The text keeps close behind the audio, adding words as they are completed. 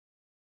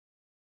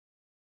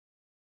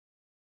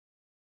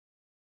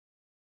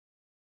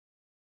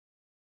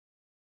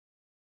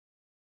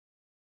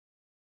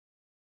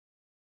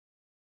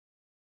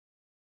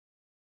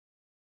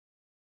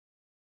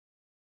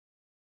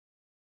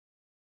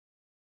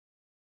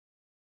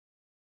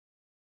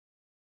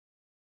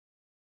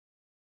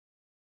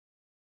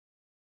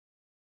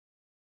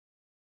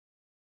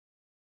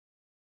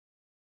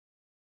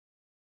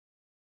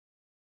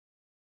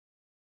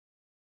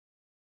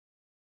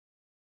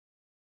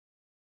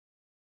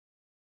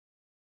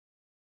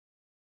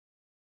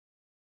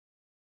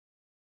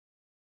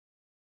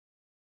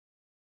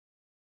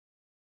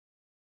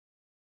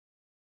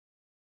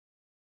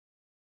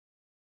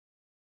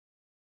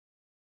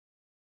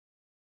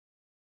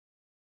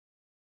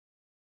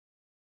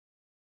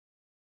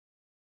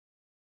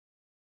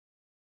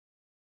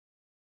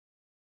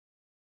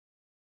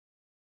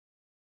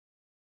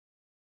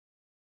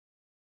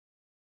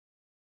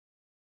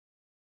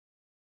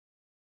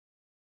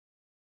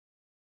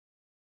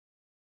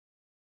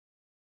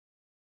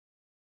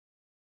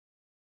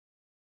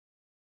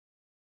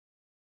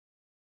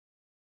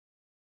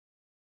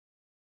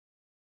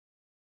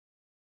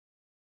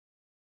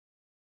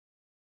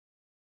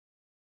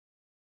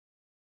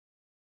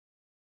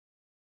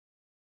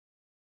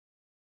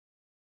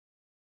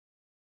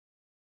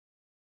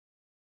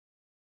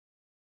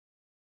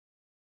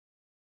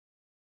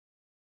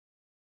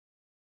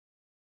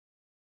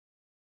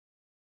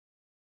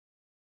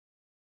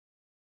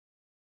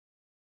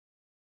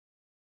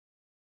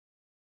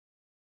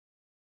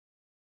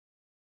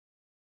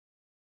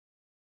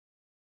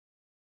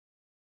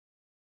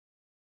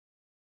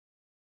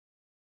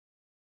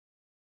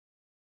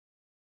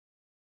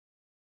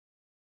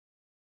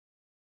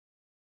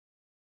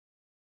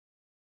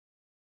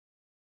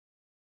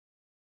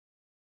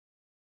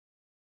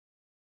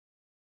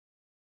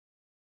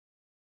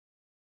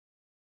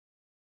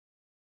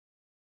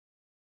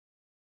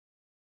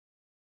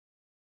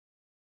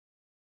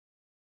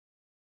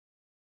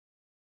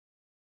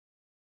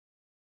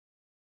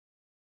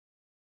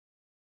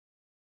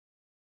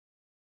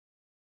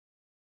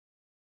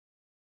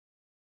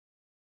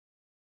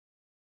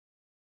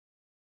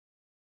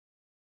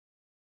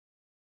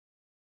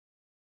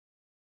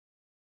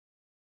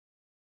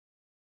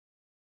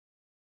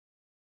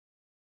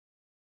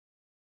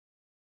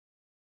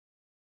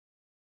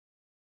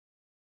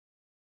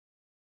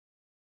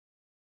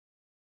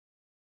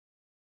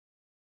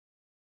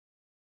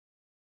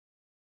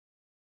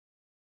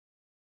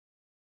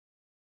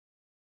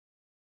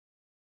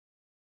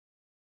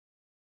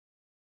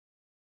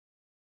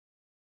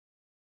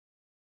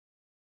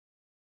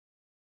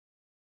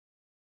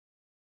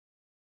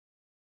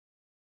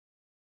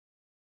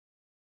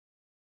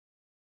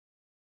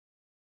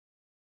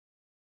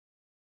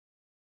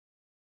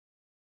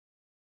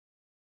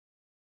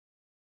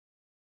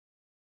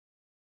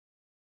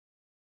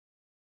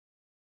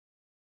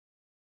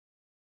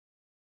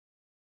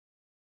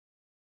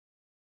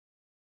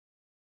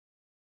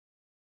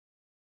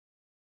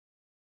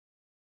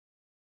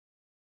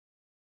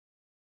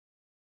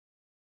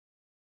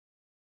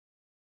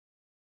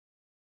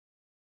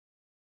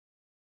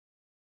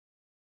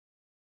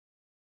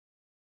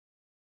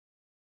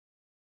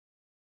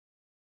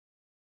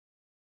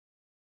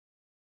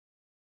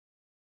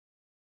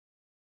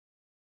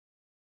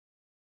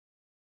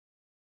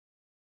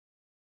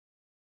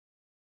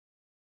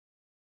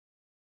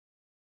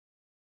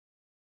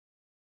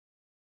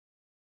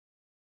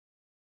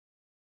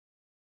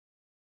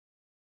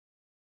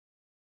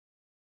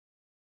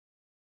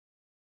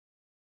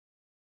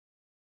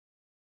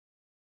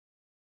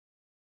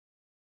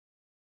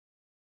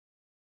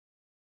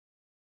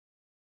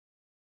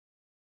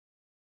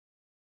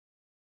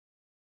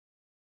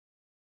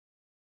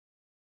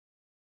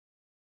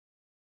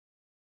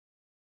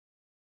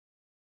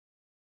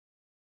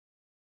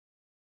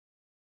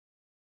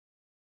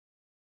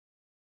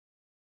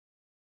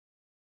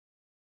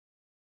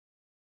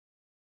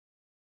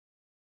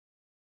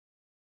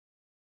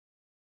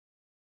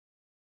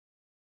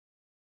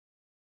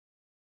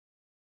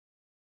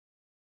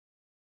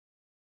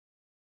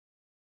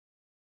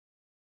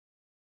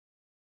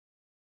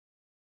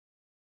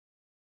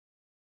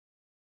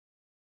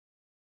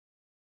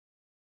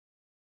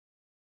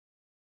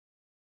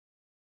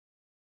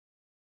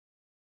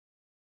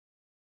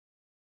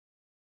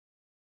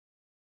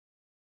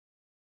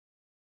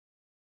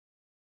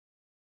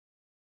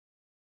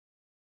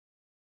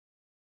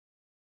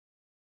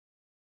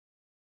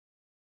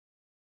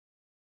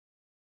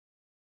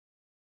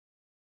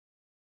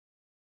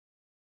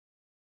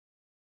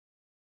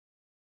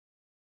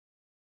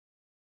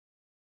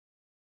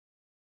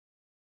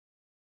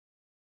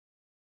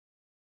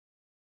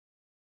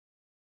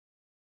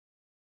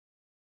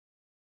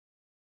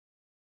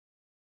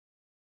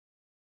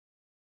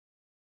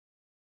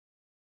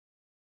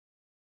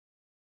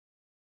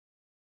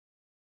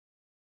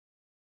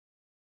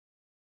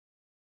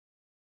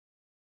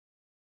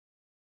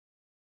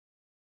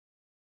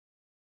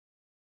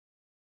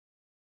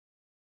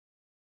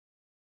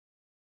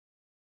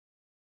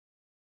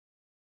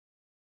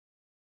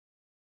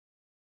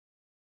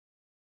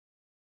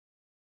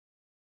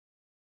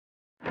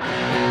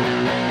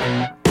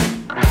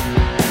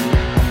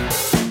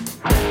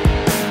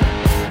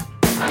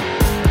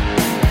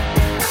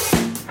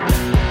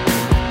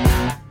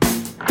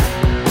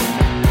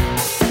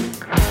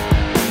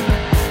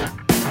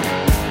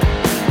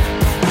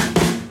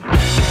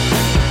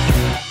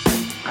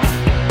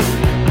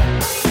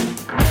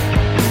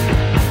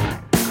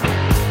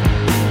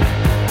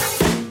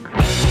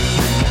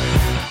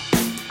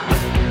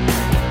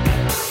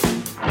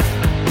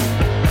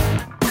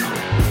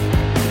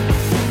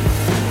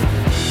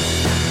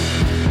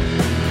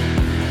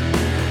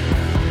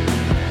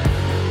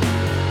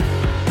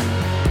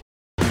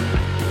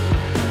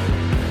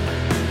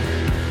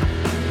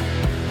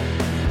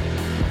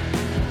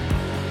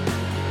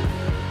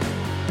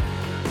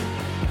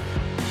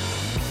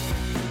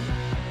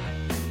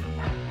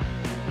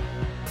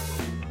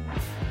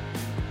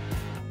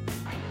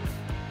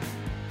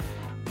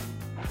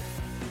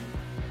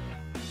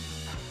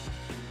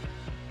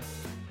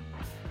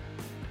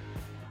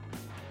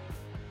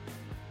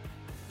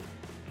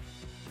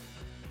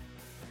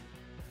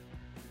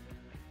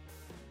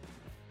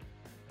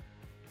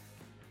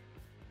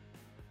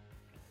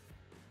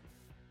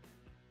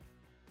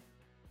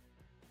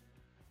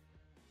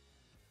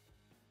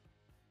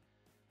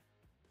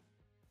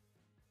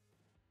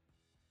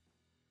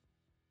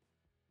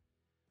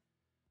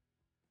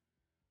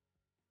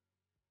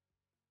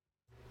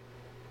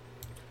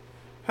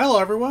Hello,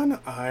 everyone.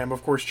 I am,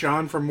 of course,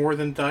 John from More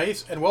Than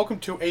Dice, and welcome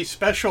to a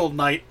special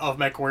night of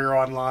MechWarrior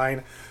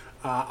Online.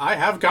 I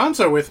have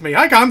Gonzo with me.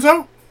 Hi,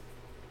 Gonzo.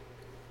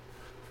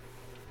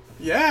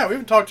 Yeah, we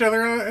haven't talked to each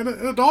other in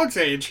a dog's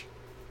age.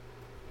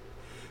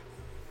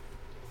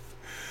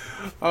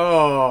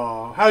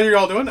 Oh, how are you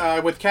all doing?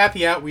 With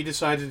Kathy out, we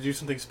decided to do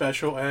something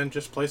special and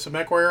just play some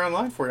MechWarrior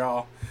Online for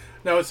y'all.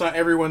 No, it's not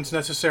everyone's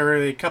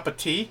necessarily cup of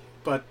tea,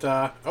 but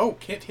oh,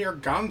 can't hear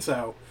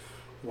Gonzo.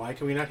 Why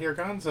can we not hear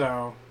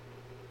Gonzo?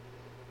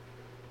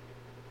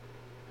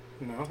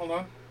 No, hold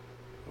on.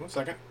 1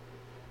 second.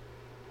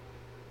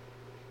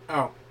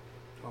 Oh,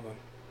 hold on.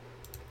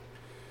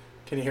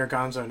 Can you hear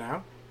Gonzo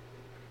now?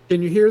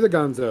 Can you hear the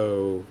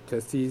Gonzo?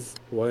 Testes.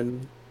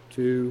 One,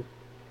 two,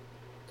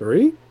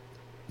 three.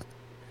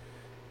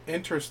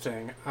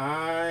 Interesting.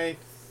 I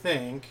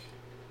think.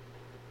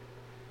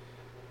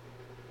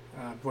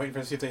 Waiting for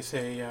to see if they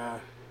say.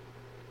 Oh,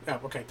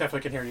 okay.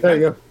 Definitely can hear you There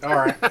then. you All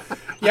right. go.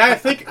 Yeah, I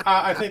think.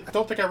 I think.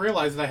 Don't think I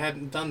realized that I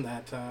hadn't done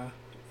that.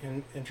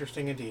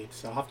 Interesting indeed.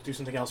 So I'll have to do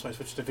something else when I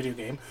switch to video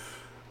game.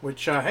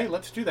 Which, hey,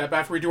 let's do that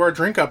after we do our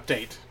drink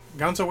update.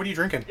 Gonzo, what are you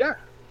drinking? Yeah.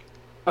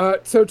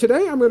 So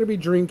today I'm going to be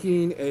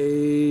drinking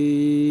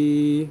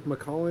a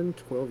Macallan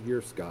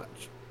 12-year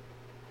Scotch.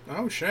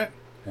 Oh shit.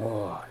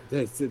 Oh,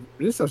 this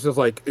stuff's just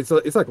like it's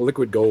like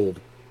liquid gold.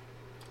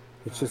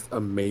 It's Uh, just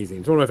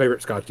amazing. It's one of my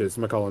favorite scotches.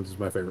 Macallan's is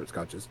my favorite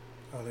scotches.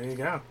 oh, there you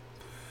go.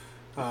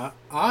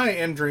 I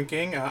am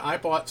drinking. I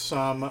bought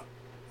some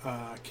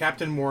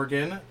Captain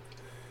Morgan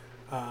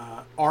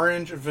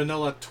orange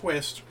vanilla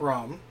twist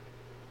rum,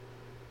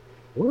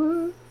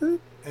 What?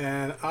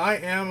 and I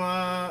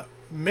am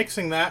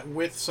mixing that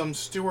with some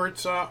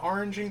Stewart's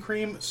orange and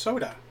cream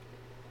soda.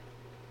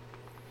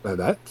 Now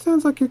that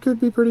sounds like it could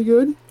be pretty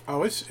good.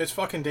 Oh, it's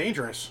fucking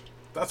dangerous.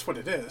 That's what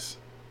it is.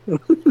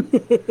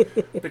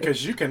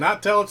 Because you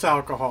cannot tell it's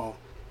alcohol.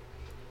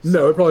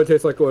 No, it So, probably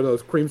tastes like one of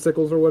those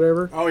creamsicles or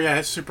whatever. oh yeah,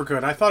 it's super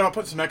good. I thought I'll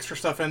put some extra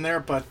stuff in there,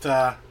 but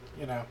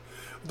you know,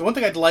 the one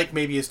thing I'd like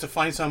maybe is to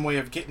find some way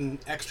of getting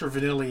extra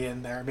vanilla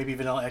in there, maybe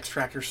vanilla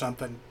extract or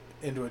something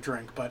into a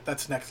drink. But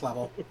that's next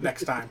level,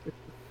 next time.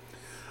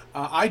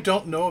 I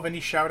don't know of any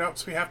shout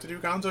outs we have to do,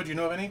 Gonzo. Do you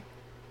know of any?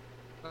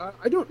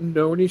 I don't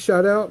know any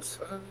shout outs.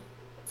 Off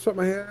the top of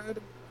my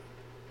head.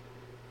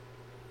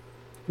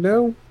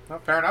 No. No,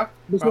 fair enough.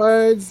 Well,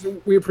 Besides,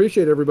 we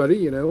appreciate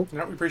everybody, no, we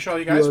appreciate all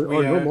you you guys. are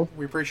normal.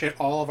 We appreciate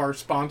all of our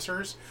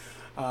sponsors.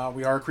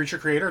 We are a Creature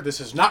Creator. This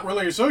is not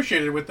really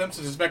associated with them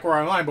since it's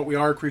MechWarrior Online, but we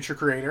are a Creature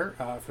Creator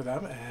for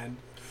them. And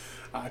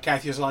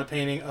Kathy has a lot of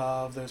painting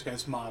of those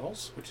guys'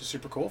 models, which is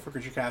super cool for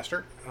Creature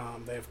Caster.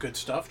 They have good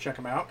stuff. Check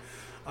them out.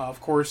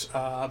 Of course,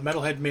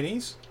 Metalhead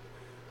Minis.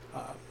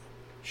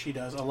 She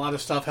does a lot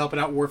of stuff helping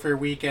out Warfare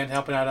Weekend,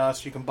 helping out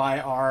us. You can buy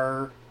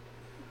our.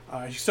 You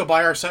can still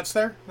buy our sets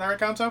there. Is that right,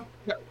 Gonzo?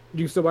 Yeah.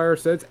 You can still buy our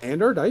sets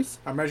and our dice.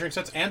 Our measuring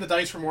sets and the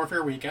dice from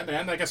Warfare Weekend,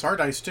 and I guess our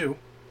dice too.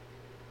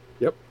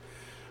 Yep.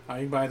 You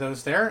can buy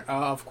those there.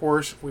 Of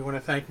course, we want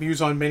to thank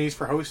Muse on Minis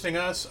for hosting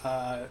us.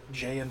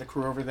 Jay and the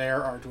crew over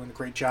there are doing a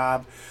great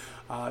job.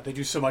 They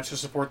do so much to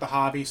support the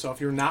hobby. So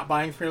if you're not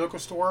buying from your local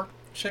store,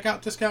 check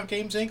out Discount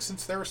Games Inc.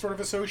 since they're sort of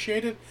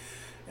associated.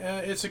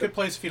 It's a good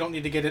place if you don't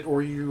need to get it,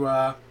 or you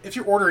if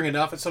you're ordering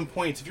enough. At some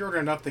points, if you're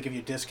ordering enough, they give you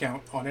a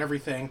discount on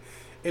everything.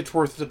 It's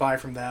worth it to buy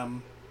from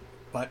them.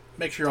 But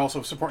make sure you're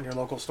also supporting your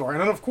local store.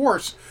 And then, of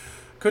course,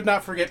 could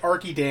not forget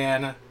Arky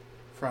Dan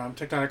from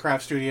Tectonic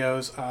Craft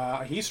Studios.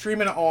 He's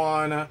streaming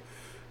on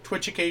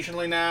Twitch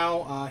occasionally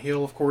now.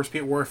 He'll, of course, be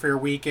at Warfare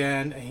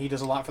Weekend, and he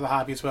does a lot for the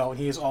hobby as well. And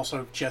he is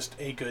also just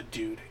a good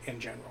dude in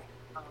general.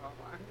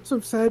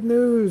 Some sad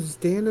news.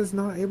 Dan is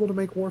not able to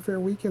make Warfare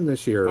Weekend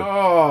this year.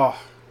 Oh,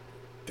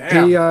 He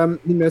damn.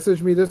 he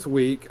messaged me this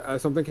week.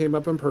 Something came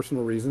up in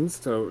personal reasons,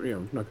 so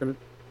not going to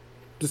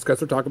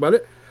discuss or talk about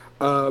it.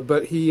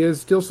 But he is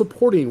still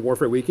supporting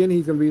Warfare Weekend.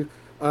 He's going to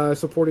be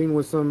supporting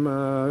with some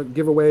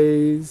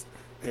giveaways,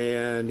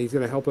 and he's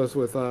going to help us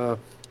with.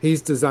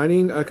 He's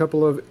designing a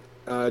couple of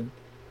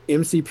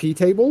MCP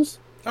tables.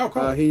 Oh,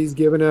 cool. He's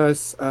given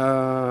us,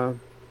 I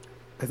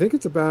think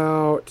it's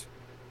about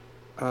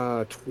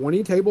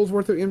 20 tables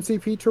worth of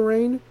MCP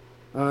terrain.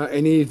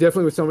 And he's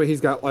definitely with somebody.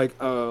 He's got like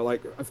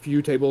a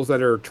few tables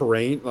that are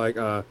terrain.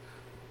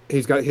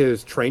 He's got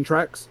his train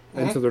tracks,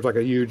 and Mhm. so there's like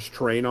a huge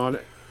train on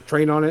it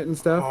and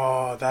stuff.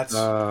 Oh, that's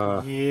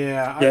Uh,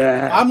 yeah.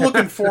 yeah, I'm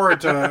looking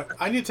forward to.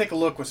 I need to take a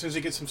look as soon as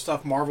he gets some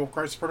stuff. Marvel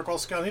Crisis Protocol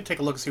scale. I need to take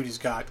a look and see what he's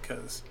got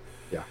because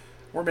yeah,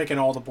 we're making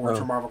all the boards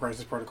for uh, Marvel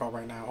Crisis Protocol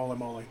right now. Holy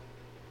moly!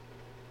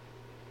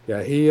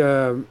 yeah.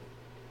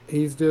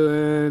 He's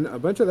doing a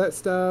bunch of that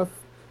stuff.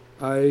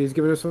 He's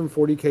giving us some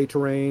 40K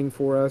terrain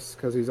for us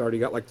because he's already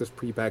got like this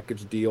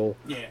prepackaged deal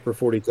Yeah. for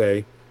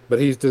 40K. But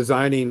he's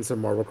designing some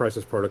Marvel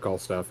Crisis Protocol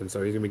stuff, and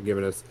so he's gonna be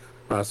giving us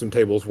some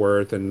tables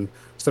worth and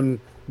some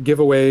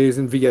giveaways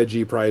and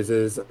VIG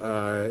prizes.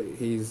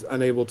 He's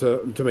unable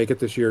to make it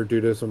this year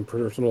due to some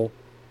personal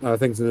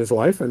things in his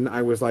life, and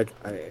I was like,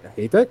 I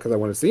hate that because I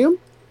want to see him.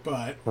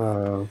 But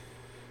Uh,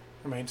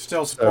 I mean,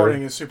 still so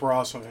supporting is super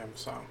awesome of him.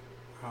 So,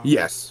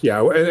 yes,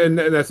 yeah, and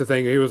that's the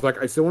thing. He was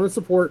like, I still want to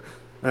support.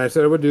 And I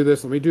said I would do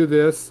this. Let me do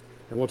this,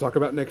 and we'll talk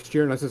about next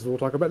year. And I said, we'll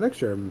talk about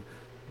next year. I'm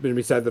going to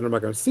be sad that I'm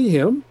not going to see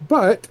him,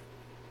 but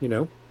you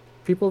know,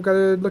 people got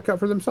to look out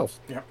for themselves.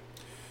 Yep.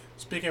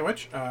 Speaking of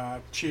which,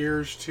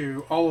 cheers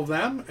to all of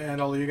them and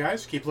all of you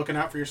guys. Keep looking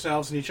out for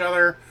yourselves and each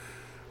other.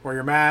 Wear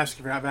your mask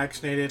if you're not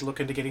vaccinated. Look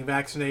into getting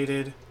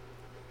vaccinated.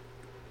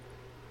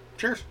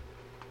 Cheers.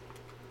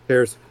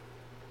 Cheers.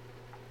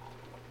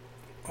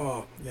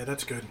 Oh, yeah,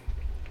 that's good.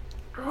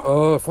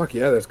 Oh, fuck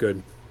yeah, that's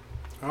good.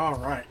 All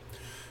right.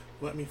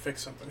 Let me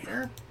fix something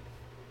here.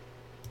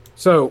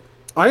 So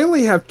I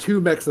only have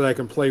 2 mechs that I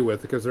can play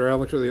with because they're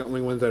actually the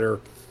only ones that are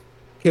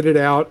kitted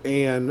out,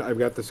 and I've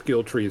got the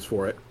skill trees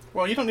for it.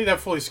 Well, you don't need to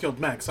have fully skilled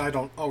mechs. I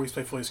don't always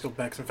play fully skilled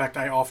mechs. In fact,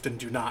 I often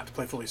do not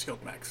play fully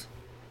skilled mechs.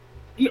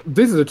 You know,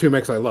 these are the 2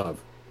 mechs I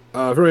love.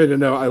 For me to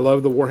know, I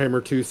love the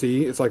Warhammer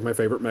 2C. It's like my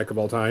favorite mech of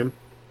all time.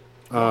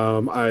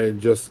 I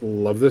just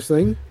love this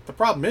thing. The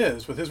problem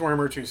is with his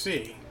Warhammer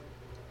 2C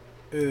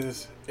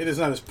is it is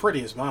not as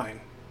pretty as mine.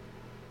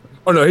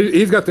 Oh no,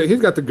 he's got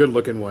the good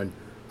looking one.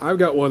 I've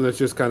got one that's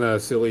just kind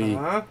of silly.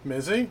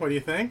 Mizzy, what do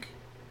you think?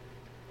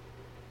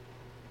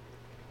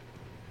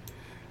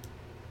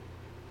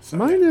 So,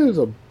 Mine is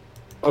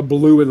a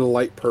blue and a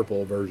light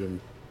purple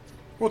version.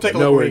 We'll take a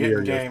look when we get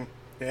in game.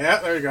 Yeah,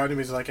 there you go.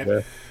 Nobody's like it.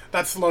 Yeah.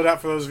 That's the loadout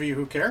for those of you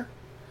who care.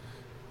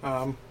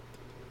 I've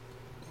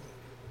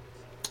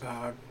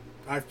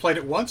played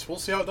it once. We'll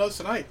see how it does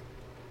tonight.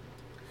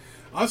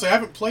 Honestly, I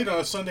haven't played on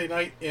a Sunday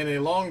night in a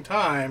long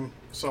time,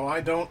 so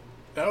I don't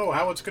know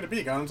how it's going to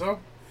be, Gonzo.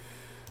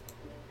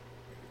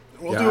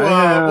 We'll do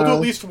at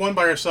least one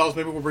by ourselves.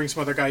 Maybe we'll bring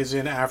some other guys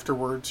in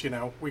afterwards. You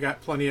know, we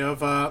got plenty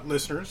of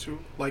listeners who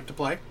like to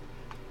play.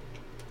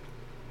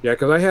 Yeah,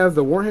 because I have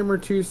the Warhammer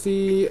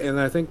 2C and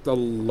I think the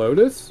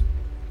Locust.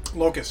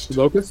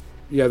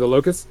 Yeah, the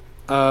Locust.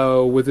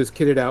 With this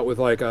kitted out with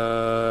like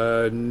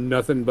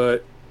nothing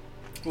but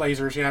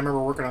lasers. Yeah, I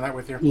remember working on that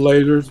with you.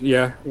 Lasers.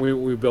 Yeah,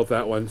 we built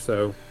that one.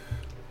 So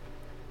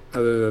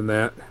other than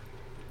that,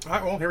 all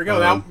right. Well, here we go.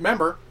 Now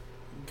remember,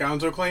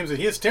 Gonzo claims that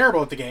he is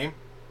terrible at the game,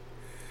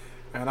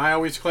 and I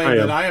always claim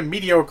that I am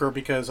mediocre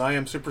because I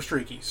am super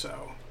streaky.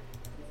 So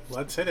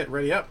let's hit it.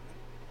 Ready up.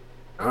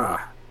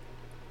 I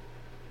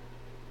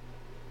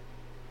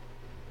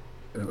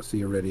don't see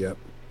you ready up.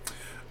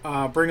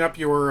 Bring up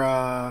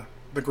your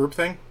the group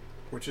thing,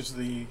 which is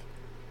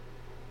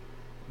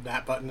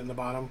that button in the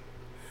bottom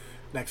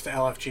next to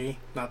LFG,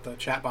 not the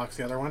chat box,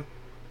 the other one.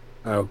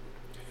 Oh.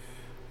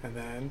 And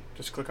then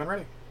just click on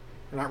ready.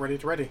 We're not ready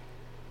to ready.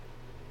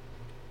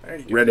 There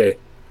you go. Ready. I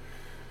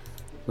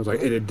was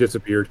like, it had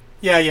disappeared.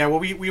 Yeah. Well,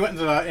 we went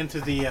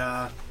into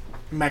the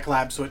mech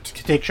lab, so it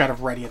could take shot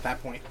of ready at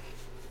that point.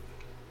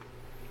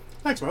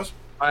 Thanks, Mose.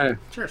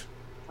 Cheers.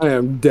 I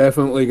am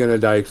definitely going to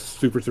die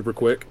super, super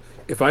quick.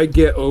 If I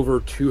get over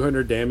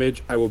 200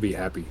 damage, I will be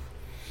happy.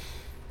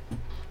 I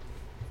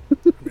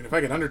mean, if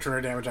I get under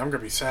 200 damage, I'm going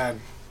to be sad.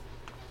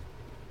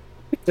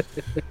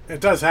 It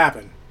does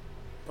happen,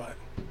 but...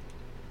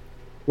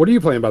 What are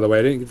you playing, by the way?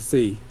 I didn't get to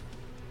see.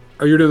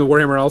 Oh, you're doing the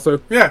Warhammer also?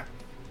 Yeah.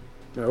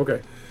 Oh,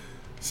 okay.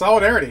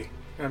 Solidarity.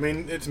 I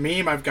mean, it's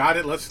meme. I've got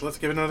it. Let's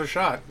give it another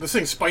shot. This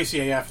thing's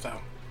spicy AF,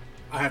 though.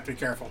 I have to be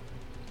careful.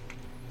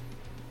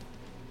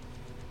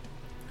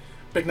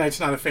 Big Knight's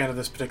not a fan of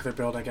this particular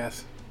build, I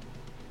guess.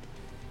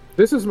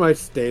 This is my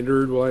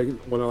standard one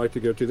I like to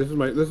go to. This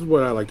is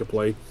what I like to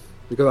play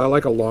because I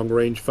like a long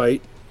range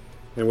fight,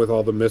 and with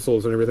all the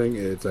missiles and everything,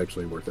 it's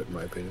actually worth it in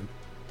my opinion.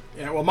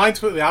 Yeah, well, mine's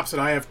completely the opposite.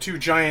 I have 2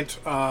 giant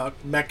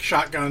mech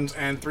shotguns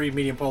and 3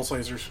 medium pulse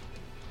lasers.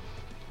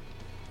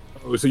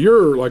 Oh, so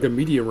you're like a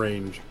medium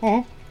range.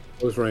 Uh-huh.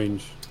 Close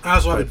range. I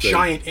also have a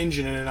giant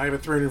engine in it. I have a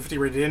 350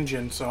 rated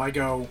engine, so I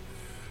go,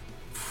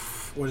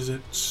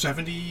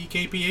 70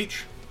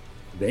 kph?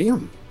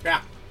 Damn.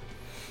 Yeah.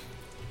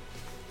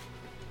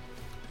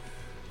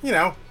 You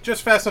know,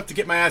 just fast enough to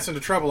get my ass into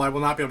trouble I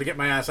will not be able to get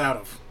my ass out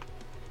of.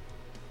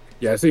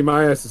 Yeah, see,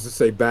 my ass is to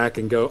stay back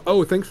and go,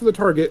 oh, thanks for the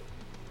target.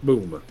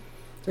 Boom.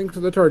 Thanks for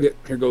the target.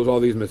 Here goes all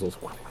these missiles.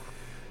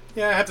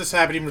 Yeah, I have this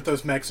habit even with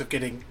those mechs of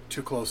getting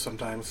too close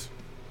sometimes.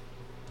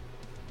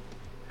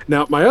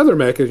 Now, my other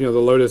mech is, the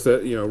Lotus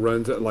that,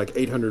 runs at like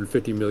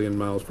 850 million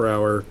miles per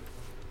hour.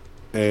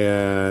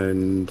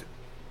 And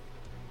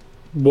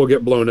will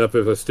get blown up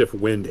if a stiff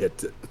wind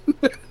hits it.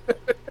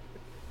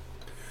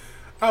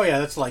 Oh yeah,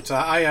 that's lights.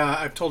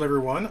 I've told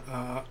everyone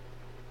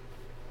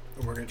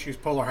we're going to choose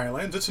Polar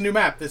Highlands. It's a new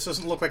map. This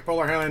doesn't look like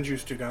Polar Highlands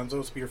used to, Gonzo.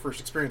 This will be your first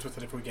experience with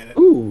it if we get it.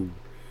 Ooh,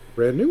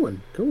 brand new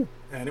one. Cool.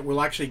 And it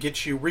will actually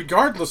get you,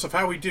 regardless of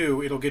how we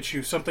do, it'll get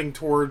you something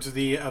towards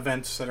the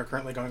events that are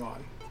currently going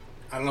on.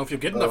 I don't know if you'll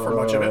get enough for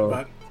much of it,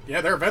 but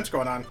yeah, there are events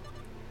going on.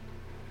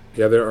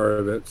 Yeah, there are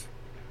events.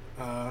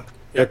 Yeah,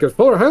 because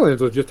Polar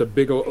Highlands was just a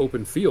big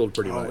open field,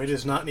 pretty much. Oh, it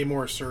is not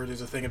anymore, sir. It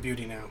is a thing of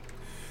beauty now.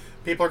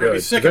 People are going to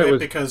be sick of it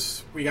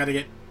because we got to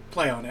get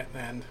play on it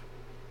and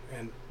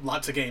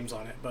lots of games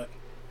on it. But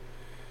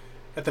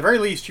at the very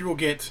least, you will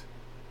get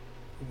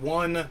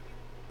one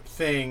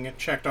thing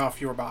checked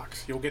off your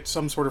box. You'll get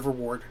some sort of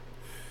reward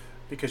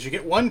because you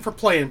get one for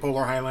playing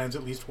Polar Highlands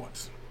at least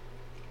once.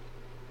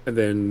 And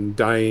then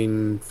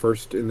dying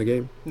first in the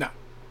game. No,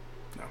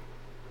 no,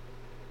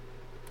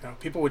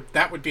 no.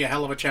 That would be a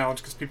hell of a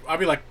challenge because I'd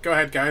be like, go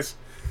ahead, guys,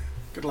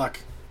 good luck.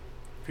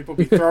 People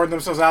be throwing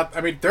themselves out.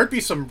 I mean, there'd be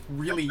some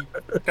really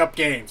up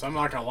games. I'm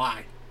not gonna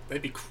lie,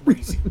 they'd be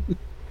crazy.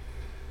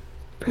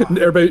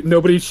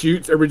 Nobody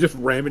shoots. Everybody just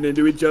ramming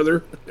into each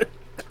other.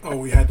 Oh,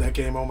 we had that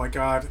game. Oh my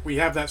god, we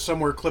have that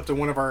somewhere clipped in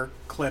one of our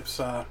clips.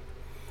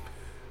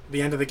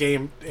 The end of the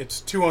game,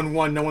 it's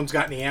 2-on-1. No one's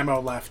got any ammo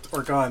left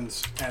or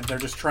guns, and they're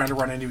just trying to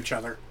run into each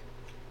other.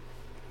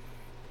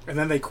 And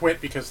then they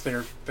quit because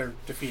they're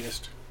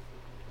defeatist.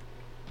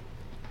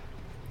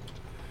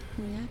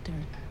 Reactor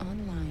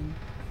online.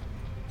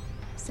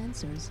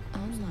 Sensors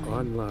online.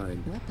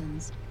 Online.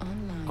 Weapons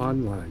online.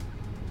 Online.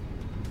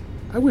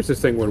 I wish this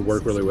thing would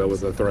work really well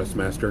with the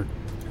Thrustmaster.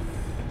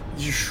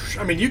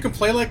 I mean, you can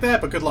play like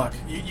that, but good luck.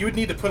 You would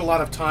need to put a lot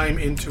of time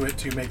into it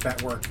to make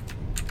that work.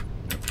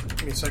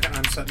 Give me a second.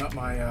 I'm setting up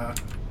my.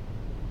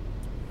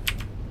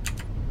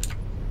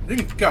 You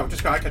can go.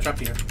 Just go. I catch up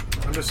to you.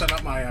 I'm just setting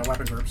up my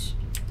weapon groups.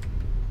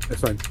 That's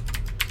fine.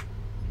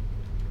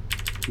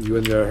 You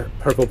in the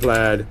purple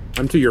plaid.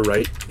 I'm to your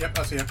right. Yep,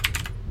 I see you.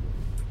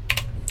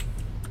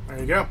 There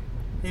you go.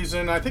 He's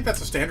in. I think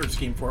that's a standard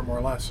scheme for it, more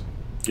or less.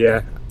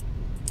 Yeah.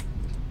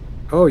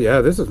 Oh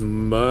yeah, this is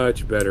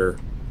much better.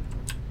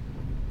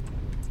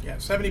 Yeah,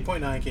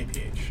 70.9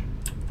 kph.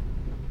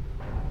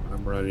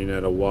 I'm running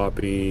at a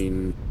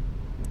whopping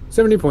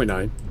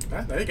 70.9.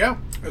 Yeah, there you go.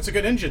 That's a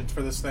good engine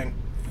for this thing.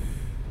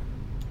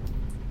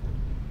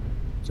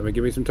 Somebody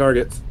give me some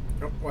targets.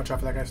 Oh, watch out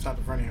for that guy stopped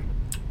in front of you.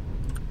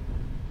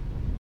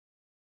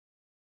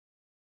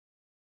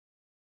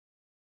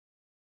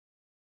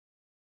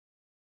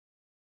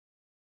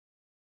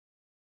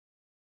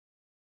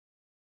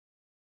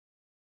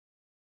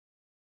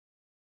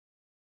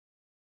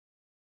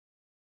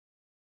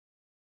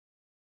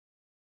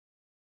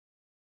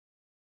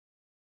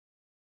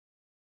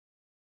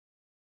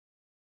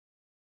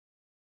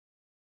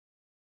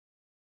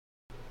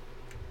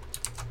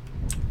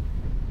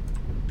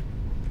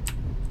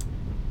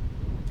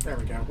 There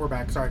we go. We're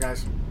back. Sorry,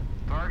 guys.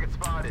 Target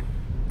spotted.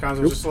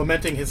 Gonzo was just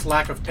lamenting his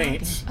lack of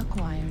paints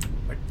Acquired.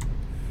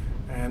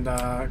 and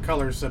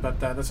colors, but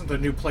that's what the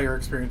new player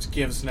experience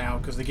gives now,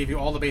 because they give you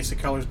all the basic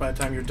colors by the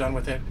time you're done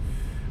with it.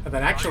 And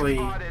then actually,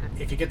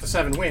 if you get the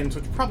 7 wins,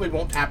 which probably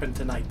won't happen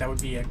tonight, that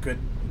would be a good,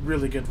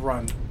 really good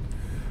run.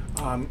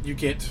 You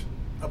get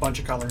a bunch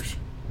of colors.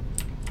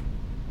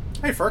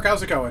 Hey, Ferk,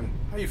 how's it going?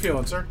 How you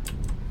feeling, sir?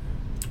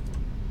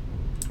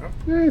 Oh,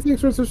 Hey,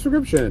 thanks for the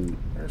subscription.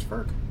 there's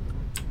Ferk.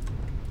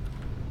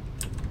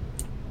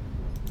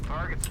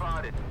 Target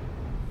spotted.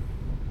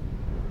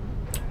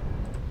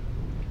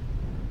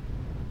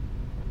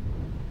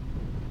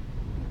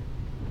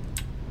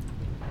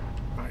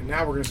 All right,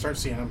 now we're going to start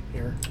seeing them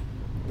here,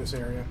 this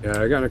area.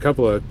 Yeah, I got a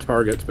couple of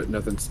targets, but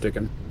nothing's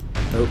sticking.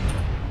 Nope.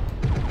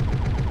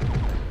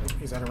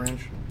 He's out of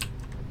range.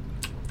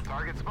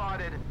 Target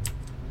spotted.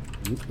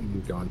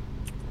 Gone.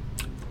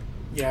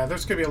 Yeah,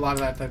 there's going to be a lot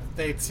of that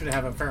they seem to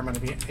have a fair amount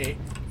of ECM.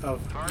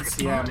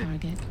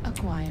 Target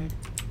acquired.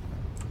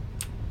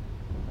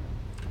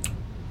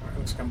 Alright,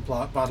 looks like I'm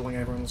bottling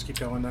everyone. Let's keep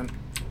going then.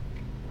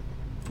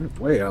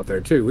 Way out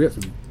there too. We have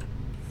some.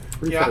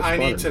 pretty Yeah, fast I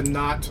need to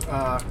spotters.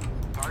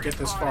 not get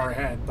this far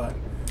ahead, but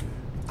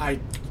I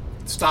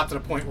stopped at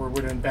a point where it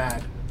would have been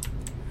bad.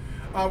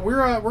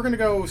 We're going to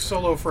go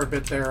solo for a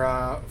bit there,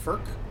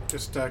 Ferk,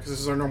 just because this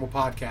is our normal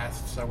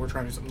podcast, so we're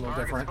trying to do something a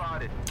little Target different.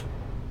 spotted.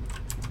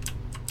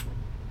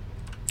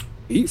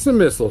 Eat some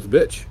missiles,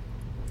 bitch.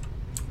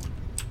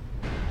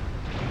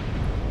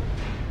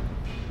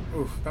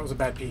 Oof, that was a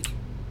bad peek.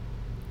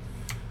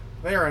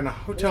 They are in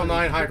Hotel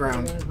 9 high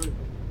ground.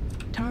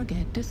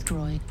 Target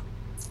destroyed.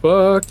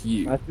 Fuck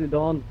you. That's it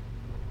on.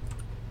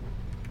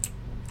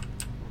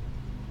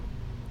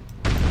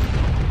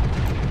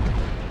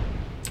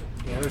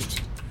 Yeah,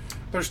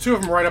 there's 2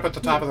 of them right up at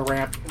the top of the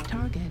ramp.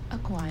 Target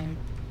acquired.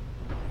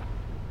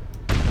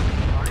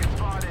 Target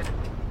spotted.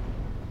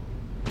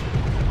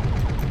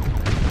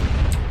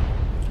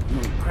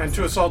 And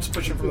 2 assaults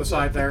pushing from the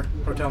side there.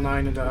 Hotel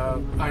 9 into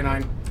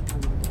I-9.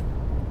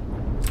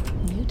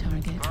 New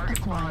target Target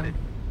acquired. spotted.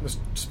 Just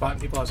spotting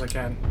people as I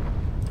can.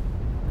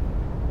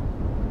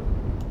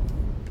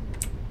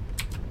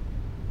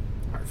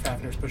 Alright,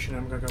 Fafner's pushing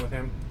him. I'm gonna go with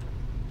him.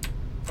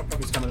 Oh,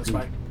 he's coming this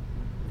way.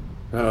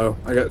 Oh,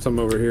 I got some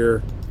over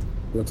here.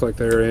 Looks like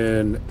they're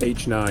in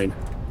H9.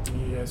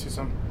 Yeah, I see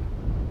some.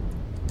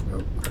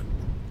 Oh.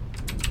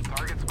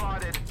 Target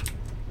spotted.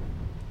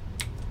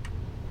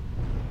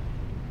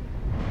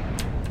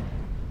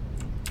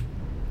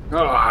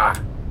 Ah!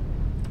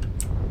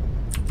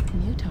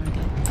 New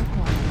target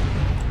acquired.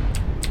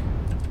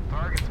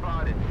 Target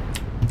spotted.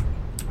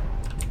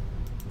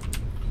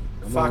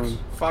 Come Fox, on.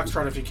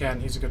 Foxtrot if you can.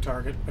 He's a good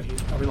target, but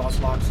we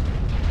lost locks.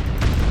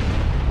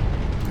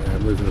 Yeah,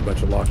 I'm losing a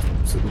bunch of locks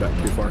sitting back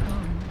too far.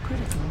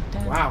 Critical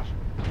damage. Wow.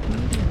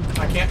 Medium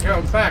I can't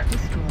go back.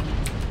 destroyed.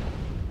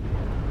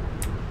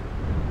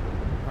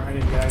 Alright, I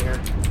need to get out of here.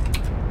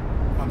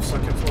 I'm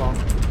stuck in too long.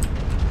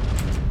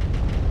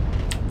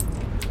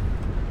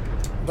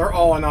 They're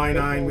all on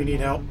I-9. We need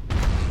help.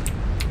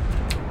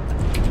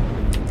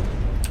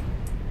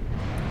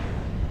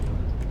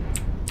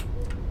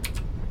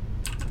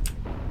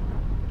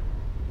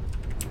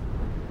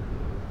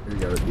 Here you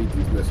go. Eat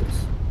these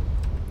missiles.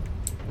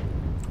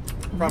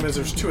 Problem is,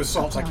 there's 2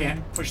 assaults. I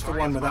can't push the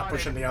one without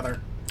pushing the other.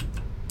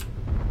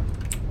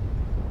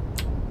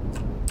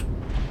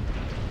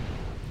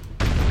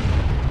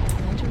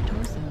 Center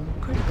torso.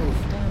 Critical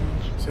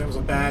damage. So that was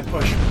a bad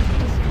push.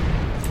 Destroyed.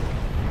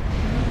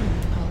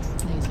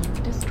 Pulse laser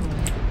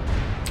destroyed.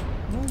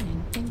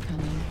 Warning,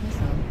 incoming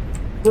missile.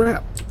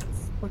 Crap.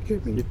 What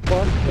hit me?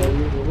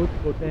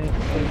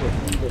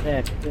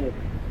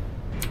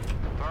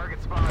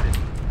 Target spotted.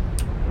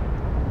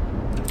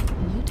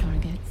 New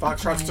target.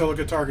 Foxtrot's acquired. still a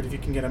good target if you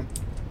can get him.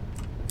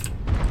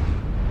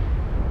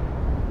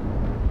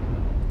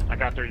 I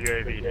got their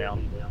UAV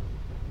down.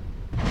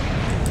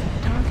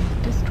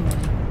 Target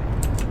destroyed.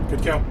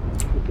 Good kill.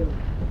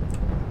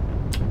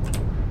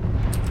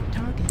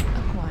 Target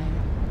acquired.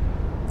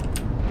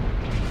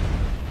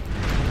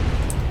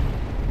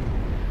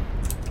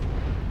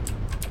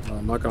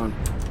 Lock on.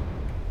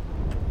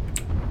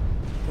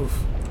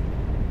 Oof.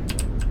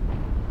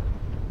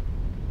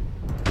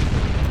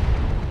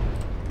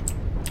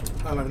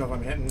 I don't even know if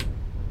I'm hitting.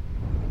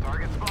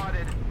 Target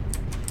spotted.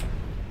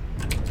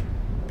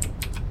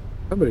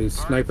 Somebody's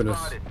Target sniping us.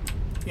 spotted.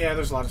 Yeah,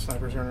 there's a lot of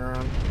snipers running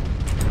around.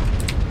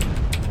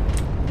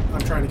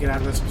 I'm trying to get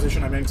out of this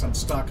position I'm in because I'm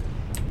stuck.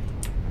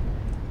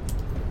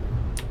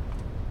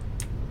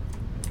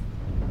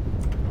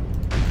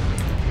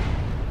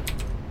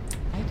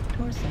 Right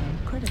torso.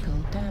 Critical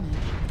damage.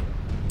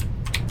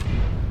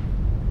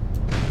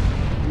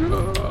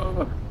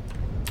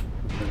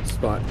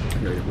 Spot. I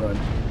gotta get run.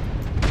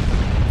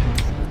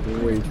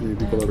 Torso. Way too many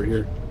people over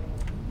here.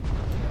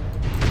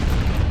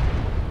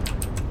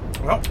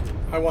 Well,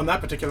 I won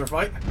that particular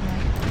fight. Right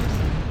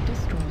torso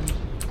destroyed.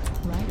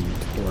 Right.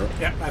 Or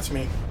Yeah, that's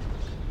me.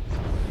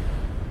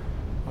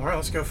 Alright,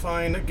 let's go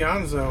find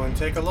Gonzo and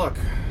take a look.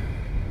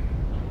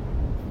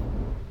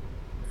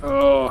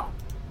 oh,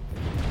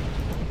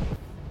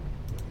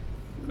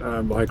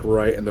 I'm like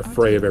right in the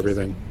fray of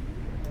everything.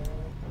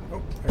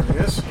 Oh, there he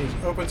is. He's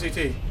open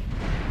CT.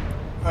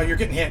 You're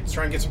getting hit. Let's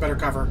try and get some better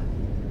cover.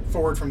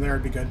 Forward from there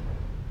would be good.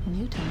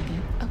 New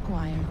target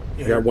acquired.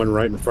 Yeah, I got one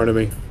right in front of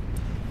me.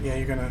 Yeah,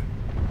 you're gonna...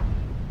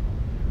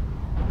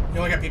 You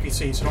only got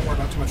PPC, so don't worry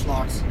about too much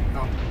locks.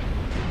 Oh.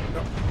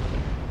 Nope.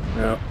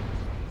 Yeah.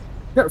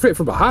 Got fit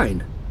from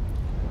behind.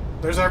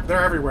 They're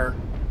everywhere.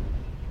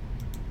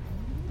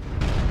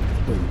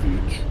 Oh,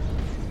 beach.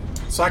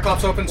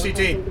 Cyclops open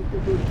CT.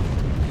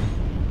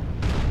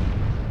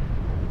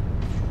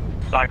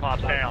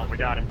 Cyclops down. We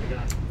got him.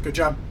 Good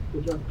job.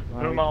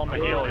 Puma on the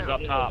hill. He's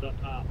up top.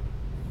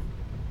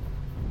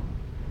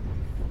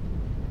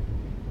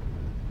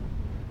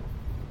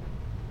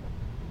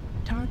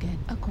 Target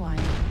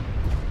acquired.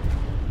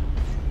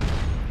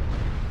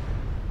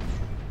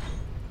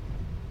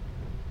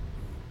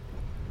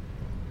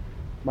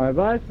 My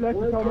advice, let's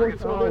Target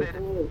spotted.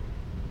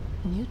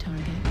 New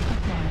target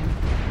acquired.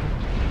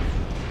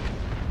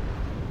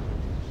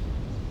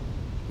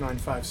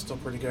 9-5, still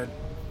pretty good.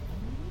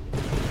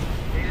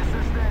 Need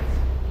assistance.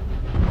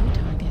 New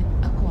target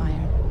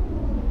acquired.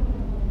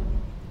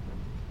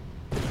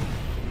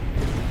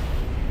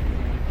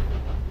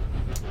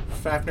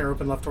 Fafnir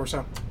open left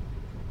torso.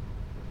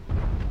 Oh,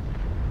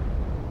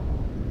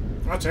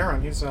 that's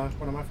Aaron. He's one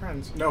of my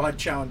friends. No HUD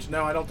challenge.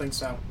 No, I don't think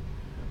so.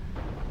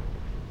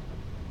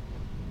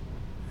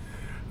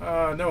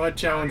 No HUD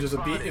challenge is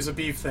a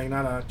beef thing,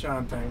 not a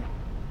John thing.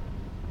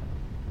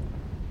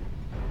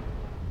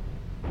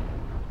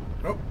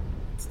 Oh,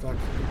 stuck.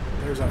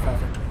 There's that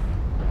Fafnir.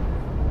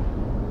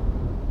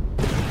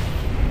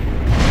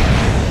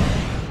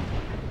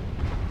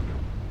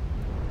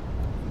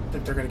 I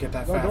think they're gonna get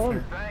that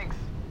Fafnir. Thanks.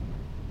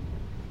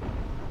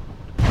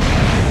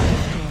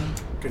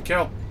 Destroyed. Good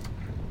kill.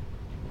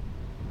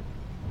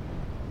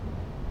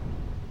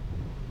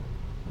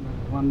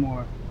 One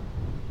more.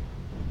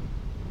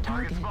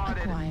 Target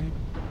spotted. acquired.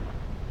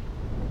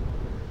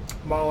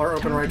 Mauler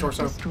open right Target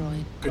torso.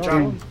 destroyed. Good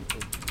job.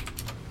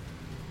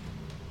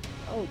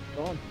 Oh,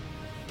 gone.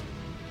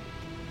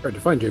 Tried to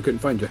find you. Couldn't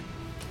find you.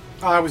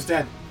 Oh, I was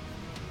dead.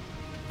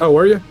 Oh,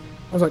 were you?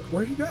 I was like,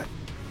 where you got?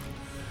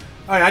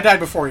 Oh, yeah, I died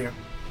before you.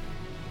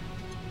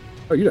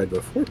 Oh, you died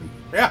before me.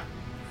 Yeah.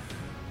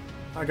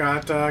 I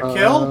got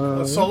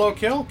kill, a solo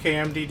kill,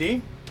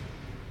 KMDD.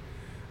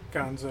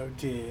 Gonzo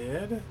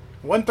did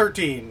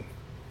 113.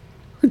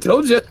 I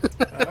told you.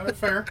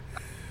 Fair.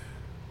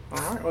 All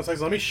right, well, so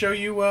let me show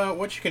you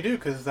what you can do,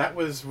 because that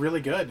was really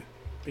good.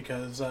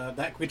 Because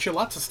that gets you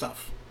lots of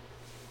stuff.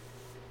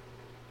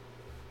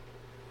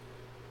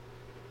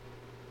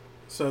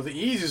 So the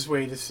easiest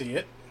way to see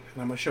it,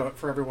 and I'm going to show it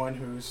for everyone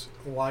who's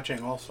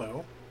watching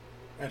also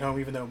at home,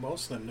 even though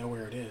most of them know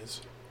where it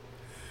is.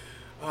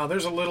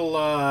 There's a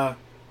little,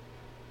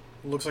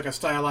 looks like a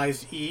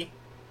stylized E,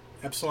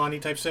 epsilon-y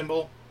type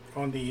symbol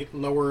on the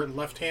lower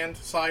left-hand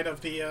side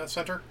of the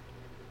center.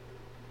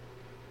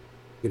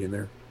 Get in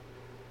there.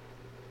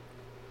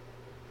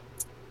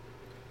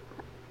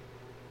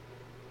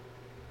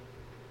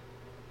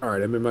 All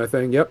right, I'm in my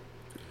thing. Yep.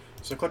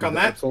 So click on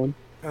that, Epsilon.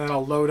 and then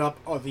I'll load up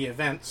all the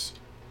events.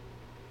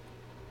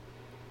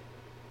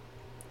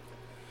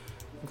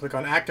 And click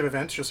on active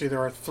events. You'll see there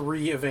are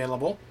 3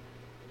 available.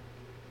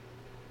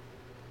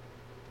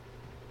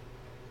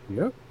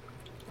 Yep.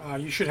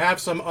 You should have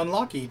some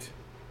unlocked,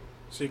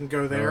 so you can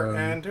go there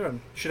and do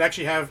them. You should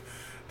actually have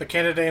the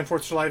Canada Day and 4th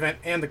of July event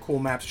and the Cool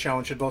Maps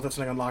Challenge should both have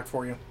something unlocked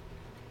for you.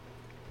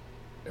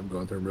 I'm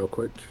going through real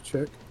quick to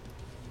check.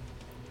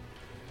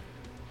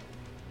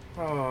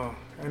 Oh,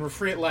 and we're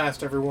free at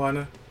last,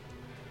 everyone.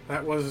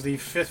 That was the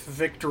 5th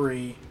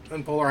victory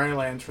in Polar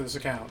Highlands for this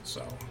account,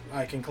 so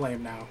I can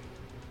claim now.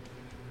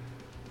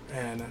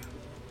 And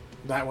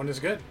that one is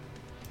good.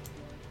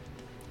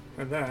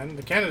 And then,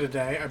 the Canada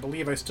Day, I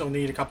believe I still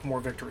need a couple more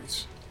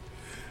victories.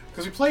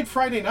 Because we played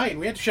Friday night, and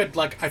we had to shed,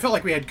 I felt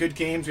like we had good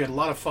games, we had a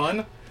lot of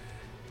fun,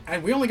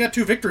 and we only got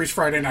 2 victories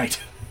Friday night.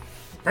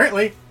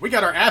 Apparently, we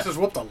got our asses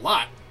whooped a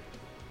lot.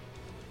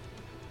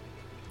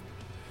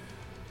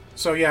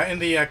 So yeah, in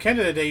the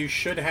Canada Day, you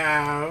should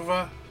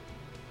have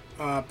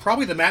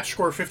probably the match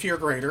score 50 or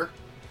greater,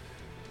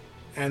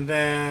 and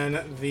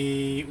then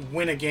the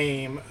win a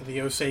game, the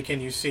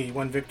Oseikan UC,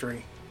 1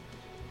 victory.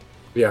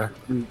 Yeah,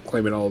 I'm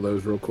claiming all of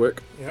those real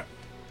quick. Yeah.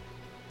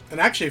 And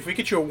actually, if we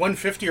get you a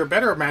 150 or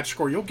better match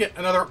score, you'll get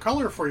another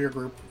color for your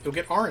group. You'll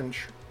get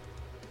orange.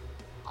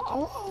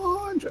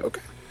 Orange,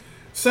 okay.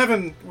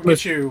 7 will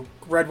get you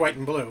red, white,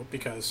 and blue,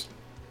 because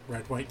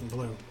red, white, and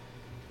blue.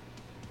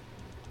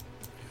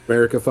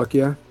 America, fuck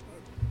yeah.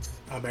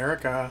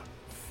 America,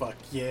 fuck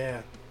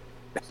yeah.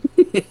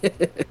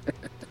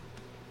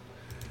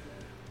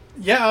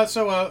 Yeah,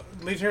 so,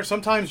 Legionnaire,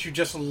 sometimes you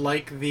just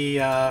like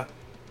the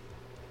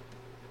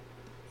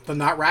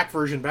not rack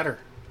version better.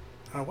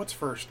 What's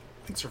first?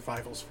 I think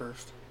survival's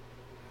first.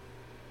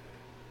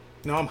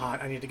 No, I'm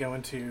hot. I need to go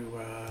into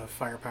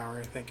firepower,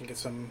 I think, and get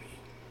some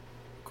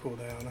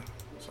cooldown.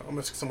 So I'm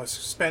gonna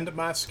spend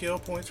my skill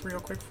points real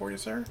quick for you,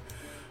 sir.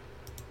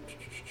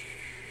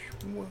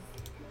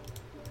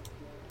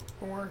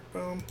 4,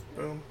 boom,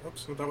 boom.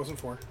 Oops, that wasn't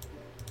 4.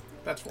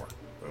 That's 4.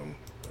 Boom,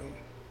 boom.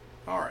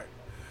 All right.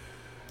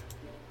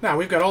 Now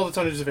we've got all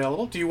the tonnages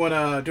available. Do you want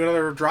to do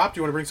another drop? Do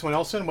you want to bring someone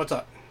else in? What's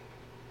up?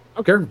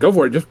 Okay, go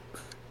for it. Just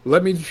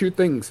let me shoot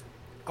things.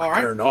 All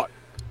right. Or not.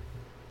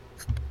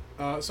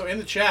 So in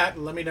the chat,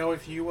 let me know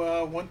if you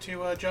want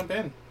to jump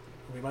in.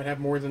 We might have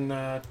more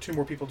than 2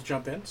 more people to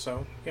jump in,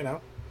 so,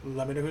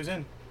 let me know who's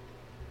in.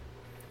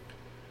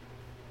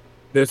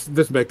 This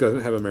mech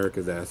doesn't have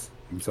America's ass.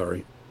 I'm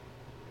sorry.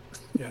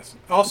 Yes.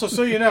 Also,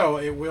 so you know,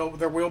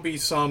 there will be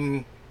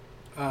some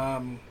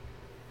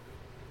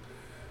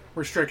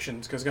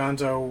restrictions, because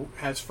Gonzo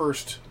has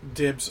first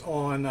dibs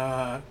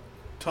on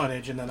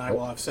tonnage, and then I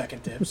will have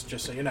second dibs,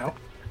 just so you know.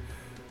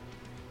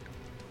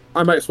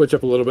 I might switch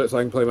up a little bit so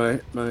I can play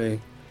my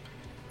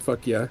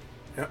fuck yeah.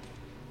 Yep.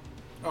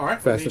 All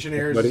right, Fast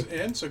Legionnaires buddy. is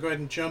in, so go ahead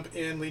and jump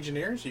in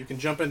Legionnaires. You can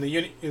jump in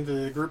into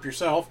the group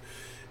yourself,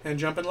 and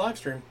jump in live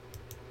stream.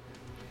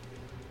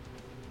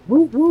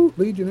 Woo woo,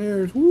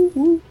 Legionnaires, woo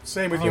woo.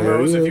 Same with you, There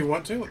Mose, he if is. you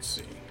want to. Let's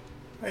see.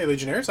 Hey,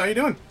 Legionnaires, how you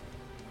doing?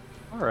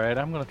 All right,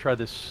 I'm going to try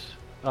this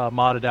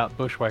modded out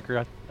Bushwhacker.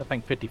 I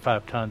think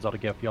 55 tons ought to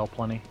give y'all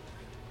plenty.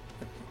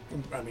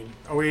 I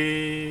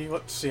mean,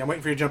 let's see. I'm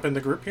waiting for you to jump in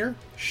the group here.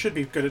 Should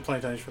be good at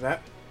plenty tonnage for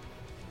that.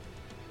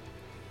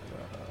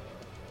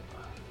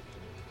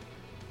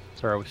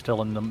 Sorry, I was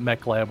still in the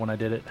mech lab when I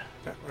did it.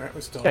 Yeah, all right,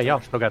 let's still. Yeah, y'all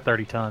still got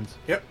 30 tons.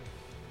 Yep.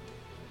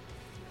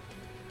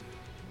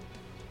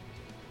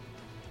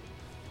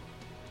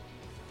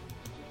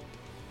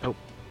 Oh,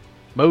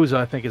 Moza,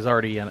 I think, is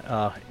already in.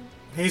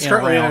 He's in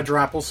currently in a round.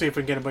 drop. We'll see if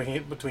we can get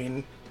him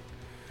between.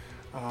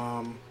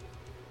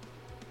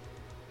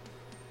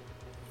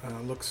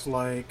 Looks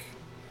like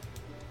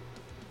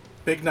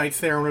Big Knight's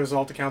there on his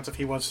alt accounts if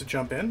he wants to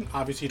jump in.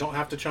 Obviously, you don't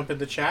have to jump in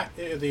the chat,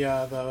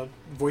 the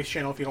voice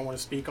channel, if you don't want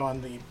to speak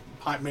on the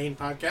main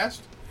podcast.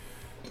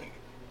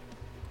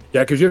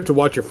 Yeah, because you have to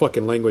watch your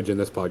fucking language in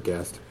this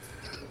podcast.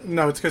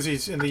 No, it's because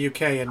he's in the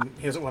UK and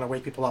he doesn't want to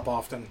wake people up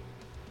often.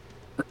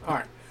 All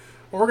right.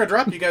 Well, we're going to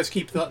drop. You guys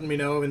keep letting me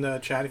know in the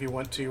chat if you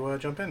want to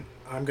jump in.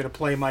 I'm going to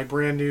play my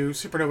brand new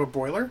Supernova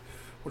Boiler,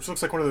 which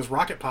looks like one of those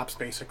rocket pops,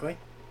 basically.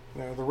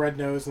 You know, the red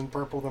nose, then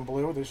purple, then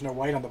blue. There's no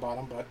white on the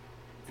bottom, but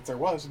if there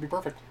was, it'd be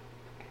perfect.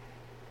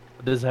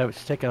 It does have it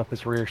sticking up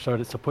its rear, so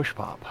it's a push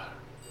pop.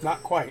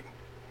 Not quite.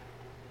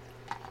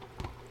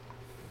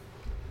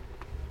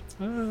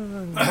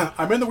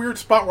 I'm in the weird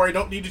spot where I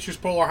don't need to choose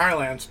Polar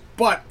Highlands,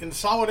 but in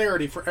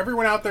solidarity for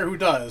everyone out there who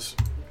does,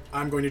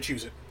 I'm going to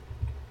choose it.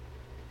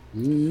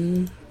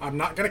 I'm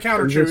not going to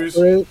counter choose.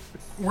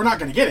 We're not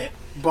going to get it,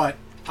 but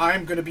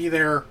I'm going to be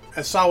there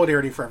as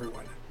solidarity for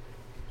everyone.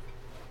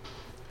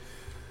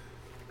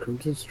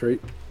 Crimson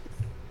Straight.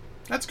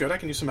 That's good. I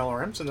can use some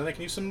LRMs, and then I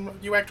can use some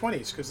UAC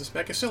 20s, because this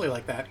spec is silly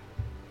like that.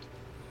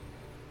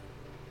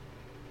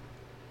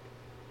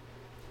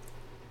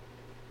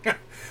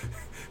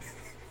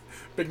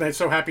 Big Knight's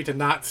so happy to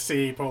not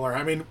see Polar.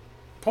 I mean,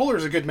 Polar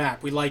is a good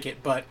map. We like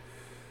it, but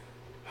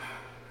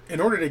in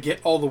order to get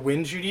all the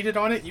wins you needed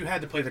on it, you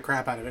had to play the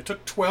crap out of it. It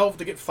took 12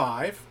 to get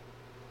 5,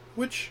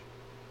 which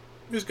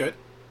is good.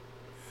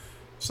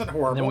 It's not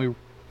horrible. And then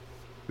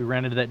we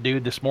ran into that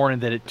dude this morning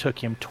that it took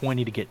him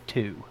 20 to get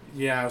 2.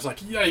 Yeah, I was like,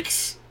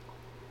 yikes.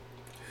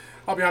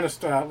 I'll be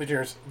honest,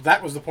 Legionnaires,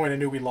 that was the point I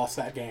knew we lost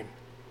that game.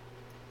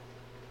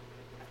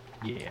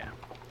 Yeah.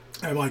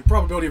 I'm like,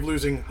 probability of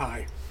losing,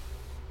 high.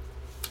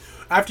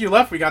 After you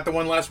left, we got the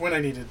one last win I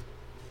needed.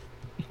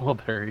 Well,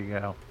 there you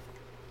go.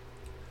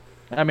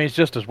 I mean, it's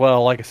just as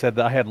well. Like I said,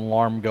 I had an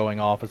alarm going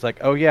off. It's like,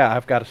 oh yeah,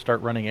 I've got to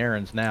start running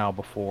errands now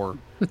before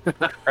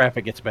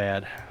traffic gets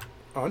bad.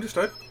 Oh,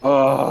 understood.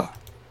 Oh,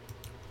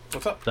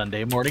 What's up?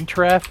 Sunday morning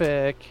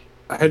traffic.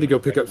 I had to go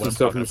pick up What some I'm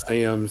stuff talking from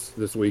about. Sam's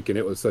this week, and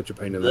it was such a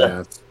pain in the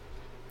ass.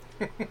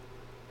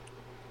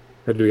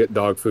 Had to get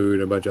dog food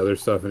and a bunch of other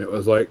stuff, and it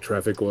was like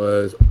traffic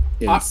was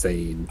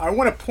insane. I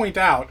want to point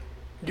out,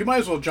 you might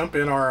as well jump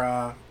in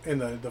our in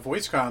the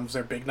voice comms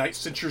there, Big Night,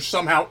 since you're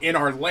somehow in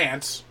our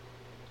Lance.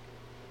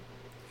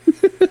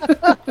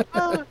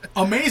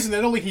 Amazing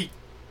that only he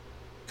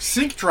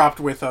sync dropped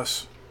with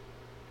us.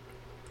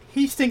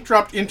 He sync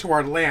dropped into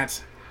our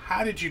Lance.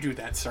 How did you do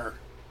that, sir?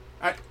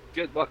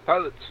 Good luck,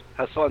 pilots.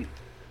 Have fun.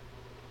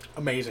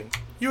 Amazing.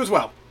 You as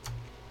well.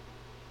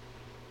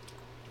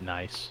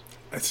 Nice.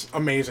 It's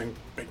amazing,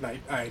 Big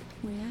Night.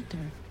 Reactor.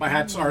 My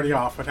hat's already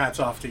off, but hats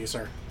off to you,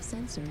 sir.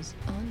 Sensors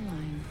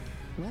online.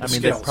 I Weapons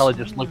mean, they Skills. probably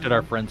just looked at our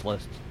online. friends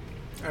list.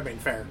 I mean,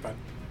 fair, but...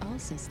 All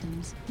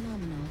systems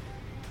nominal.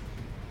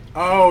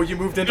 Oh, you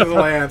moved into the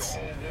Lance.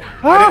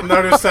 I didn't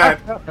notice that.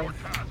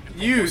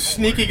 You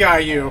sneaky guy,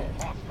 you.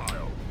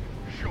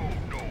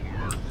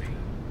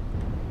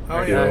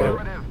 Oh, yeah.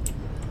 Affirmative.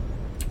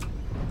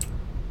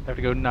 Have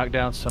to go knock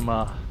down some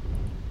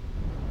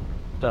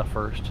stuff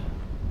first.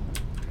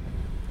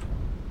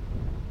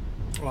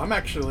 Well, I'm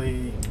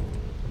actually...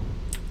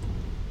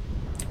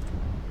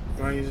 What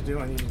do I need to do?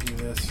 I need to do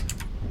this.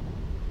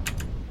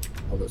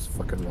 All this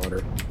fucking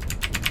water.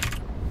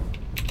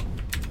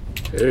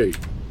 Hey,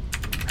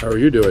 how are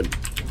you doing?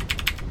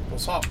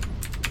 What's up?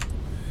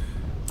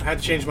 I had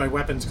to change my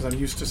weapons because I'm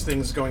used to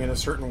things going in a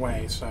certain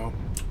way, so...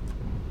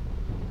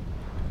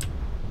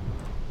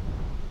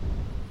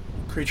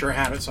 Creature of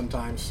habit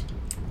sometimes.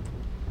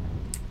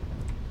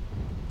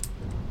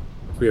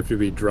 We have to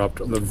be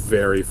dropped on the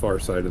very far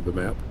side of the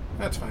map.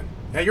 That's fine.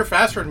 Yeah, you're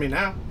faster than me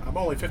now. I'm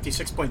only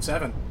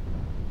 56.7.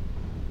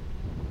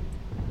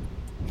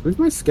 Who's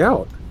my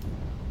scout?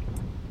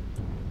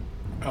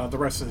 The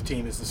rest of the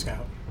team is the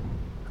scout.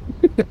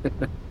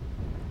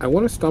 I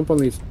want to stomp on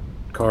these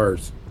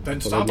cars. Then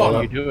Well, stomp they on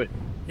blow You them. do it.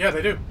 Yeah,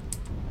 they do.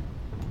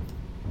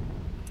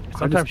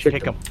 Sometimes you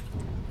kicked kick them.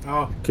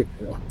 Oh, Kick.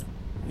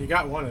 you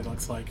got one, it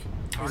looks like.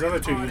 These other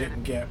two you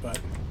didn't get, but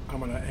I'm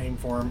going to aim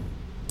for them.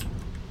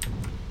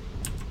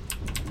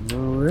 No,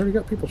 we already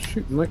got people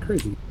shooting like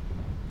crazy.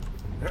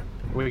 Yep.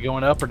 Are we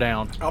going up or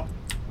down? Up,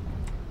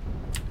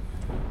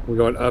 We're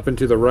going up and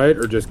to the right,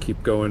 or just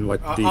keep going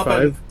like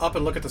D5? up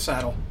and look at the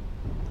saddle.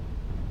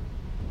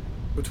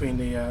 Between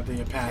the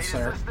paths Need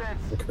there. assistance.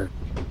 Okay.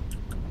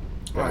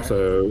 Alright.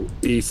 So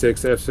E6,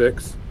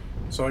 F6.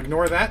 So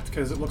ignore that,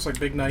 because it looks like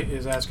Big Knight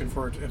is asking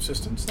for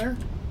assistance there.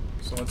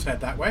 So let's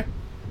head that way.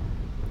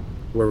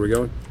 Where are we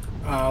going?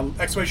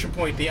 Exclamation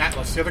point, the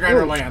Atlas. The other guy in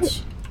our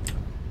Lance.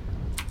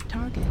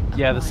 Target.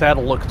 Yeah, the acquired.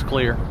 saddle looks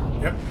clear.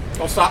 Yep.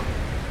 Don't stop.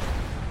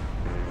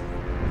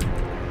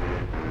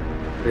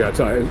 We got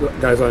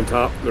guys on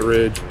top, the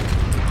ridge,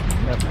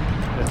 Yep.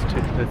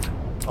 That's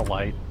a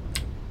light.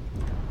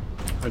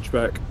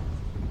 hunchback.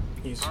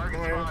 He's Target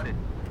spotted.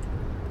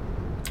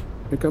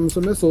 Here comes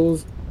some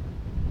missiles.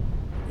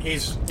 you're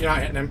not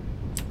hitting him.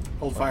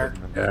 Hold fire.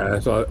 Yeah, I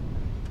saw it.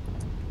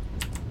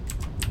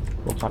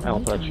 New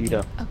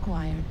target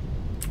acquired.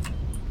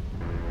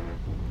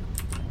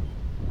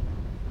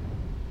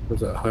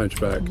 There's that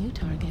hunchback. New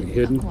target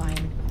hidden.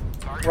 acquired.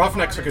 Target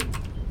Roughnecks are spotted.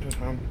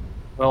 good.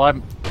 Well, I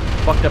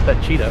fucked up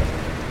that cheetah.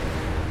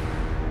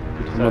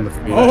 I'm on the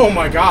feet. Oh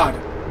my god.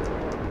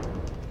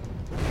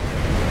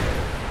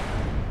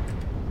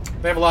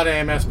 They have a lot of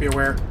AMS, be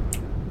aware.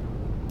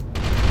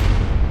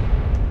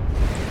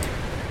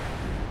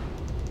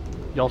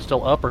 Y'all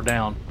still up or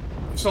down?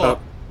 Still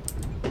up.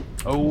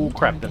 Oh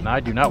crap! Then I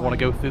do not want to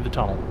go through the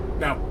tunnel.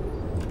 No.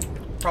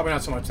 Probably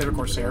not so much. They have a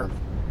Corsair.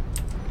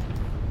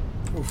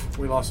 Oof,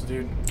 we lost a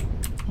dude.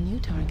 New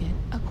target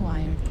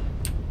acquired.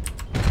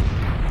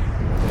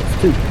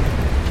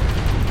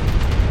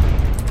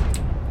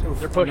 Oof,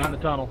 They're pushing I'm the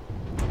tunnel.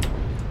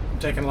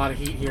 taking a lot of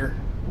heat here.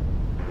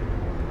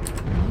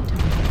 New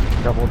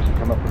target. Double to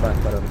come up the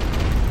backside of it.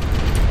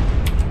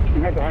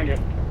 Right behind you.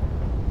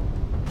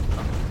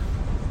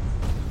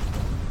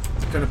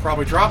 Gonna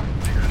probably drop.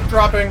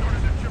 Dropping.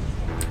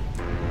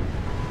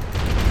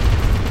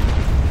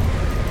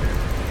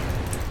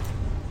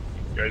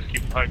 Guys,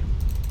 keep behind.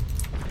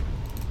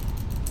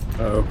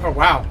 Oh, Oh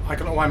wow. I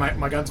don't know why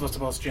my guns must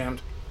have both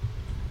jammed.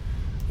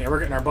 Yeah, we're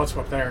getting our butts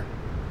whooped there.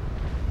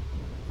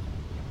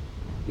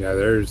 yeah.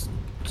 There's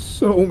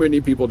so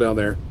many people down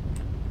there.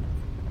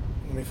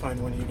 Let me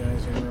find one of you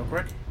guys in real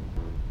quick.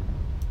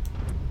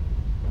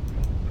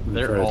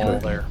 They're all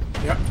there.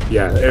 Yep.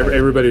 Yeah,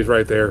 everybody's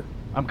right there.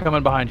 I'm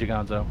coming behind you,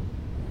 Gonzo.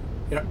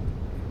 Yep.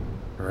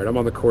 All right, I'm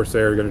on the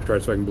Corsair. Going to try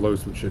so I can blow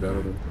some shit out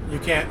of them. You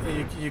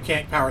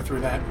can't power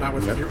through that. Not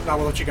with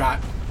what you got.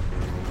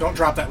 Don't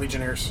drop that,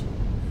 Legionnaires.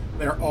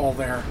 They're all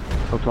there.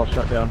 Hotel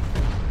shut down.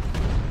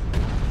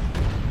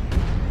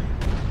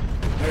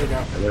 There you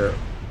go. There.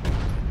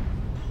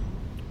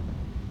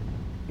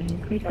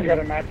 I got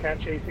a Mad Cat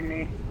chasing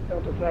me.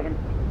 Delta 7.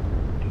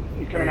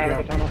 He's coming There out you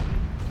of the tunnel.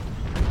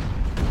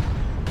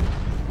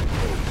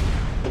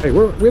 Hey,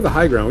 we have the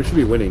high ground. We should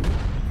be winning.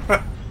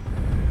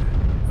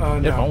 Oh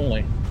If no.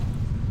 only.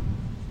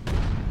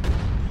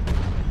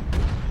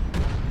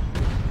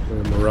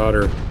 We're a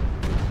Marauder.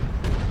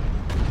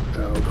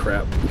 Oh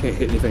crap! We can't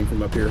hit anything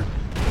from up here.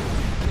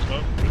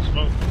 Smoke. Good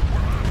smoke.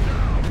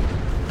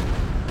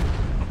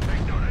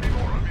 New target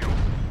acquired.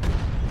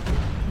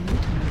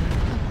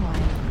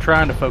 I'm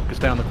trying to focus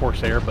down the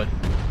Corsair, but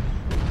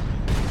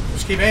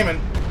Just keep aiming.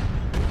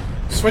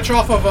 Switch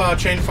off of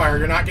chain fire.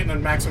 You're not getting a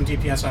maximum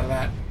DPS out of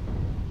that.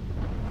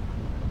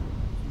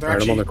 They're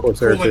Alright, I'm on actually the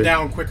Corsair, cooling too.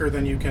 down quicker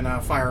than you can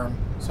fire them.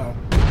 So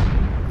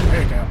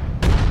there you go.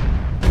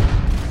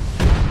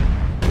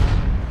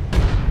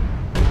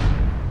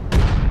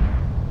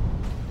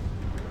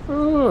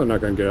 Oh, I'm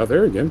not going to get out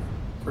there again.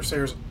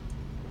 Corsair's.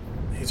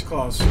 He's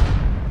close.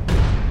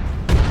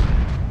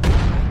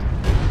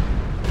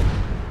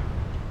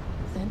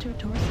 Center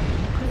torso.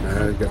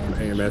 I got some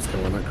AMS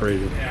going like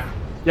crazy. Yeah.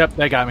 yep,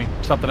 they got me.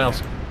 Something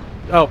else.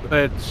 Oh,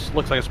 it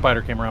looks like a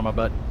spider came around my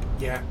butt.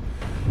 Yeah.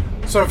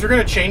 So if you're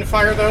going to chain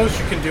fire those,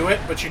 you can do it,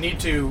 but you need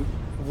to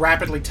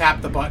rapidly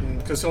tap the button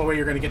because the only way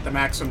you're going to get the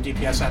maximum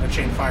DPS out of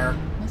chain fire.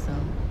 Missile.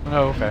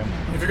 Oh, okay.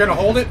 If you're going to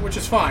hold it, which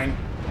is fine,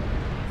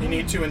 you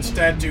need to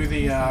instead do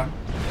the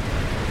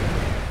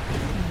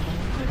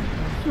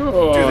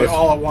Oh,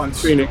 all at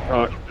once. Phoenix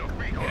Hawk.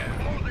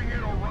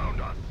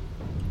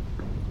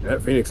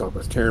 That Phoenix Hawk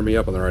was tearing me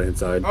up on the right hand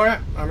side. Oh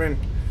yeah, I mean,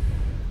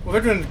 well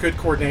they're doing good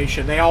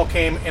coordination. They all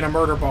came in a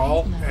murder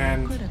ball, Level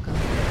and critical.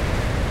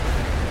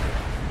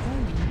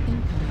 Warning,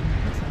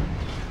 incoming missile.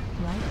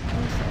 Right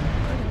torso.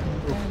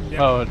 Critical damage.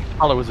 Yep. Oh, it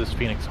probably was this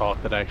Phoenix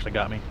Hawk that actually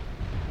got me.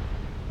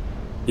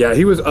 Yeah,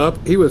 he was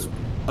up. He was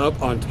up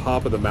on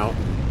top of the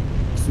mountain,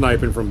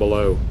 sniping from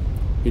below.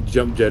 He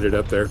jump jetted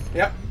up there.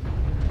 yep.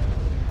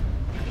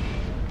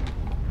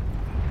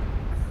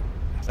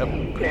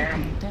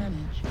 Critical damage.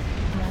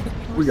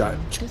 Right We got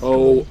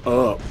torso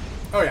oh up.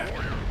 Oh yeah.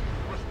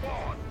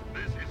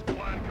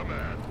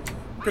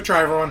 Good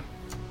try, everyone.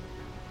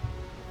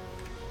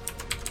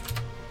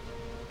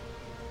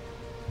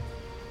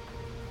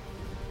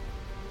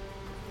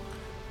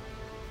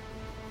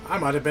 I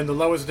might have been the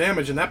lowest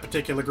damage in that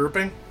particular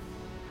grouping.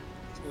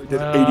 We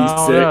did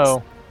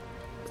Oh,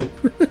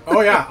 86. no.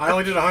 Oh yeah, I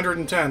only did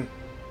 110.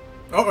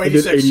 Oh, I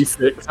did 86.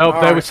 86. Oh, All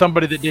that right. was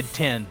somebody that did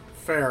 10.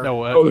 Fair.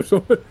 No, Oh, there's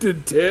someone that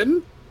did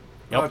 10?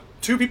 Yep.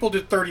 Two people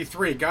did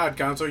 33. God,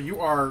 Gonzo, you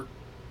are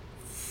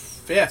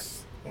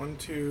fifth. 1,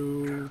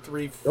 2,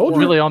 3, 4.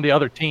 really on the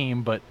other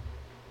team, but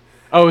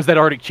oh, is that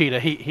Arctic Cheetah?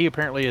 He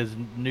apparently is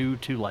new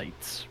to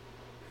lights.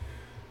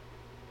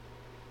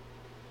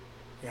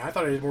 Yeah, I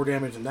thought I did more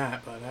damage than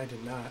that, but I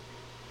did not.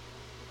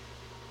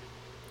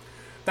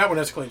 That one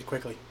escalated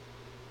quickly.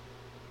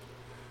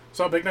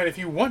 So, Big Knight, if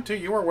you want to,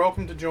 you are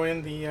welcome to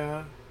join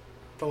the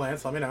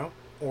Lance. Let me know.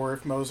 Or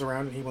if Mo's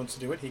around and he wants to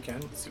do it, he can.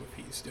 Let's see what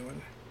he's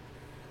doing.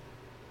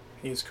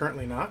 He's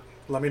currently not.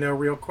 Let me know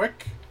real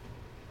quick.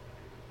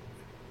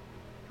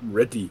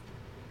 Ready.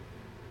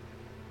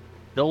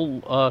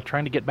 Still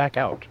trying to get back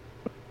out.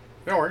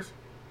 No worries.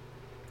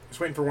 Just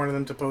waiting for one of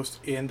them to post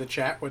in the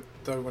chat what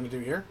they want to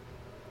do here.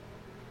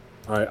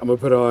 All right, I'm going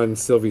to put on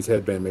Sylvie's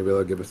headband. Maybe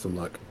that'll give us some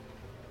luck.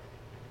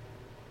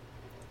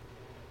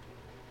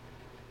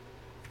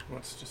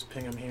 Let's just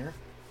ping him here.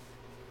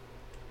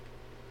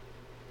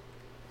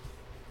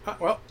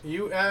 Well,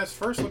 you asked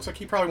first. Looks like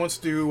he probably wants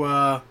to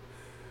do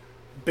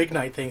Big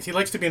Knight things. He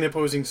likes to be on the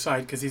opposing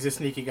side because he's a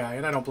sneaky guy,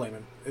 and I don't blame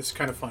him. It's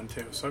kind of fun,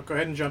 too. So go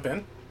ahead and jump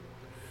in,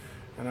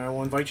 and I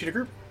will invite you to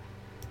group.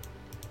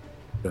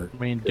 I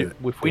mean,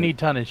 if we need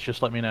tonnage,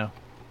 just let me know.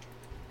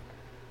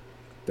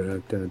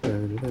 Dun, dun,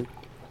 dun, dun.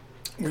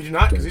 We do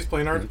not, because he's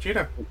playing Arctic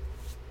Cheetah.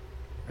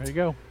 There you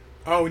go.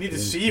 Oh, we need to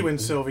see you in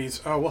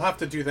Sylvie's. Oh, we'll have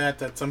to do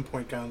that at some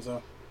point,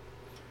 Gonzo.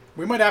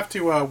 We might have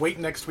to wait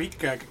next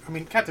week. I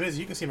mean, Captain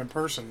Izzy, you can see him in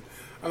person.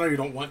 I know you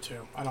don't want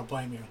to. I don't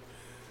blame you.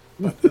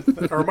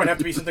 But, or it might have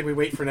to be something we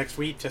wait for next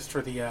week just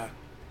for the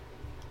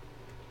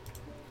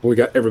We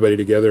got everybody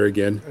together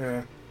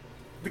again.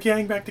 the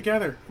gang back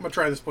together. I'm going to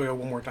try this boy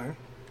one more time.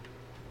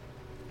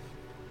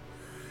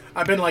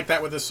 I've been like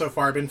that with this so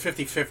far. I've been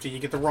 50-50. You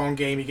get the wrong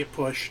game, you get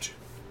pushed.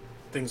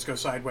 Things go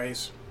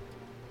sideways.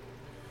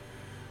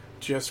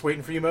 Just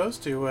waiting for you, Mose,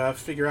 to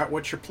figure out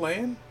what you're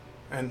playing.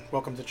 And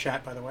welcome to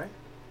chat, by the way.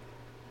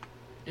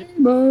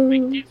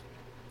 Thank you.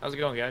 How's it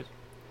going, guys?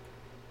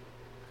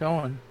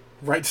 Going.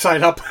 Right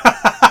side up.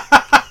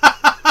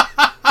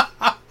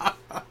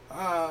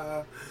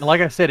 Like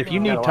I said, if you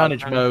need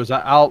tonnage, Mo's,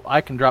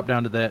 I can drop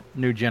down to that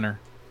new Jenner.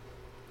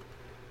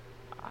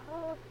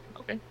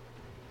 Okay.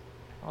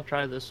 I'll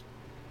try this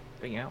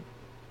thing out.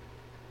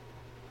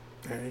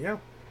 There you go.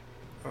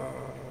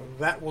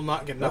 That will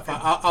not get enough.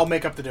 I'll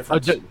make up the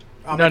difference.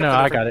 I'll No, make up the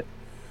I difference. got it.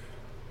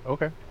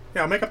 Okay.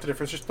 Yeah, I'll make up the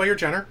difference. Just play your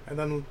Jenner, and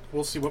then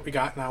we'll see what we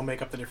got, and I'll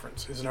make up the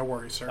difference. Is no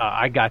worries, sir.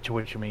 I got you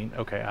what you mean.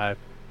 Okay, yeah,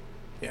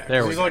 there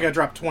because we he's go. only got to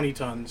drop 20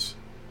 tons.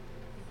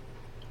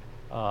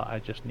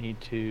 I just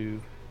need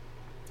to...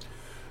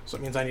 So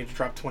it means I need to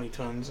drop 20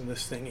 tons, and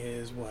this thing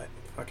is what?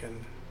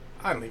 Fucking...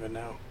 I don't even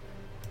know.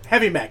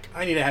 Heavy mech.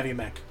 I need a heavy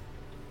mech.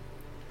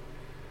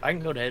 I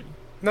can go ahead.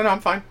 No,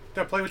 I'm fine.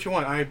 Yeah, play what you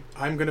want.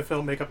 I'm going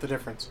to make up the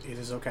difference. It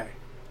is okay.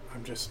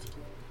 I'm just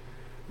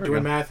we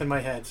doing go. math in my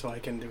head so I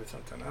can do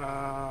something.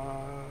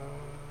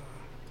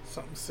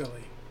 Something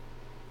silly.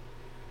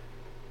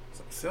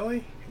 Something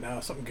silly? No,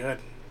 something good.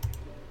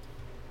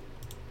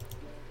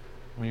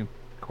 I mean,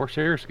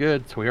 Corsair's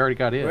good, so we already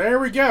got it. There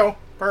we go.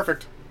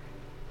 Perfect.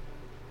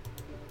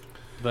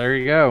 There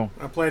you go.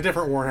 I'll play a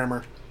different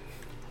Warhammer.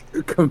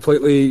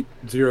 Completely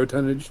 0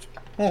 tonnaged.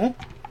 I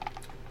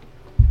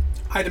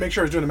had to make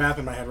sure I was doing the math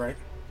in my head right.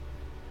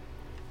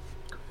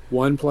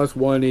 1 +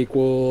 1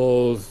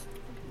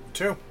 =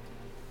 2.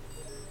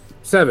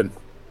 7.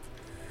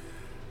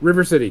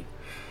 River City.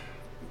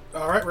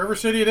 All right, River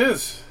City it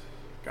is.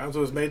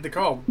 Gonzo has made the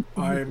call.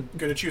 I'm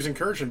going to choose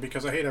Incursion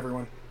because I hate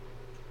everyone.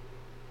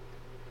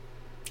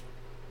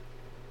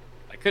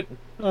 I couldn't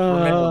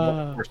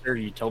remember what Corsair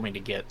you told me to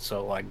get,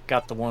 so I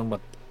got the one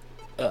with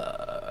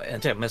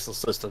anti-missile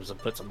systems and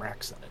put some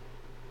racks in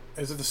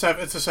it. Is it the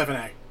 7? It's the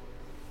 7A.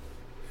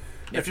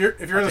 Yep. If you're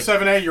in the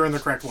 7A, you're in the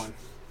correct one.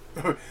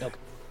 Okay.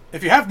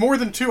 If you have more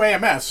than 2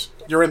 AMS,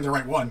 you're in the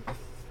right one.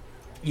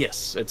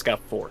 Yes, it's got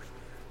 4.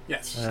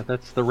 Yes.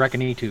 That's the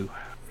Reckoning 2.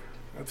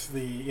 That's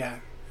the, yeah.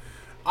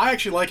 I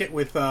actually like it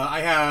with, I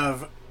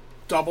have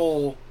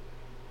double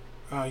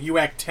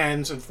UAC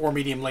 10s and 4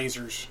 medium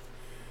lasers.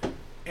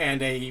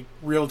 And a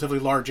relatively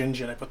large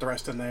engine. I put the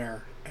rest in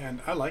there.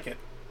 And I like it.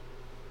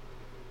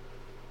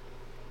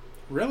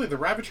 Really? The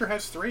Ravager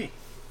has 3.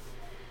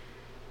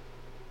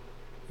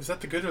 Is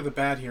that the good or the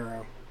bad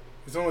hero?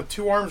 Is it only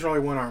 2 arms or only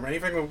 1 arm?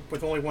 Anything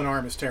with only 1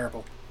 arm is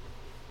terrible.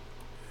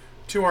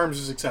 2 arms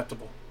is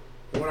acceptable.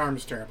 1 arm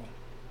is terrible.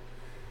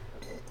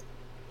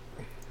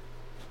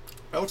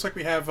 It looks like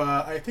we have,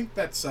 I think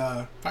that's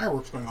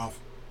fireworks going off.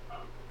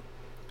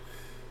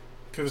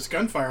 Because it's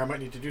gunfire, I might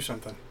need to do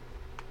something.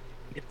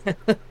 I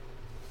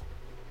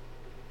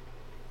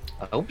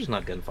hope it's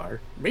not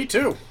gunfire. Me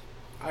too.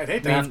 I'd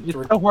hate to Man, have it's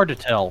to so hard to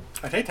tell.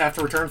 I'd hate to have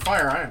to return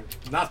fire. I am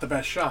not the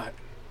best shot.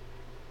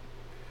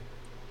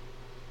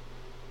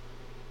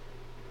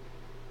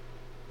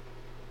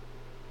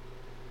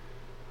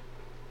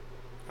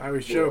 I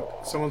always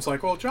joke. Someone's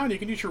like, "Well, John, you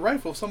can use your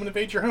rifle if someone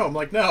invades your home." I'm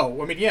like,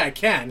 no. I mean, yeah, I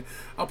can.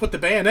 I'll put the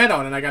bayonet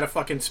on and I got a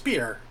fucking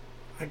spear.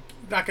 I'm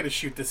not going to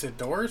shoot this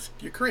indoors.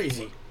 You're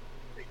crazy.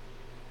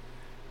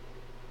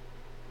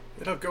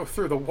 It'll go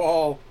through the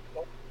wall,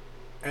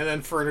 and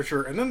then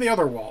furniture, and then the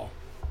other wall.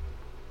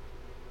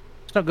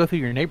 Let's not go through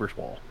your neighbor's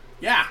wall.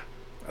 Yeah,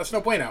 that's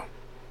no bueno.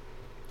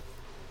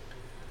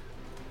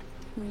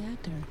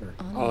 Reactor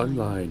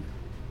Online.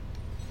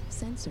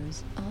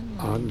 Sensors online.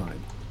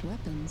 Online.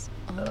 Weapons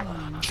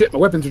online. Shit, my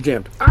weapons are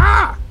jammed.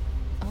 Ah!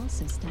 All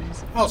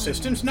systems. All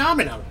systems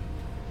nominal.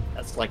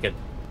 That's like a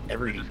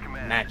every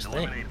match thing.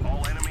 Eliminate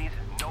all enemies,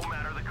 no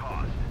matter the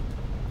cost.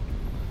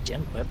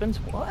 Gem weapons?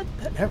 What?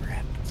 That never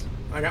happens.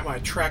 I got my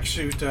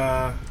tracksuit.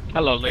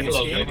 Hello, ladies.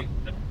 Hello, lady.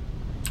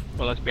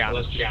 Well, let's be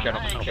honest,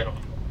 gentlemen.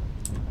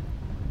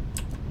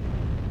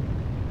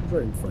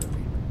 Right in front of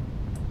me.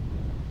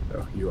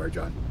 Oh, you are,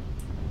 John.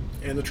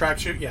 In the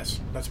tracksuit, yes,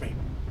 that's me.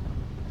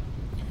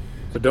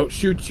 So don't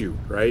shoot you,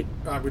 right?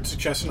 I would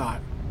suggest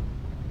not.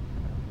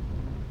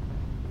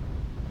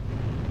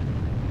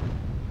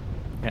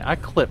 Yeah, I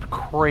clipped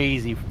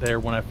crazy there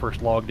when I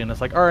first logged in.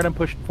 It's like, all right, I'm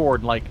pushing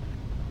forward. Like,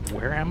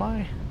 where am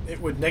I? It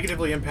would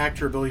negatively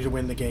impact your ability to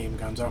win the game,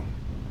 Gonzo.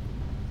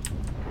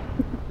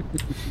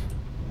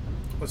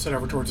 Let's head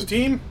over towards the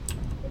team.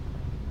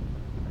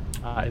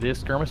 It is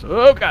skirmish.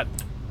 Oh, God.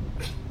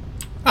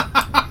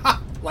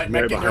 Light I'm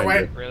mech right in your behind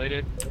way. you. Really,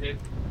 dude?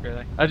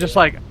 Really? I just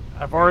like,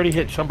 I've already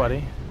hit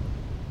somebody.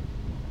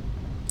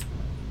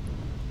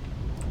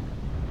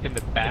 In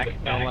the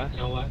back, no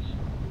less.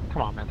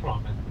 Come on, man.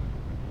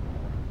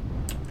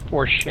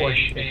 For shame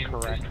is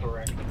correct.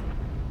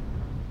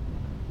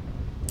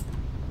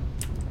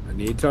 I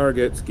need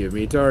targets. Give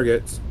me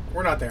targets.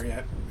 We're not there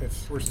yet.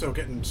 We're still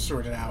getting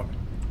sorted out.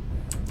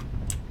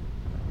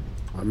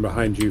 I'm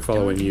behind you,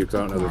 following you, because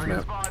I don't know this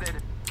Target map.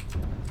 spotted.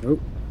 Oh,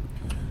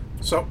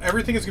 So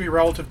everything is going to be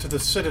relative to the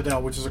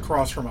Citadel, which is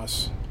across from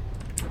us.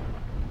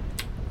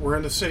 We're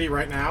in the city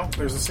right now.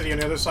 There's a city on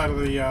the other side of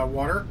the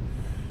water.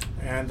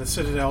 And the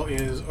Citadel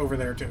is over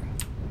there, too.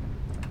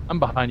 I'm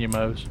behind you,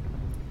 Mose.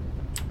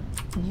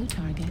 New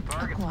target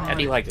How do acquired.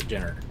 you like the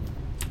generator?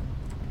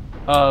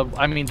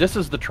 I mean, this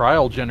is the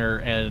trial Jenner,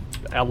 and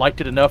I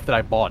liked it enough that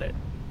I bought it.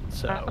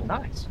 So Oh,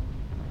 nice.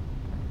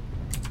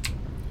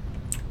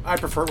 I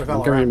prefer it with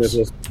incoming LRMs.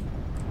 missiles.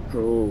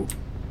 Oh,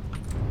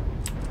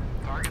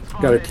 Target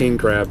spotted. got a king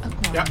crab.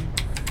 Acquired. Yep.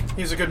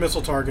 He's a good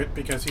missile target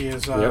because he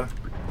is. Yep.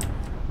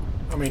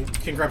 I mean,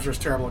 King Crabs are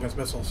terrible against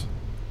missiles.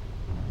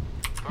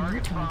 New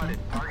target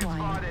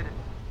acquired.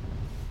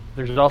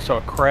 There's also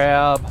a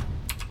crab.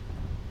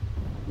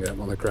 Yeah,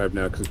 I'm on the crab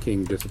now because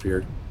King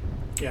disappeared.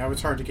 Yeah,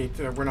 it's hard to get.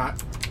 We're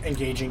not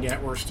engaging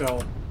yet. We're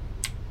still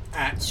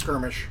at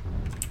skirmish.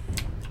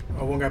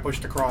 Oh, one guy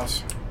pushed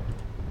across.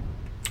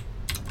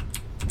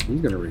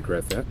 He's gonna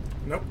regret that.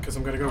 Nope, because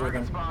I'm gonna go with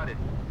him.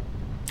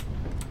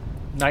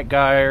 Night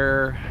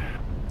Gyre.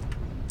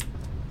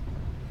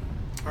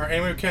 All right,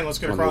 anyway, we can. Let's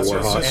get On the across.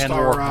 Warhawk. This is And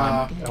our,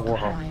 Warhawk.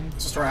 Acquired.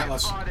 this is our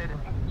Atlas. New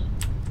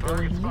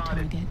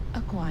target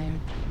acquired.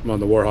 I'm on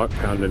the Warhawk,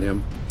 pounding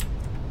him.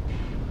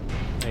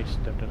 They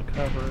stepped into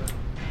cover.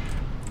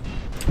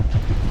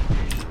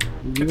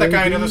 Get that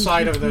guy on the other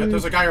side of the.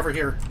 There's a guy over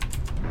here.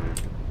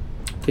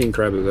 King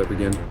Crab is up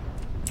again.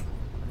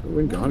 Oh,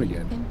 we're gone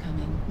again.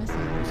 Incoming missile.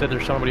 You said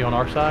there's somebody on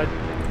our side?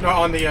 No,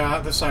 on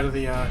the side of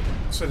the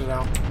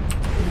Citadel. New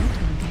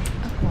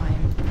target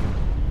acquired.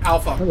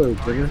 Alpha. Hello,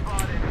 Trigger.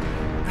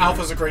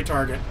 Alpha's a great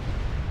target.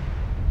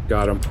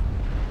 Got him.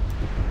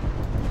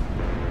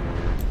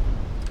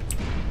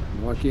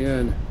 Lock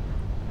in.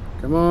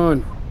 Come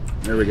on.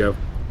 There we go.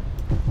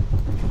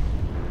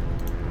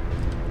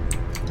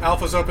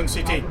 Alpha's open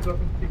CT.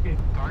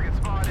 Target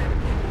spotted.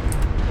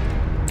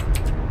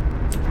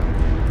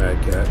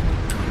 Bad cat.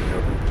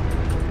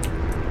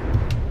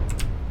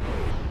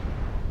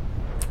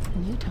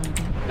 New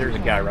target. There's a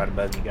guy right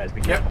above you guys.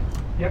 Be Yep.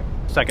 careful.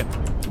 Second.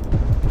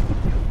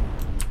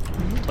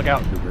 New Look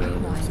out. target Over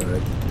on that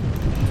acquired.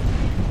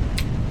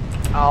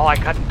 side. Oh, I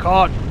got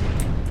caught.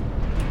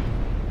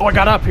 Oh, I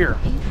got up here.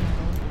 Heat level.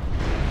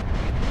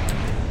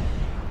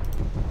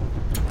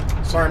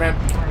 Sorry, man.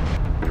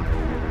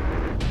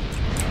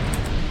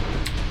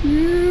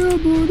 Yeah,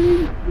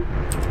 buddy.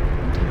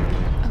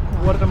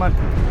 Acquired. What am I?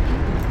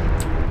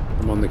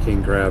 I'm on the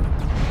King Crab.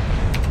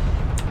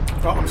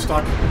 Oh, I'm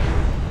stuck.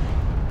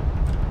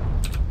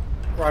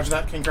 Roger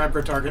that. King Crab,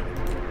 good target.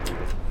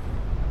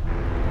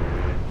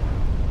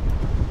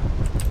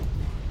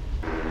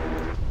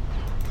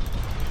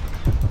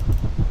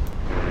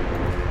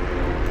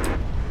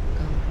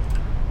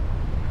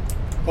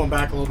 Pulling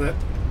back a little bit.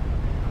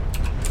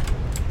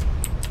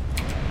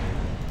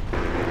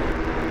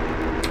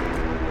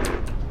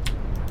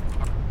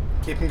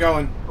 Keep him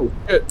going. Oh,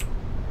 shit.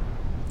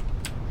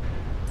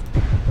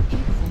 Heat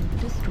sink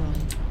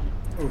destroyed.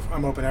 Oof,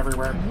 I'm open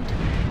everywhere. New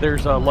target.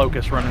 There's a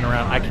locust running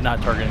around. I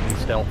cannot target anything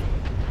stealth.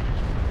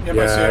 Yep,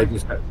 Yeah, I see I him.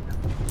 just I'm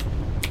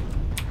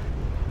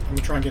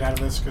gonna try and get out of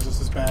this because this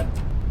is bad.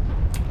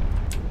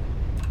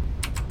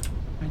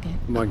 Target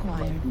I'm on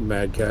acquired.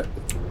 Mad Cat.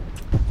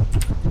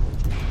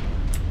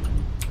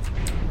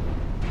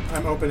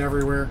 I'm open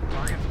everywhere.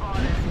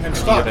 And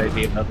stuck.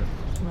 Maybe another.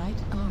 Right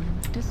arm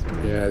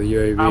destroyed. Yeah, the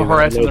UAV. I'll and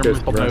harass the them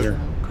Locust with around the here.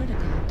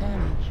 Critical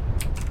damage.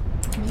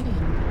 Medium.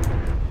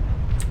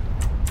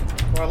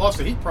 Well, I lost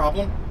the heat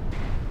problem.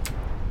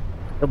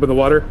 Up in the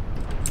water.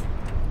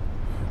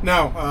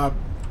 No,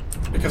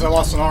 because I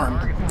lost an arm.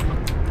 Acquired.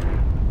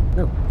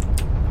 No.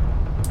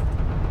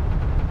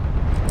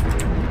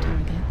 New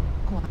target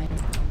acquired.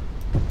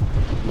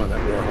 I'm on that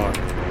Warhawk.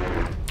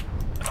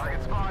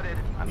 Target spotted.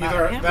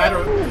 Either that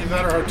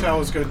or hotel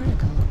is good.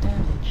 Critical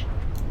damage.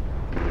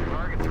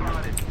 Target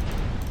spotted.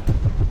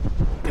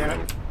 Damn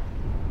it.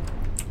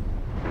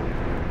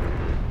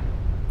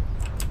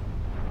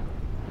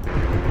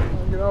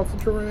 Get off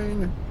the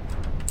terrain.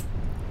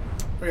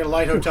 We got a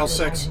light Hotel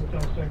 6.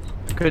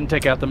 Couldn't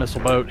take out the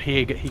missile boat.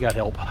 He got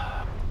help. Come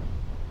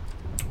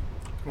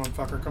on,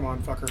 fucker. Come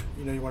on, fucker.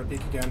 You know you want to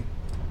peek again.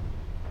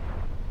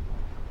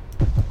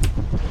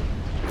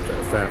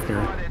 Got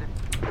Fafnir.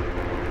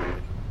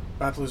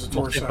 About to lose a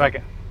We'll see torso. if I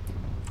can.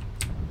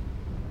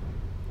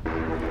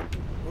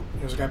 Oop,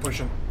 there's a guy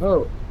pushing.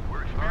 Oh,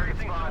 We're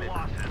experiencing some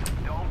losses.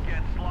 Don't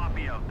get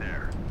sloppy out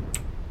there.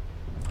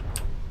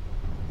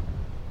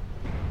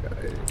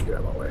 get out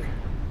of my way.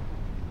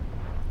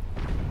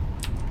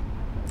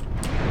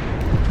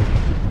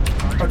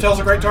 Hotel's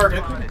a great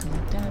target. Critical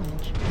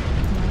damage.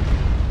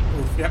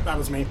 Oof, yep, that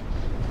was me.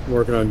 I'm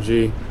working on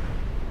G.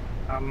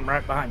 I'm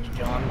right behind you,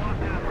 John.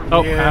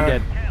 Oh, Yeah. I'm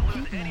dead.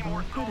 Heat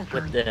level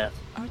critical. With death.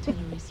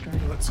 Artillery strike.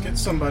 Let's get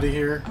somebody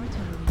here.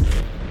 Artillery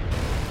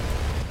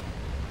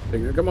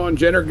strike. Come on,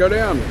 Jenner, go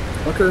down. The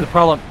Fucker.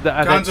 problem,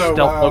 that Gonzo,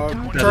 stealth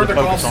focus, turn to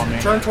focus Gulf, on me.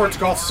 turn towards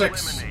Gulf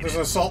 6. There's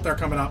an assault there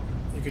coming up.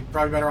 You could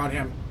probably better on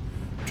him.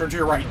 Turn to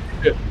your right.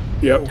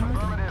 Yep.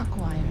 Target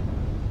acquired.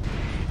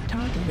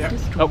 Target Yep.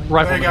 destroyed. Oh, There you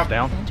rifleman's go.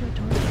 down. Center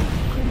torso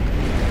critical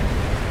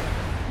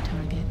damage.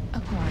 Target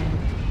acquired.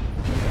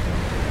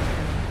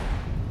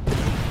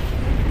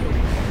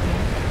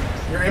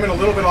 You're aiming a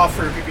little bit off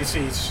for your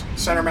PPCs.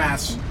 Center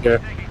mass. Okay.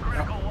 Taking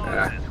critical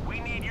losses. We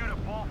need you to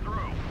pull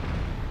through.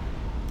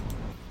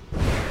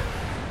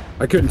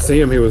 I couldn't see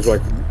him. He was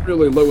like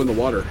really low in the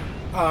water.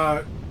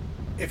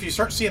 If you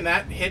start seeing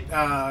that hit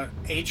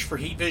H for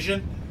heat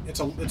vision, it's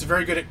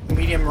very good at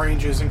medium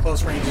ranges and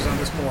close ranges on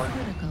this board.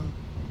 Critical.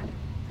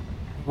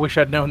 Wish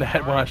I'd known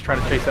that when I was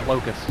trying to chase that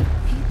locust.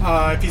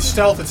 If you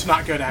stealth, it's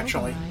not good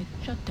actually. Override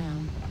shut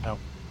down. Oh,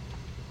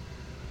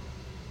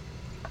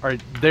 All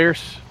right,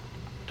 there's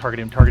target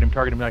him.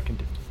 I can.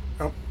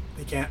 Oh,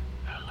 he can't.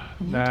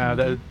 New Nah,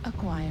 target that-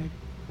 acquired.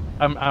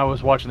 I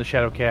was watching the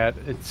Shadow Cat.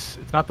 It's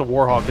not the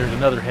Warhawk. There's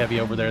another heavy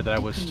over there that I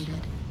was Completed.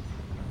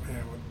 Yeah,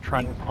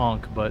 trying to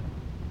punk, but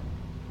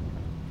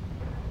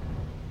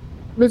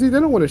Mizzy, they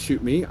don't want to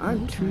shoot me.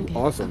 I'm New too target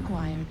awesome.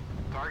 acquired.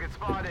 Target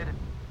spotted.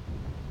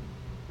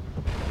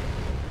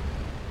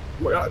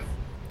 Oh my God.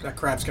 that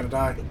crab's gonna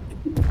die.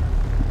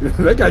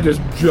 That guy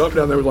just jumped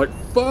down there and was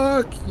like,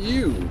 fuck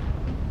you.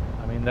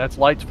 I mean that's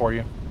lights for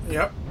you.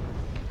 Yep.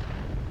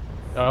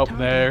 Oh,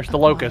 there's the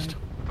Locust.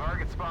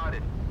 Target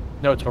spotted.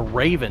 No, it's a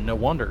Raven. No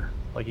wonder.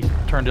 Like he's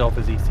turned off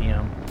his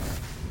ECM.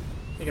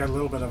 He got a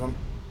little bit of him.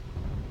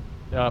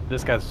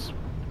 This guy's.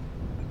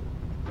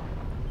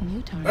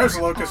 New target. There's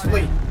a locust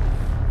fleet.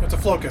 It's a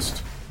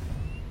flocust.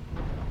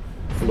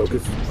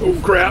 Locust. Oh,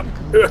 crap.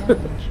 Critical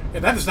damage.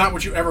 And that is not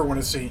what you ever want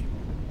to see.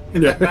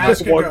 Yeah,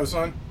 Mask and one- go,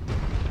 son.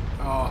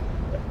 Oh,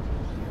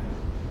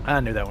 I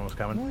knew that one was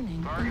coming.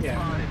 Warning. Yeah.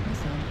 incoming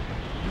missile.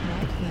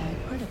 Red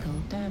flag critical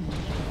damage.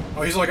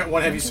 oh, he's only got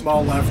one heavy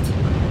small left.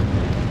 Warning.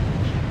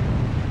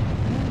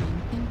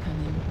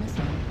 Incoming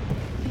missile.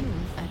 Fuel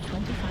at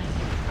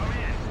 25. Come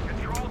in.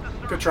 Control the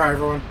circle. Good try,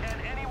 everyone.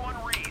 Can anyone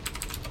read?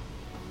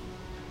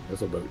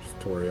 Missile boat just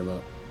tore him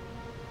up.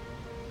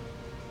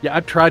 Yeah, I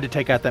tried to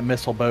take out that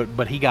missile boat,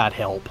 but he got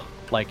help.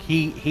 Like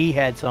he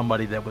had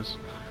somebody that was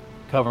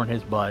covering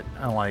his butt.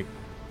 I'm like,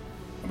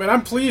 I mean,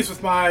 I'm pleased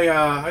with my.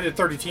 I did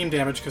 30 team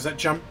damage because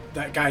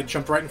that guy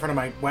jumped right in front of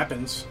my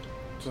weapons.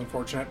 It's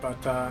unfortunate,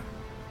 but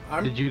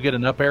did you get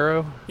an up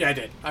arrow? yeah, I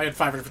did. I had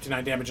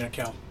 559 damage and a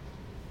kill.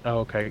 Oh,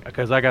 okay,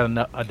 because I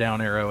got a down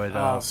arrow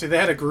at. See, they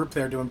had a group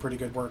there doing pretty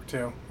good work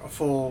too. A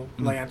full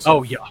lance.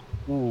 Oh yeah.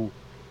 Ooh.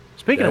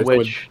 Speaking Yeah, of someone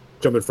which,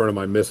 jumped in front of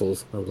my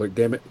missiles. I was like,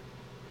 damn it.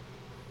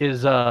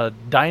 is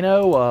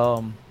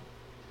Dino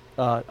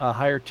a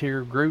higher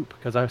tier group?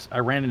 Because I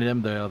ran into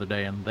them the other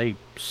day and they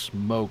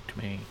smoked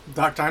me.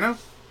 Doc Dino?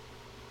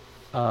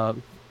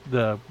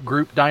 The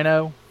group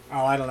Dino.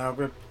 Oh, I don't know.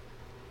 But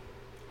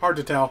hard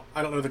to tell.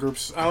 I don't know the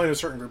groups. I only know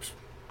certain groups.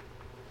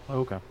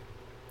 Okay.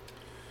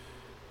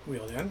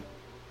 Wheeled in.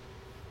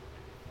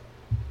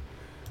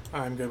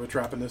 I'm good with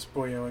dropping this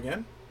boyo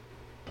again.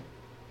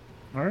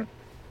 All right.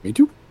 Me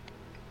too.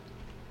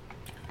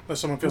 Unless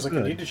someone feels like they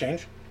Good. need to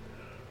change.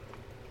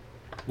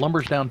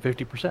 Lumber's down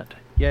 50%.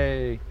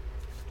 Yay.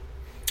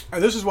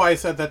 And this is why I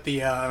said that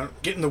the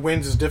getting the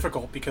wins is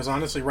difficult, because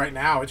honestly, right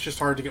now, it's just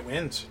hard to get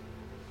wins.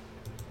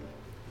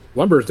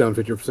 Lumber is down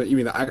 50%. You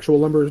mean the actual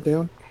lumber is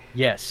down?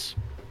 Yes.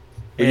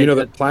 But you know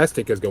And- that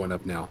plastic is going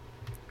up now.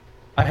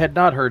 I had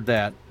not heard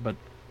that, but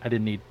I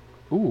didn't need.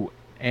 Ooh,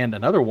 and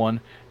another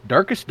one.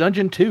 Darkest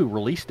Dungeon 2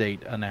 release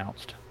date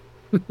announced.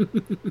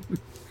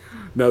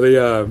 No,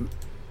 the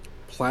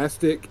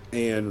plastic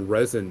and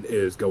resin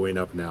is going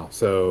up now.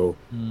 So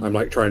I'm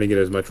like trying to get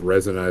as much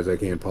resin as I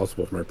can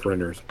possible for my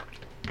printers.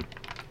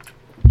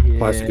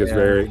 Plastic is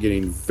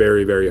getting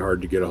very, very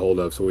hard to get a hold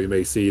of. So we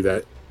may see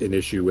that an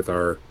issue with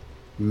our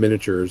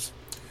miniatures.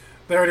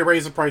 They already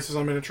raised the prices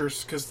on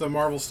miniatures because the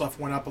Marvel stuff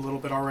went up a little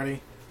bit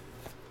already.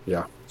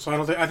 Yeah. So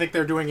I think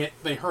they're doing it.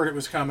 They heard it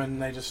was coming,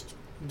 and they just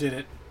did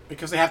it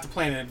because they have to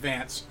plan in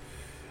advance.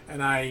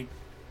 And I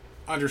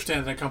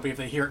understand that a company, if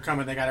they hear it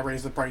coming, they got to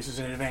raise the prices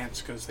in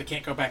advance because they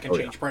can't go back and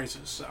change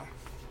prices. So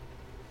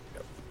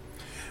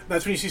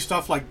that's when you see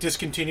stuff like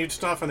discontinued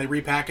stuff and they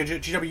repackage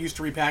it. GW used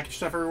to repackage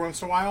stuff every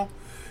once in a while.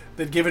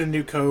 They'd give it a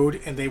new code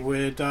and they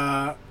would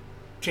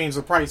change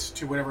the price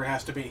to whatever it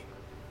has to be.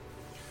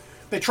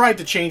 They tried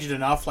to change it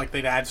enough, like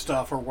they'd add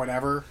stuff or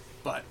whatever,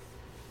 but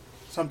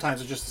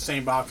sometimes it's just the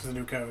same box with a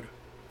new code.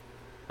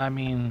 I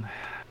mean,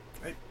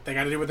 They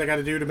got to do what they got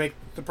to do to make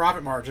the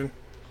profit margin.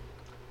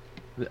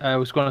 I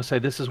was going to say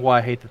this is why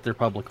I hate that they're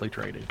publicly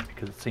traded,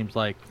 because it seems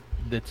like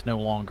it's no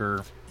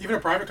longer. Even a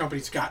private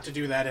company's got to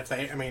do that if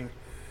they, I mean,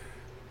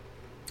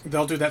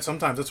 they'll do that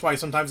sometimes. That's why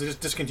sometimes they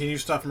just discontinue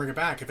stuff and bring it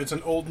back. If it's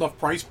an old enough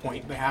price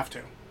point, they have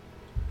to.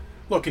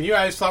 Look, and you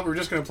guys thought we were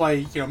just going to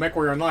play,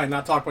 MechWarrior Online,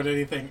 not talk about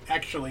anything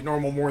actually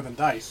normal more than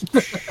dice.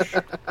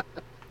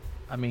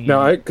 I mean,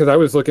 No, because I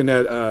was looking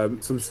at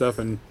some stuff,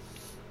 and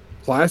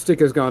plastic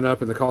has gone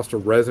up, and the cost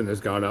of resin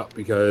has gone up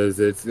because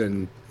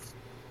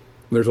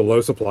there's a low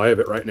supply of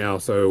it right now.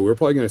 So we're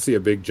probably going to see a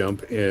big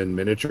jump in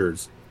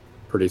miniatures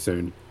pretty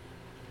soon.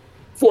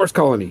 Forest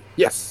Colony,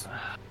 yes.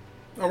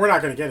 Well, we're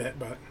not going to get it,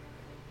 but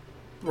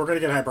we're going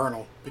to get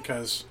Hibernal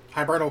because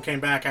Hibernal came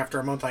back after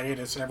a month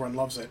hiatus and everyone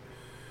loves it.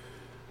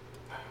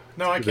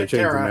 No, I Did they can't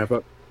change the Terra. map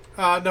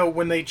up? No,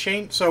 when they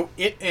change, so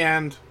it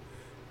and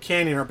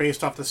Canyon are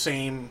based off the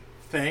same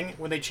thing.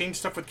 When they changed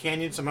stuff with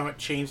Canyon, somehow it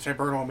changed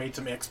Hibernal and made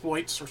some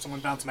exploits, or someone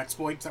found some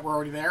exploits that were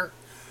already there,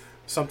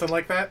 something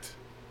like that.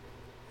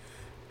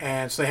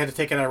 And so they had to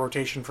take it out of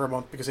rotation for a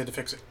month because they had to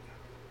fix it.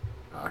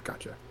 Ah,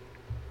 gotcha.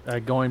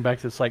 going back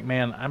to it's like,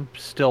 man, I'm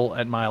still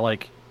at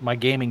my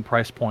gaming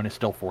price point is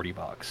still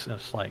 $40.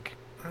 It's like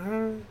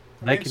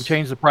they can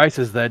change the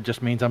prices. That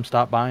just means I'm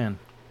stopped buying.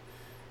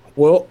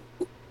 Well,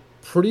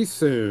 pretty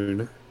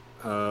soon,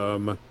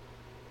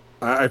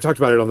 I've talked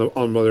about it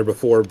on Mother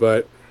before,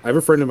 but I have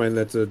a friend of mine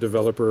that's a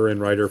developer and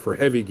writer for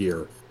Heavy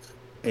Gear,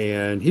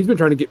 and he's been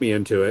trying to get me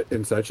into it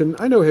and such. And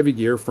I know Heavy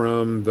Gear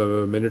from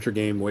the miniature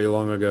game way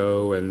long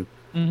ago, and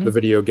the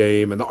video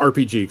game and the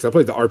RPG, because I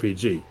played the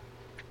RPG.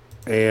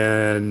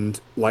 And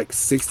like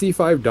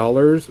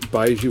 $65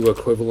 buys you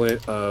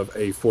equivalent of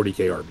a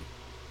 40K army.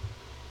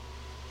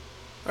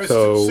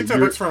 So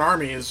 $65 for an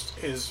army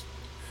is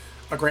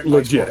a great price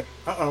legit.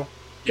 Uh-oh.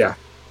 Yeah.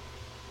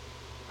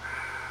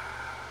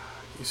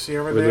 You see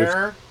over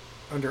there,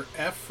 under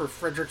F for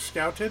Frederick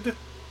Scouted?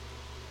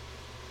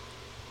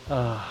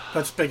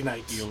 That's Big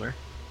Knights. Bueller.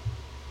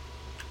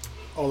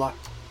 Hola.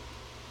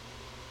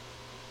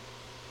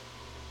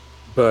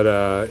 But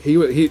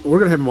we're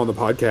gonna have him on the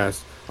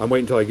podcast. I'm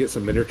waiting until I get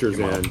some miniatures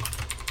in.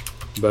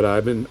 But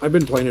I've been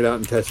playing it out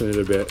and testing it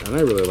a bit, and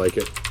I really like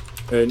it.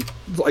 And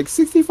like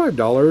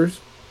 $65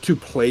 to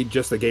play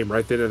just the game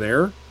right then and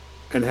there,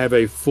 and have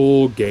a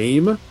full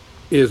game,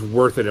 is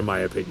worth it in my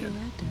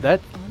opinion.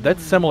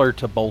 That's similar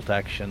to bolt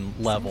action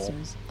level.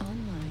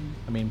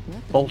 I mean,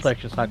 bolt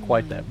action's not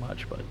quite that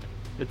much, but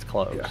it's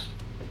close. Yeah.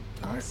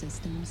 All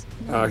systems.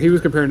 He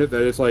was comparing it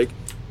that it's like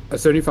a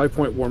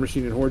 75-point War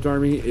Machine and Hordes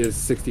army is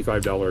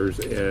 $65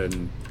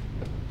 in.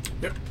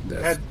 Yep.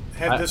 This.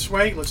 Head this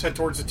way. Let's head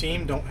towards the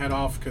team. Don't head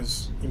off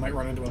because you might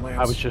run into a lance.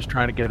 I was just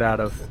trying to get out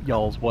of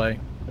y'all's way,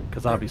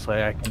 because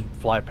obviously I can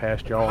fly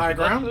past y'all. High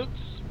ground.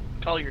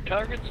 Call your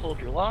targets. Hold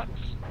your locks.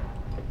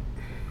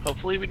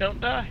 Hopefully we don't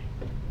die.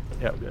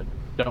 Yeah, good.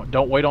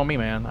 Don't wait on me,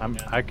 man.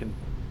 I can.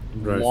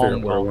 I'm trying to figure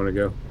out where I want to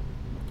go.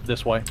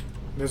 This way.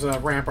 There's a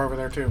ramp over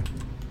there too.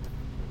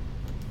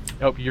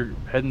 Oh, you're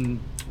heading.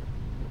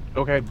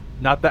 Okay,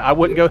 not that. I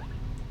wouldn't go.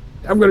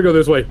 I'm gonna go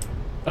this way.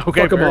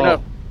 Okay, Fuck 'em fair all.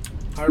 enough.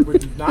 I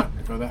would not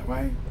go that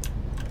way.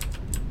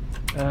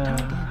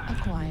 Target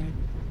acquired.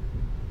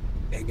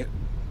 Dang it.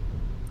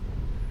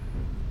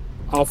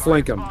 I'll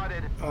flank him.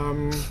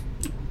 Okay.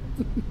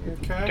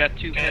 Got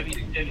 2 heavy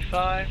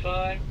 55.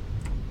 I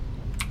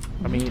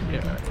mean,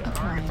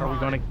 Acquired. are we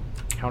going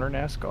to counter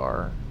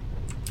NASCAR?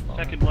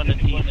 Second one in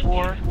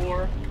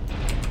E4.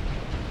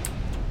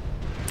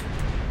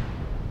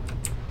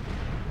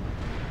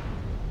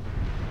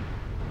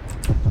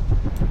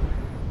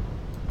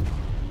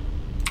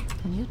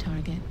 New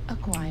target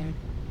acquired.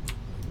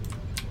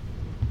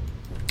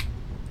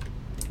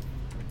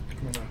 I'm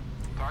gonna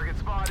Target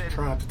spotted.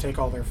 try not to take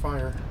all their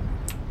fire.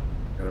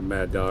 Got a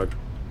mad dog.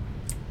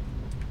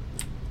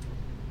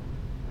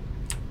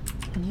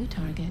 New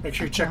target. Make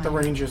sure you check the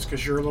acquired. ranges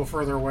because you're a little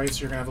further away, so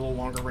you're gonna have a little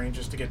longer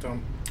ranges to get to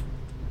them.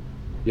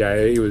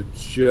 Yeah, he was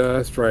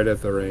just right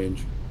at the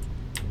range.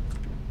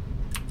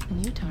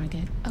 New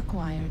target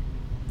acquired.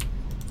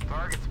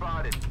 Target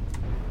spotted.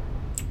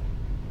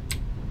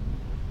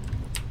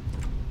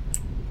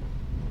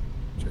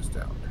 Just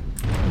out.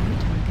 New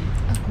target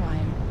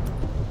acquired.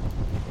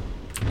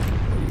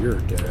 You're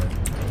dead.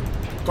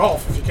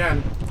 Golf if you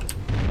can.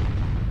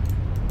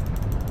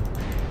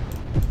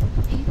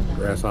 Heat level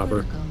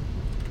Grasshopper. critical.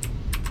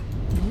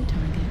 New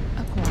target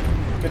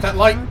acquired. Get that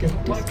light.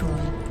 Target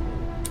destroyed.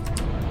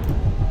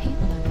 Heat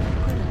level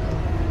critical.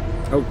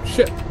 Oh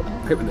shit! I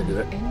hate when they do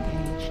that.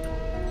 Engaged.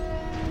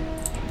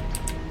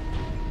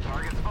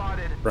 Target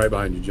spotted. Right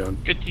behind you, John.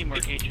 Good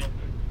teamwork, Agent.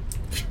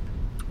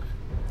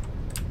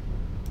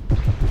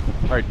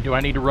 All right, do I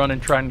need to run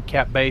and try and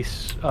cap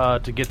base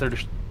to get their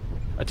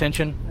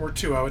attention? We're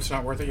 2-0. It's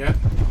not worth it yet.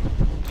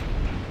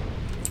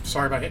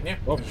 Sorry about hitting you.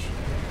 Oh.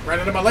 Ran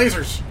into my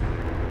lasers.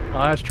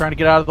 I was trying to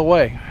get out of the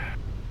way.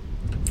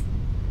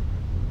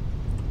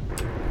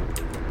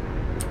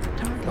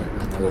 Target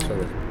On the other side of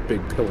acquired. this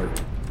big pillar.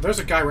 There's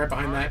a guy right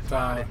behind that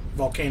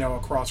volcano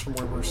across from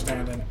where we're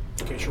standing,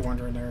 in case you're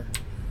wondering there.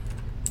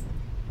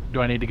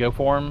 Do I need to go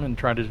for him and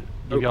try to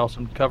give y'all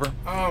some cover?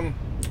 Oh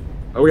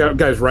Oh, we got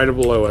guys right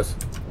below us.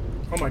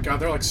 my god,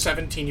 there are like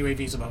 17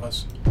 UAVs above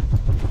us.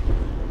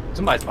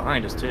 Somebody's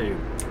behind us too.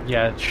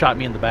 Yeah, it shot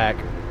me in the back.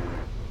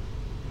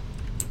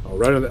 Oh,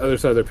 right on the other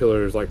side of the pillar,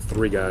 there's like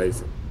 3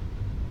 guys.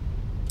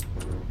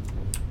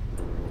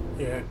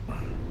 Yeah.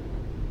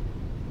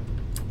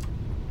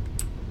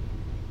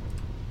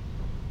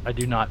 I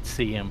do not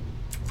see him.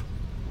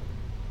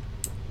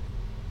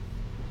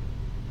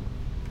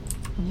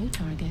 New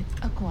target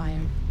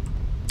acquired.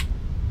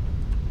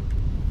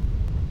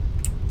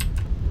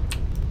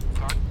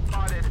 Target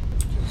spotted.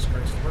 Jesus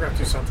Christ. We're gonna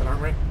do something,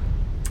 aren't we?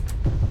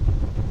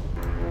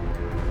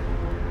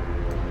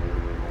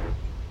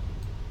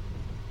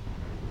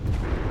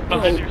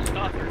 Behind your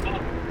stalker.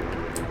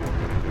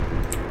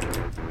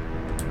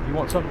 You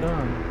want something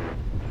done?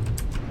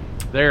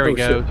 There we Oh,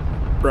 go. shit.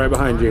 Right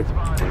behind you.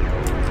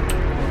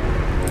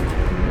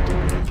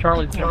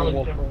 Charlie Charlie.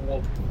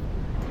 Timberwolf.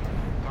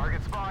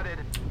 Target spotted.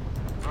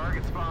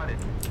 Target spotted.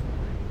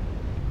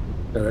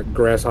 That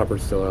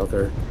grasshopper's still out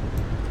there.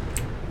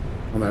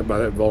 On that by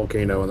that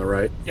volcano on the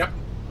right. Yep.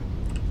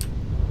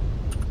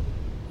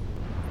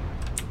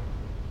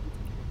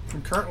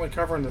 I'm currently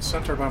covering the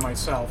center by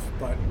myself,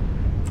 but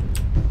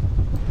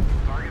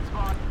Target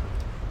spot.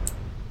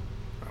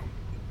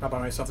 not by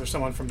myself. There's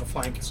someone from the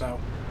flank, so.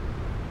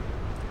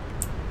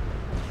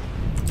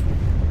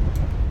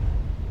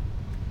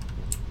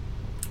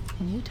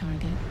 New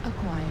target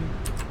acquired.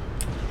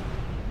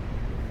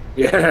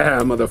 Yeah,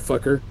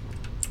 motherfucker.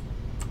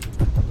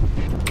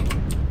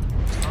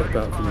 Step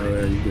out from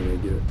there. You're gonna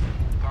get it.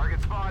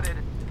 Target spotted.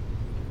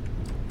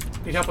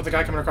 Need help with the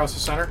guy coming across the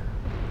center?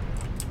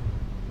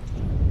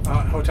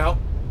 Hotel?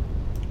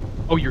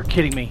 Oh, you're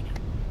kidding me.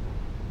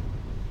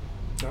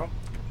 No?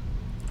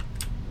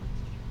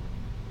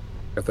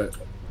 Got that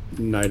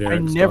night air. I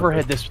never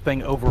had this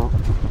thing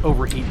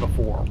overheat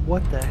before.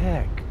 What the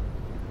heck?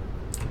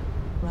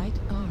 Right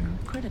arm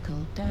critical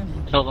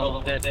damage. Hold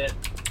on, dead.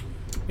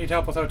 Need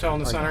help with hotel in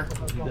the center?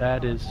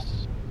 That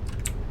is...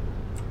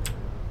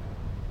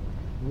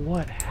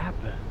 What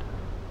happened?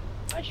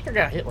 I sure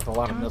got hit with a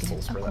lot of Target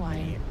missiles for that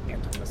many acquired.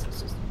 anti-missile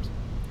systems.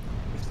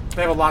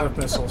 They have a lot of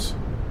missiles.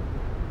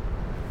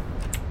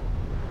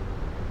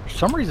 For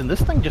some reason,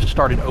 this thing just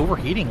started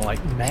overheating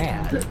like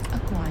mad. Target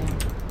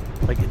acquired.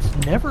 Like, it's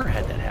never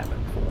had that happen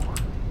before.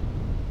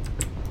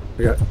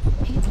 We got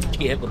Heat level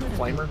He hit with a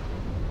critical. flamer.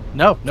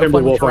 No Timber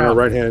flame Wolf on our shroud.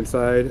 right-hand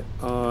side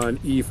on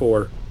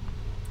E4.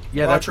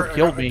 Yeah, that's Roger, what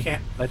killed I me.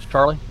 can't- That's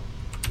Charlie.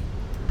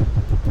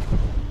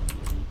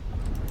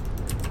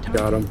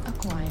 Got him.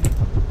 Target acquired.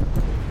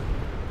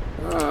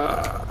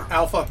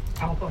 Alpha.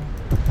 Heat level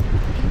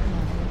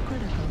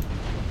critical.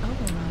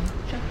 Override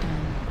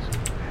shutdown.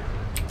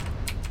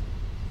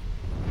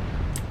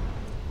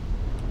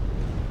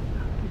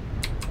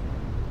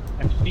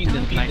 I've seen this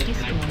Target night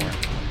destroyed. before.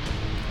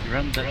 You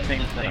run the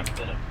same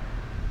setup.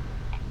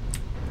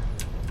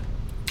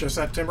 Just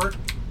that timber?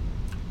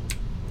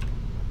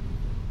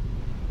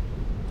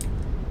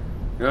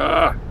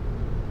 Ah!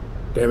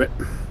 Damn it.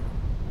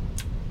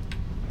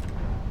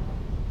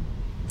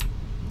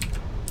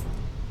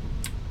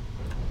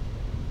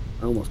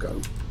 I almost got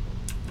him.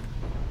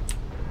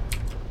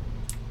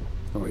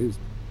 Oh, he's...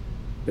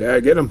 Yeah,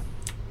 get him.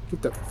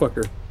 Get that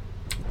fucker.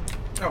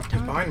 Oh,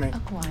 he's behind me.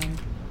 Acquired.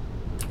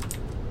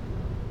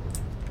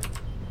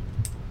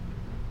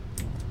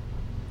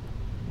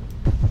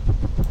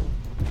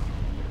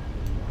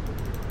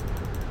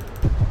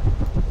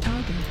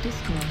 Target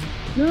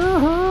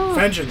destroyed.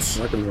 Vengeance.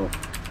 Rock and roll.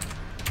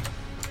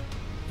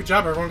 Good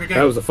job, everyone. Good game.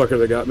 That was the fucker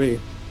that got me.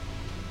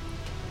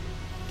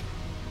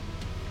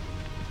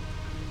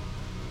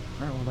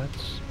 Alright, well,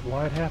 that's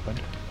why it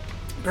happened.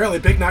 Apparently,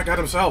 Big Knot got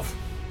himself.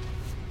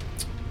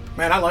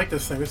 Man, I like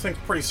this thing. This thing's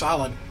pretty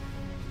solid.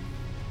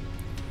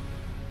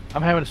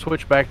 I'm having to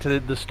switch back to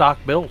the stock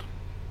build.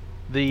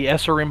 The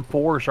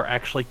SRM4s are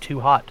actually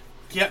too hot.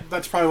 Yeah,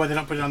 that's probably why they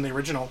don't put it on the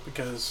original,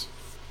 because...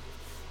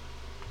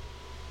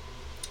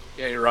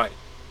 Yeah, you're right.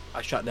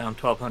 I shot down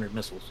 1,200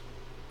 missiles.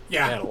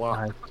 Yeah, I had a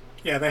lot.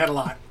 yeah, they had a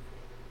lot.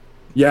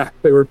 Yeah,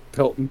 they were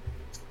pelting.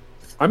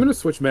 I'm going to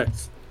switch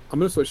mechs. I'm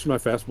going to switch to my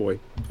fast boy.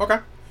 Okay.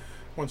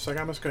 One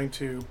second, I'm just going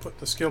to put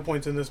the skill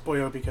points in this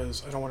boyo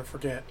because I don't want to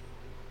forget.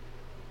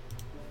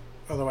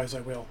 Otherwise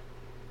I will,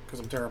 because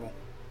I'm terrible.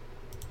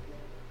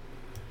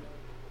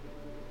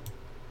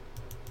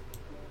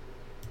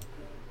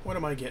 What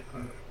am I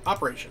getting?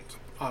 Operations,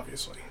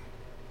 obviously.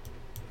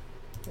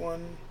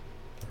 1,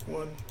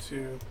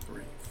 2,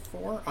 3,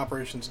 4.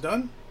 Operations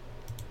done.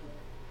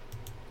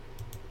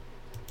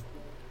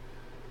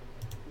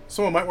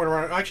 Someone might want to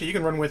run... Actually, you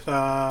can run with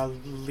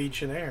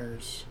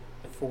Legionnaires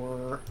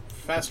for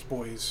Fast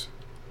Boys.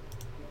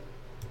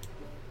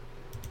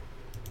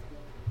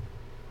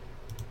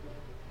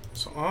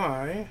 So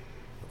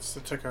let's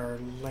take our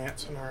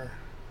Lance and our...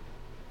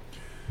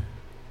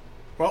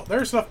 Well,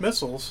 there's enough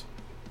missiles.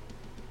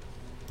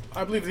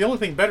 I believe the only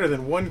thing better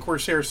than one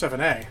Corsair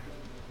 7A.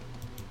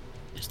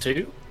 Is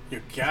 2?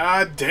 You're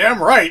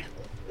goddamn right!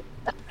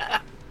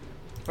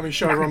 Let me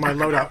show everyone my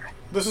loadout.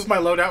 This is my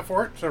loadout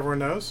for it, so everyone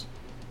knows.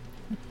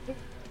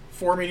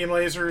 4 medium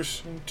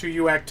lasers,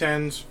 2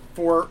 UAC-10s,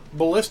 4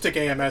 ballistic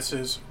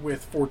AMSs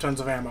with 4 tons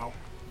of ammo.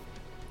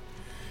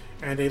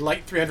 And a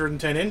light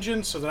 310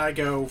 engine, so that I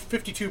go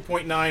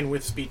 52.9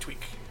 with speed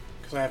tweak.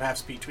 Because I have half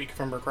speed tweak, if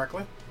I remember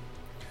correctly.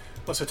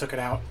 Unless I took it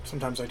out.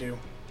 Sometimes I do.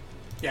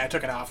 Yeah, I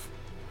took it off.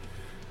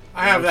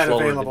 I have that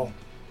available.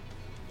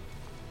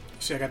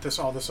 See, I got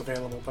all this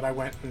available, but I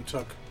went and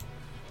took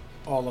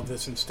all of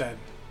this instead.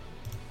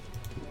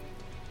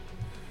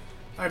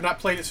 I have not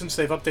played it since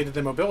they've updated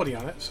the mobility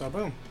on it, so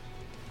boom.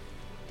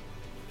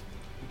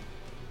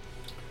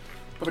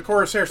 But the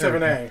Corsair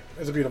 7A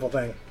is a beautiful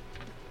thing.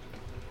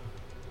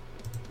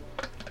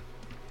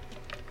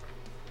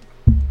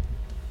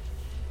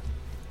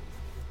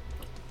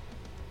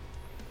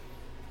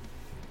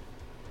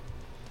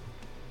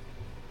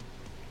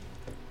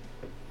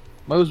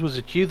 Mose, was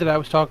it you that I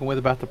was talking with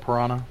about the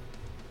Piranha?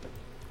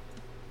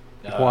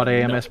 Quad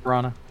AMS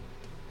Piranha?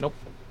 Nope.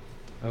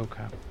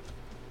 Okay.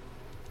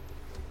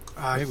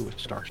 Maybe it was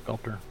Star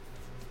Sculptor.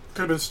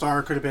 Could have been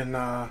Star, could have been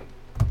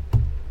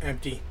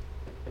Empty.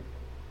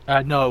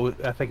 No,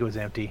 I think it was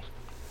Empty.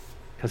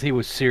 Because he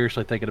was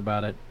seriously thinking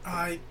about it.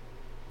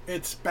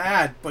 It's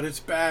bad, but it's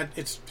bad.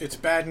 It's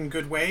bad in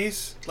good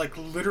ways. Like,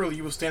 literally,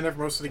 you will stand there for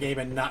most of the game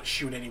and not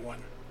shoot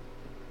anyone.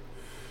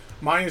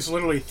 Mine is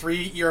literally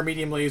 3 ER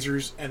medium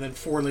lasers and then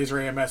 4 laser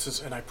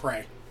AMSs, and I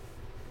pray.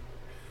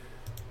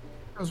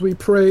 As we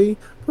pray.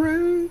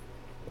 I'd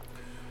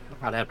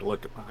have to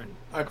look at mine.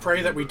 I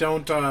pray that we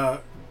don't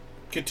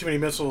get too many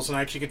missiles and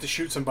I actually get to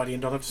shoot somebody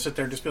and don't have to sit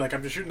there and just be like,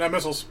 I'm just shooting down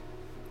missiles.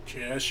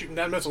 Just shooting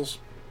down missiles.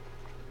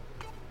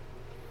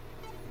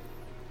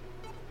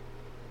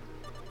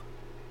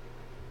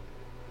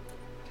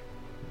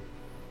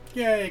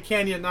 Yay,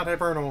 Canyon, not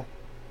Hibernal.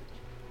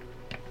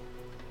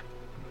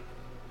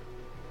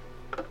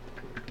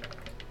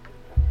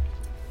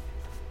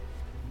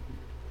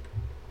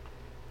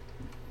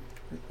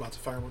 Lots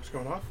of fireworks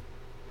going off.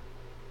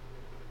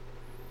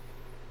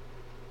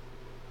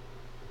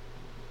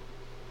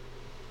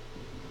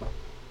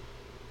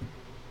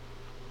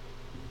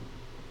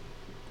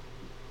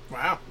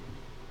 Wow.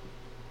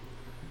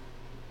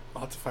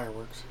 Lots of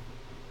fireworks.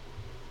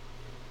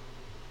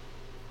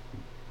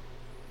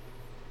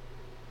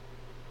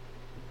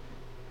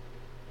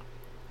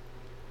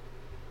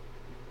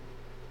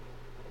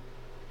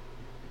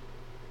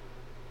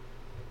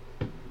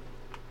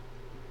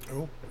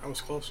 Oh, that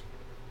was close.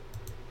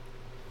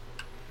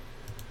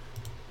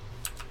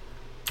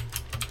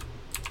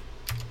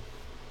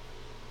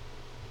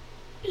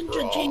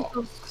 Ninja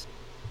Jingles.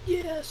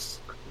 Yes.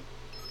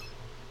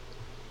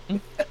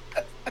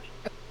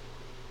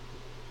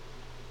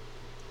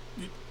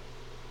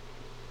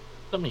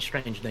 So many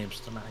strange names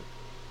tonight.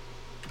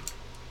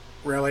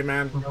 Really,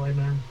 man? Really,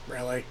 man?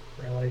 Really?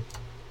 Really?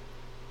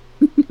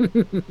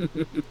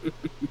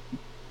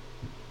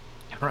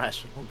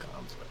 Irrational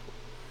concept.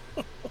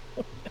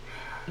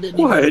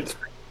 What?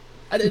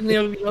 I didn't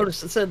even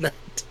notice it said that.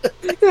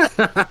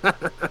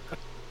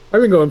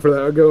 I've been going for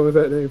that. I've going with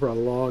that name for a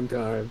long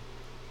time.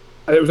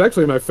 It was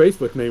actually my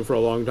Facebook name for a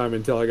long time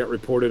until I got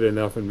reported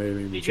enough and made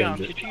me Hey, John,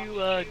 change it. could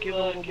you give a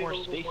little more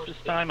space this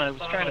time? I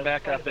was trying to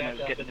back up and I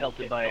was getting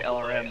pelted by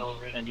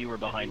LRMs, and you were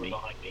behind me.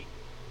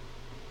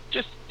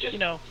 Just you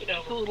know,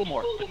 just a little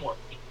more.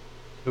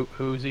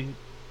 Who's he?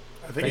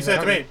 I think he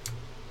said to me.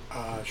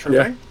 Sure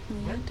Yeah. thing.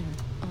 Reactor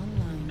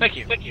online. Thank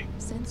you.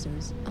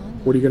 Sensors online.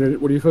 What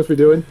are you supposed to be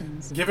doing?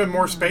 Weapons Give him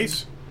more online.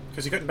 space,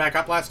 because he couldn't back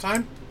up last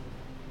time.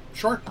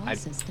 Sure. All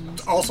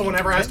systems Also,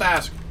 whenever has to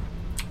ask.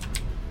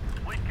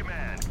 Fleet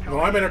command.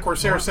 Well, I'm in a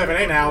Corsair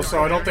 7A now,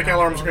 so I don't think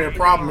LRM's going to be a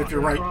problem if you're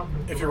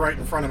right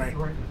in front of me.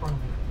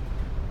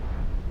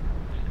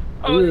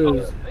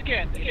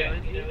 Again,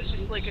 it's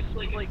just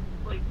like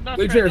not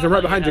Big trying chairs to are right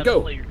tell behind you. how to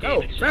Go. play your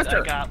Go. game. It's just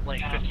Faster. I got like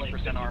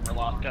 50% armor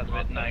loss because of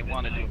it, and I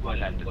wanted to avoid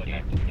that this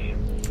game.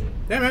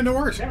 Yeah, man, no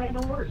worries. I'm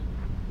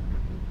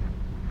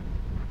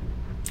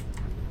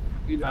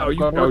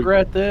gonna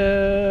regret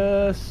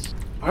this.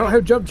 I don't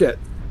have jump jets.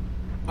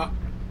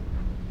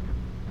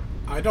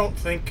 I don't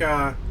think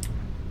it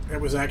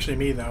was actually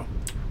me, though.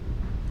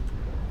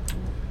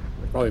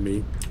 Probably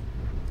me.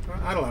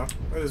 I don't know.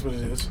 It is what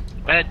it is.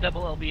 If I had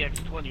double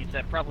LBX-20s,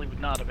 that probably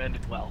would not have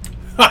ended well.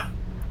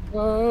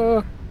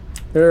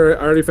 There,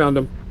 I already found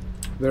them.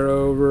 They're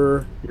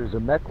over Here's a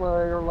mech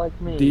warrior like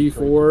me.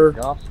 D4.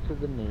 Offs to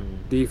the knee.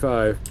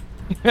 D5.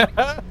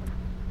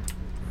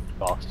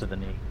 Boss to the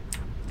knee.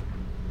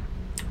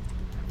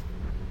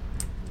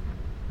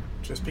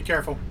 Just be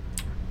careful.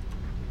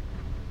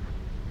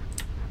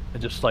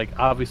 And just like,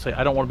 obviously,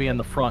 I don't want to be in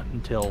the front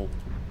until...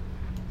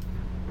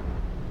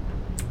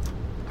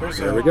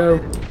 There we go.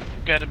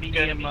 Got a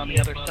medium on the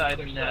other side,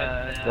 and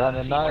Got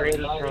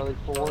annihilated, Charlie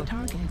 4.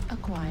 Target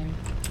acquired.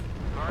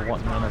 I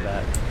want none of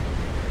that.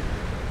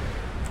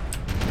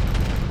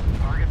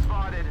 Target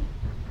spotted.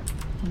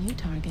 New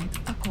target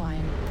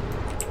acquired.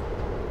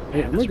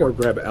 Hey, I'm gonna go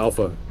grab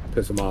Alpha.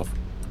 Piss him off.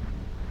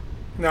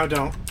 No,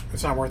 don't.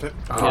 It's not worth it.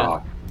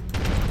 Ah.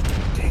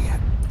 Dang it.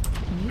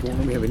 Don't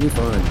let me have any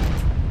fun.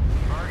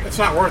 It's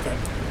not worth it.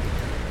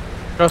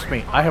 Trust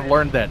me, I have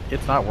learned that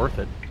it's not worth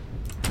it.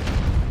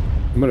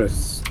 I'm gonna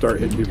start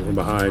hitting people from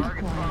behind.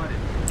 Acquired.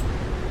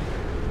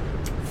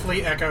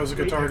 Fleet Echo is a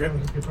good target.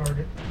 Target destroyed.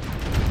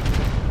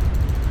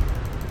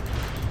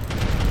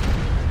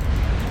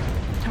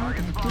 New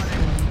target acquired.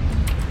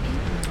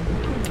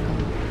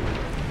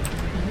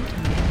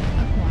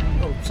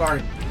 Oh,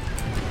 sorry.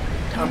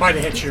 I might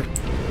have hit you.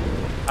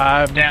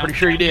 I'm pretty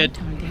sure you did.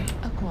 Target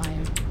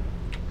acquired.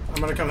 I'm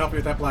going to come help you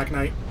with that Black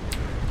Knight.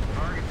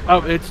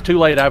 Oh, it's too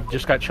late. I've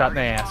just got shot in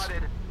the ass.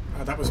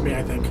 That was me,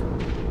 I think.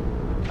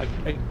 I,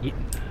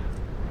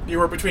 You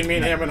were between me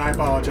and him, and I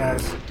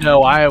apologize.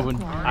 no, I was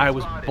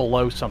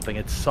below something.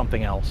 It's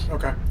something else.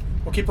 Okay.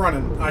 Well, keep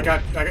running. I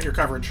got your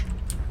coverage.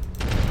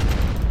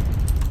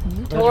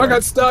 New Oh, I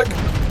got stuck.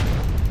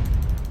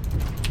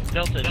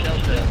 Delta.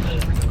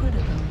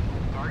 critical.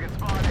 Target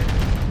spotted.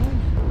 Warning,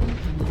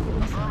 incoming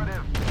missile.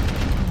 Affirmative.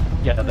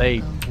 Yeah,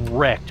 they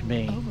wrecked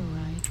me.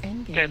 Override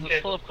engage. Okay,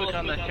 let's pull up quick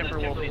on that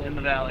Timberwolf. He's in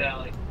the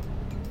valley.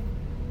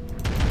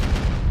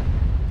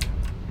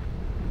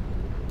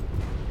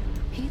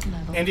 Heat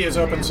level. India's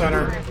open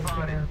center.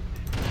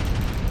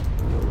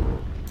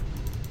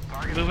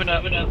 Moving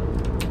up.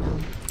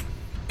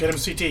 Get him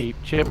CT.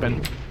 Keep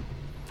chipping.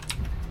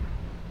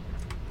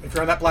 If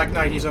you're on that Black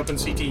Knight, he's open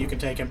CT. You can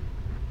take him.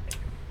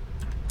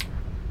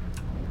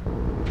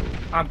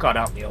 I'm caught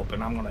out in the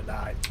open. I'm gonna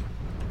die.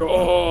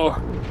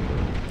 Oh.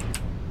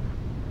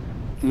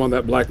 I'm on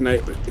that Black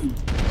Knight. But he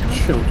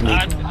chunked me.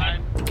 I'm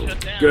shut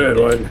down. Good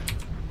one.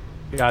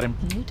 Got him.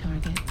 New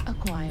target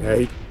acquired. Yeah,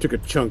 he took a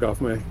chunk off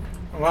my.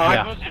 Well,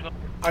 Yeah.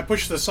 I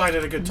pushed the side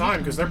at a good time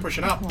because they're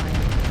pushing up.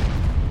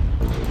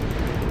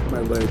 My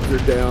legs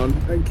are down.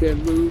 I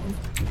can't move.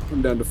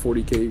 I'm down to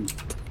 40k.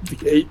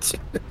 8.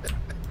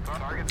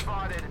 Target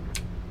spotted.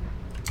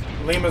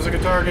 Lima's a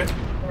good target.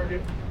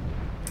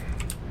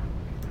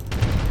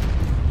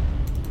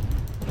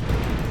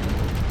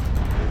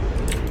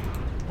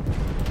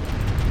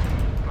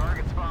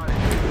 Target spotted.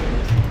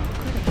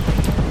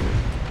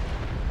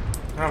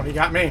 Oh, he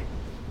got me.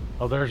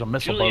 Oh, there's a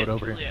missile Juliet, boat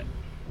over here. Juliet.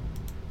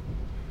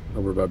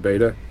 Over by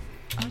Beta.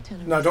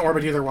 Artillery No, don't worry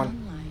about either system one.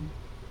 online.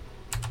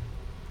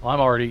 Well, I'm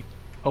already.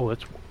 Oh,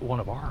 that's one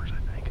of ours,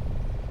 I think.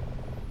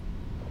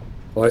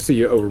 Well, I see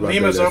you over by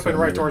Lima's Beta. open, so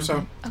right I'm gonna-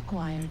 torso.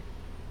 Acquired.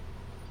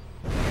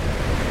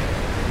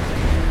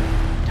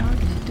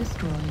 Target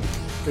destroyed.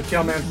 Good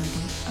kill, man.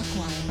 Target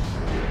acquired.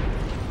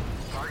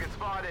 Target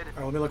spotted.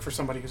 Oh, let me look for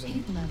somebody who's in.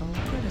 Heat level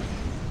critical.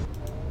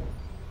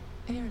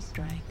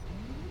 Airstrike.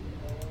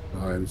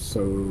 I'm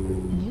so.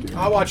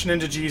 I'll watch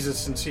Ninja Jesus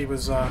since he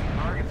was.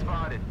 Target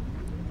spotted.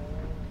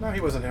 No,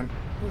 he wasn't him.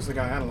 Who was the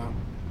guy? I don't know.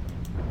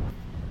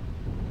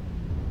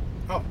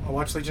 Oh, I'll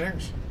watch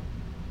Legionnaires.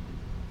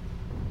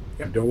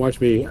 Don't watch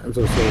me. I'm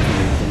so slow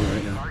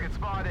right now. Target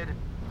spotted.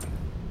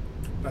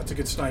 That's a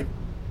good snipe.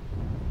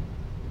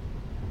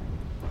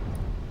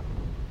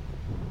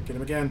 Get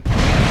him again.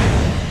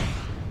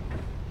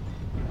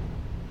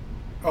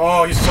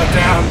 Oh, he's shut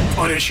down.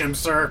 Punish him,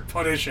 sir.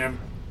 Punish him.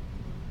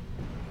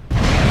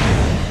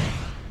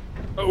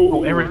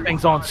 Oh,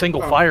 everything's on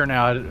single Oh. fire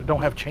now. I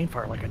don't have chain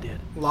fire like I did.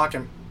 Lock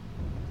him.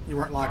 You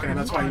weren't locking him.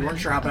 That's why you weren't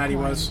sure how bad he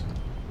was.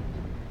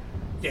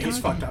 Yeah, he's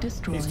fucked up.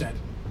 Destroyed. He's dead.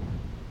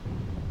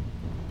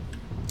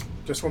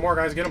 Just one more,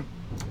 guys. Get him.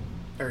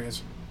 There he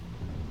is.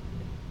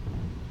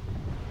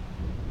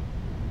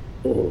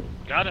 Oh.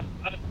 Got him.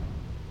 Got him.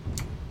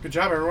 Good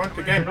job, everyone.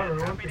 Good game.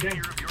 Happy to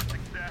hear of your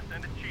success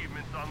and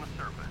achievements on the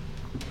surface.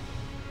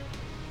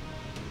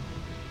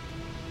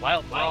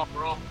 Wild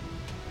brawl.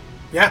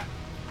 Yeah.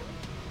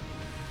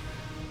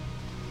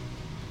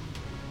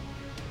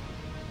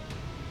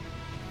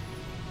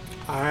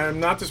 I'm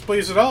not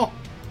displeased at all,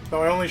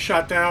 though I only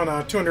shot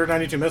down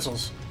 292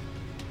 missiles.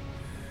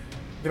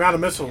 The amount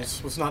of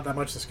missiles was not that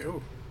much this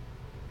go.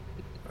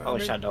 I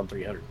only shot down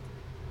 300.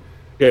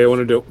 Yeah, I don't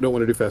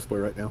want to do Fast Boy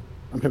right now.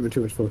 I'm having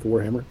too much fun with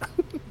Warhammer.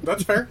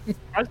 That's fair.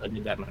 I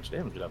did that much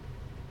damage though.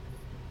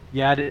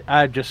 Yeah,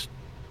 I just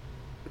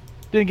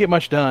didn't get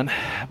much done,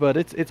 but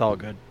it's all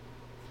good.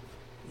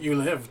 You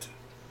lived.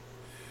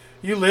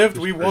 You lived.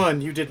 We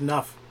won. You did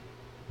enough.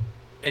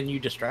 And you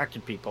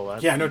distracted people.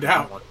 That's Yeah, no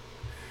doubt.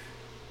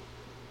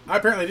 I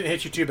apparently didn't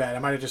hit you too bad. I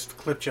might have just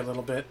clipped you a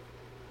little bit.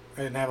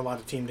 I didn't have a lot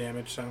of team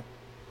damage, so.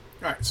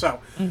 Alright, so.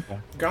 Okay.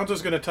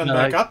 Gonzo's going to ton No,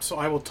 back up, so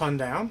I will ton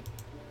down.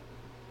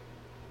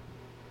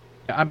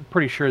 I'm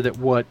pretty sure that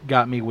what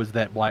got me was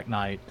that Black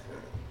Knight.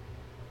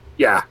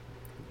 Yeah.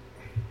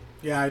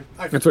 Yeah,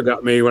 I That's what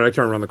got me. When I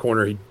turned around the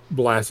corner, he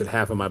blasted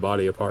half of my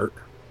body apart.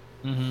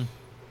 Mm-hmm.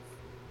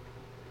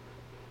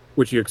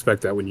 Which you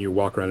expect that when you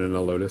walk around in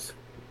a Lotus.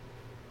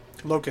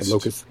 Locust.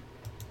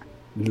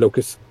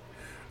 Locust.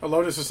 A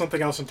Lotus is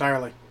something else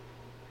entirely.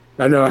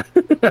 I know.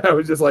 I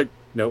was just like,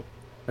 nope,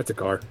 that's a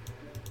car.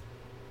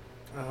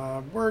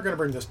 We're going to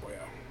bring this boy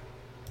out.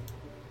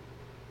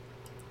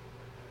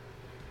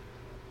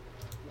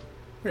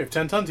 We have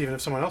 10 tons even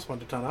if someone else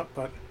wanted to ton up,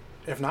 but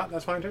if not,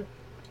 that's fine too.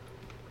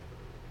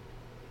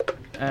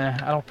 I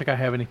don't think I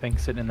have anything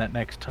sitting in that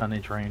next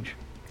tonnage range.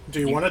 Do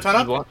you want to ton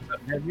up? You want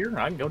that here?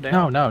 I can go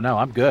down. No,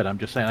 I'm good. I'm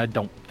just saying I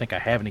don't think I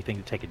have anything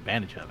to take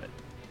advantage of it.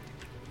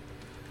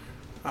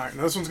 Alright,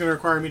 now this one's going to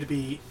require me to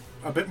be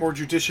a bit more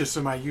judicious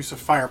in my use of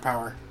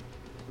firepower.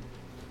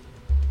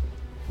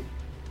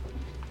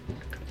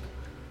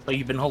 So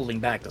you've been holding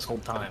back this whole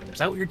time. Is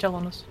that what you're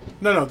telling us?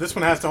 No, this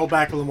one has to hold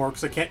back a little more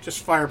because I can't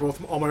just fire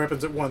all my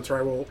weapons at once or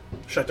I will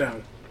shut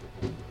down.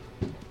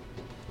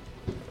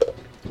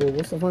 Well,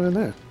 what's the fun in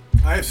that?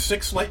 I have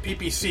 6 light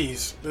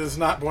PPCs. This is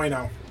not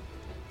bueno.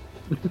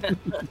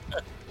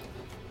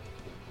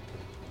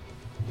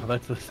 Well,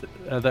 that's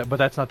but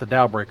that's not the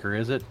Dowbreaker,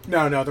 is it?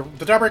 No, the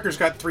Dowbreaker's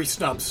got 3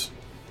 snubs.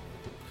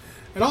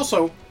 And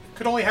also,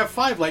 could only have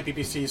 5 light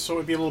PPCs, so it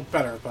would be a little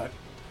better, but...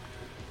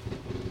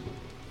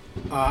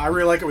 I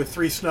really like it with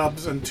 3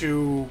 snubs and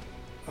 2...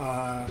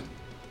 I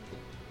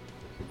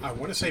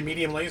want to say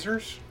medium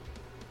lasers.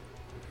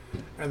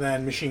 And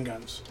then machine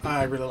guns.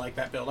 I really like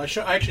that build. I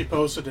actually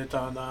posted it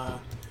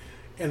on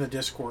in the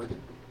Discord.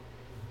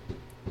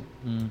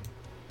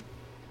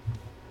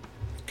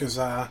 Because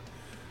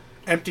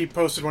Empty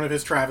posted one of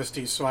his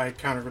travesties, so I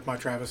countered with my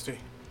travesty.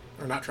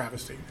 Or not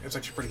travesty. It's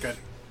actually pretty good.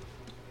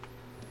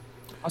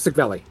 Caustic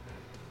Valley.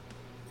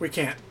 We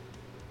can't.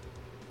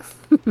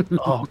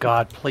 Oh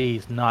God,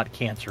 please, not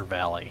Cancer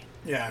Valley.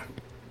 Yeah.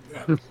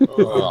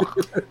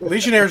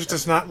 Legionnaires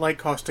does not like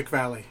Caustic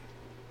Valley.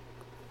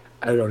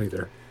 I don't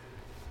either.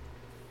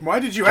 Why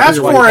did you ask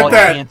for it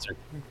then? Cancer.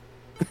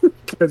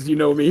 Because you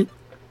know me.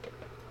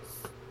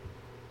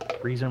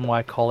 reason why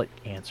I call it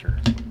cancer.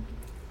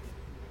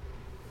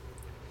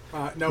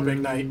 No Big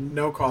Knight.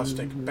 No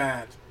Caustic.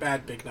 Bad.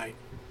 Bad Big Knight.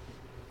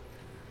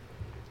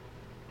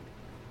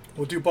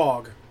 We'll do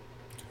Bog.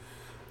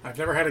 I've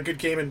never had a good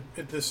game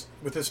with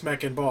this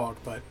mech in Bog,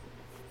 but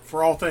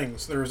for all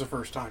things, there is a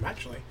first time.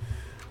 Actually,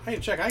 I need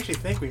to check. I actually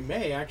think we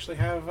may actually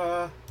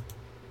have...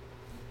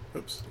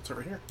 Oops, it's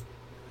over here.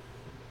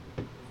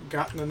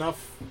 Gotten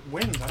enough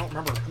wins. I don't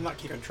remember. I'm not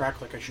keeping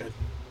track like I should.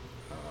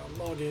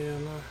 Log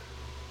in.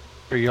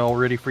 Are you all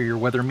ready for your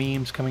weather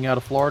memes coming out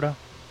of Florida?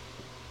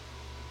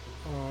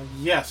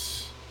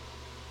 Yes.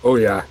 Oh,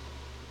 yeah.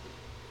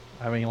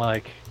 I mean,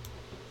 like,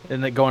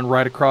 isn't it going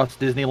right across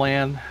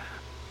Disneyland?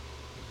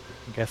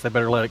 I guess I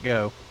better let it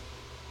go.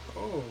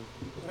 Oh,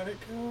 let it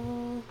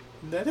go.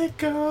 Let it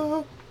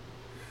go.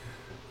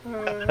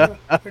 The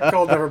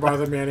cold never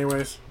bothered me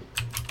anyways.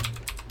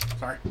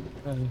 Sorry.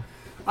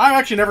 I've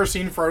actually never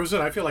seen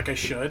Frozen. I feel like I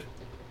should.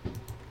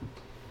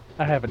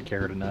 I haven't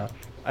cared enough.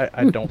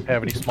 I don't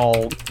have any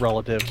small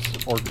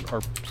relatives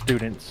or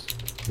students.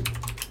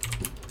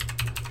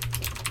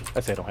 I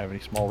say I don't have any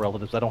small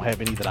relatives. I don't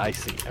have any that I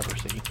ever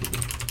see.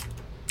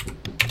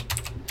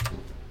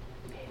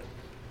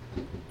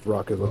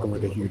 Rock is looking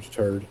like a huge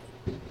turd.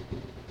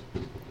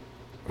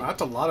 Wow,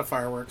 that's a lot of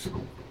fireworks.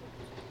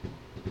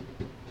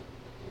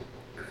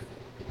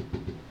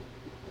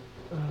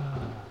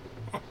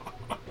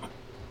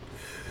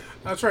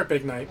 That's right,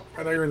 Big Knight.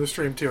 I know you're in the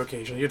stream too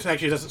occasionally. It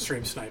actually doesn't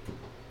stream snipe.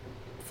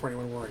 Before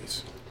anyone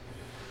worries.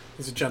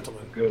 He's a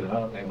gentleman. Good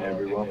hunting,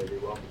 everyone.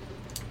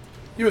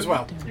 You as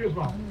well. You as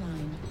well.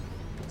 Online.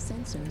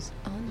 Sensors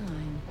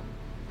online.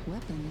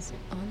 Weapons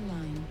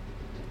online.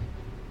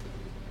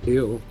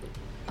 Ew.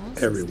 All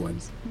Everyone.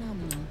 systems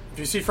nominal. If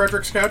you see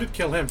Frederick scouted,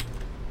 kill him.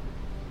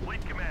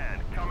 Fleet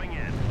command coming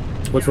in.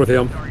 What's with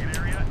him? Target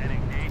area and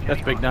engage.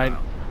 That's Big Knight.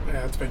 Yeah,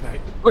 that's Big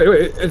Knight. Wait,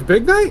 it's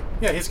Big Knight?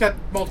 Yeah, he's got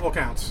multiple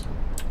counts.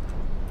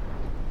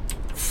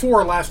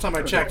 4 last time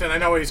I checked, and I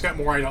know he's got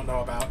more I don't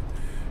know about.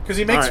 Because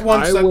he makes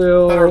ones that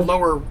are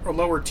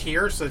lower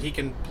tier so that he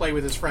can play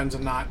with his friends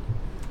and not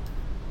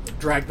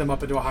drag them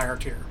up into a higher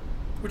tier.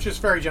 Which is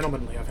very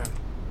gentlemanly of him.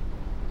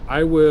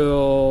 I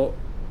will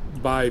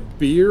buy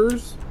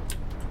beers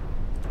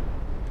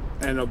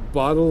and a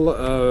bottle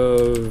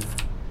of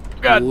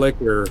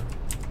liquor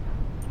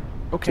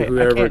to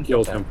whoever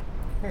kills him.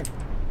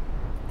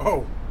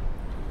 Oh.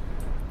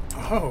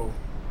 Oh.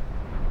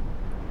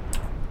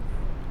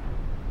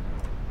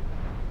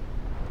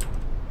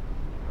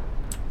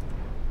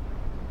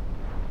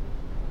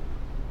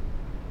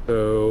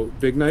 So,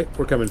 Big Knight,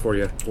 we're coming for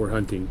you. We're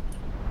hunting.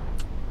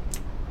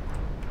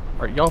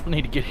 Alright, y'all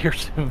need to get here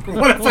soon.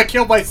 What if I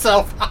kill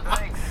myself?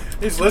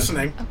 He's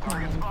listening.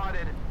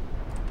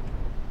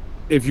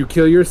 If you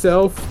kill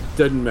yourself,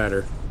 doesn't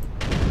matter.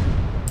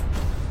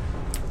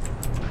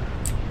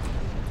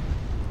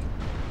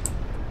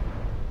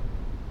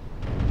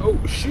 Oh,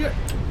 shit.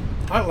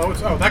 I don't know.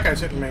 Oh, that guy's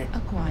hitting me.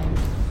 Acquired.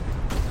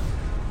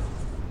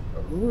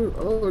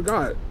 Oh,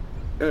 God.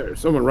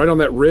 There's someone right on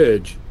that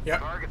ridge. Yep.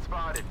 Target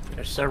spotted.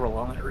 There's several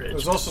on that ridge.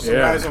 There's also some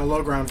guys on the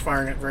low ground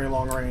firing at very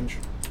long range.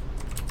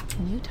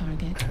 New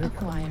target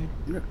acquired.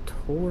 You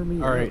tore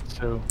me Alright, up.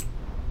 so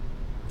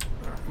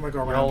I'm gonna go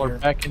around y'all are here.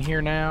 back in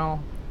here now.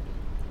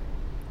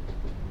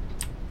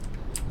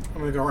 I'm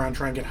gonna go around and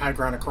try and get high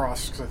ground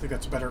across because I think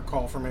that's a better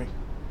call for me.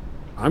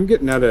 I'm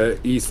getting out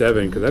of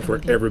E7 because that's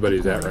where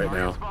everybody's at right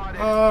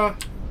now.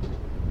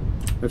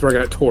 That's where I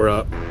got tore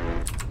up.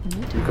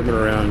 I'm coming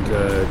around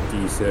to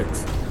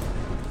D6.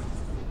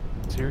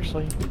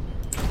 Seriously?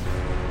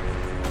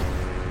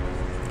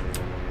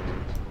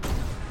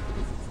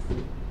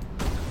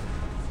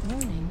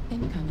 Warning,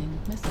 incoming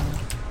missile.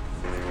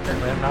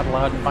 Apparently I'm not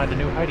allowed to find a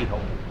new hidey hole.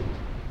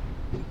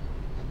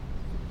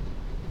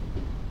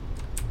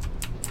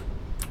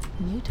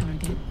 New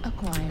target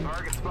acquired.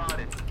 Target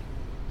spotted.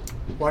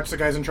 Watch the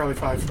guys in Charlie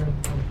 5.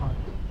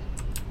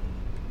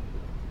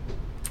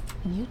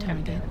 New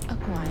target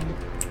acquired.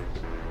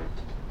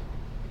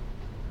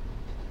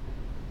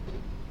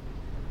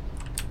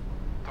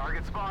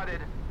 Target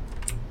spotted.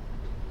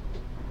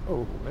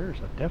 Oh, there's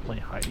definitely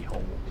a hidey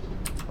hole.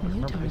 I New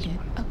remember this target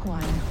one.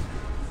 acquired.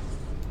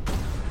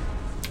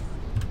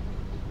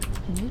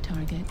 New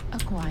target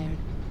acquired.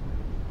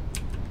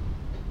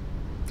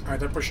 Alright,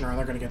 they're pushing around.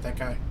 They're gonna get that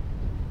guy.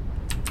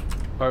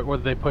 Alright, were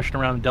they pushing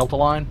around the Delta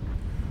line?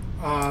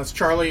 It's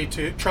Charlie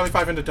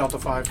 5 into Delta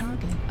 5.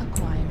 Target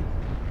acquired.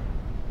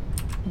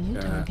 New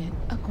target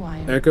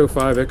acquired. Echo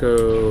 5,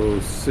 Echo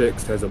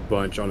 6 has a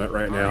bunch on it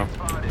right now.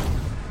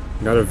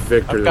 Got a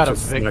Victor I've got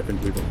that's just a sniping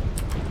people.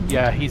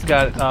 Yeah, he's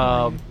got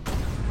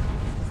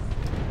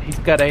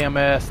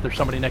AMS. There's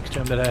somebody next to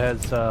him that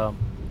has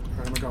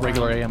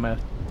regular around.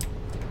 AMS.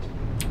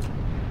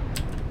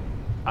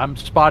 I'm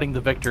spotting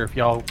the Victor if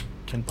y'all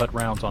can put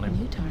rounds on him.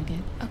 New target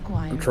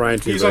acquired. I'm trying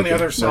to. He's but on the I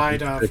other can-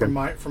 side I can- from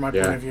my point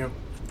of view.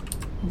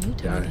 New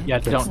target Yeah,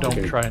 don't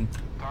acquired. try and.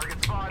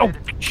 Oh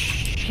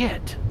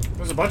shit!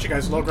 There's a bunch of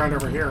guys low ground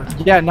over here.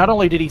 Yeah, not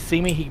only did he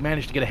see me, he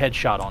managed to get a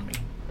headshot on me.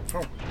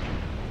 Oh.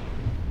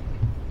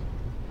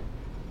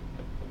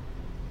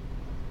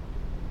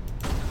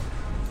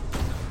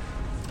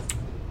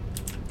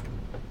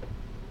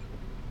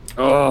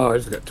 Oh, I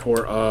just got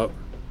tore up.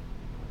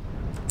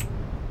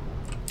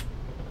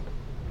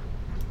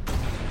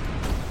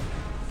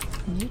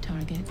 New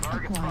target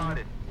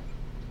acquired.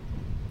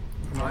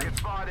 Target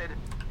spotted.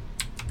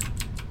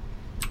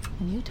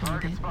 New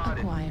target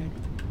acquired.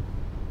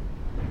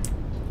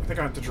 I think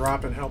I have to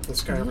drop and help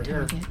this guy New over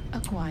here. target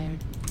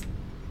acquired.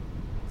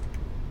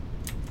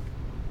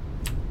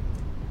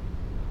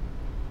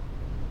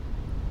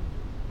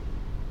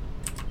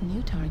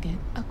 New target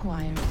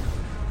acquired.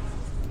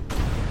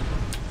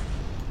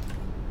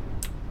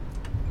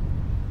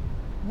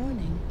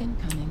 Warning,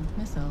 incoming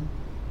missile.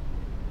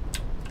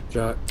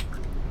 Shot.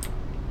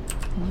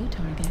 New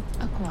target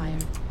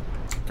acquired.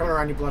 Coming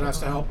around, you blood has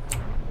to help.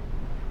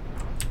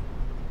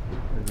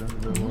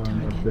 New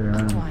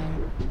target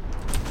acquired.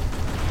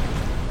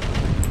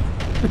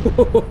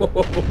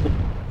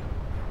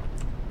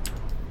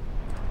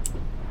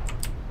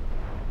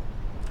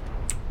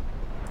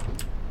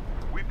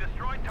 We've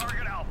destroyed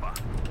target Alpha.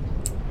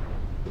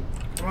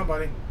 Come on,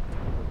 buddy.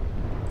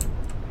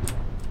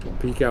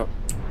 Peek out.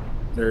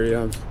 There he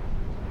is.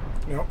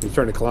 Nope. He's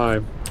trying to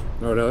climb.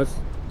 Oh no, that's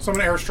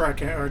Someone airstrike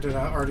him, or did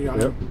already on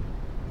yep. him.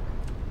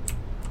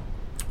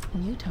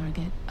 New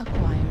target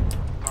acquired.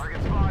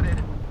 Target spotted.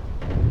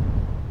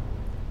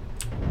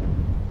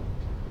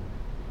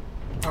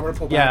 I'm gonna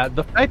pull back. Yeah,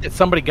 the fact that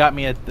somebody got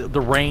me at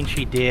the range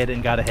he did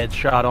and got a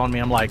headshot on me,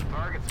 I'm like,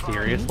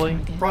 seriously?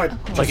 Probably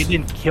Like, it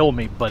didn't kill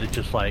me, but it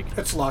just like...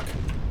 It's luck.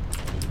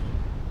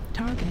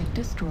 Target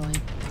destroyed.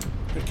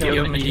 Good kill.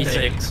 Give him a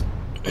D6.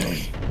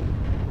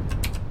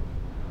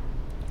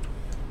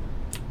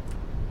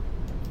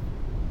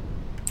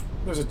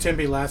 There's a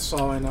Timby last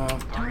saw in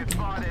Target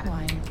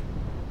acquired.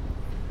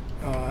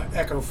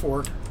 Echo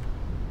 4.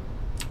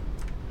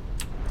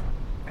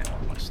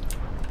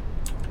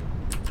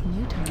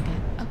 New target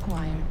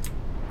acquired.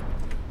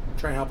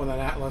 Try and help with that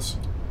Atlas.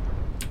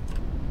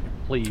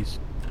 Please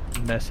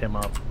mess him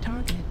up.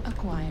 Target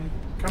acquired.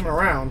 Coming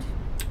around.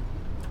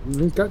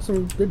 He's got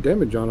some good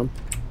damage on him.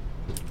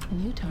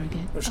 New target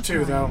There's acquired.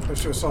 two though.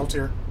 There's two assaults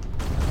here.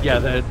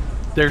 Yeah,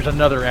 there's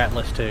another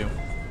Atlas too.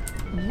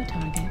 New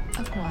target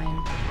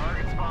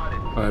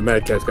acquired.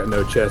 Mad Cat's got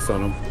no chest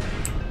on him.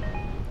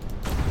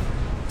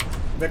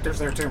 Victor's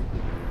there too.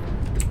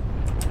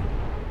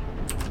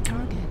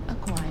 Target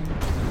acquired.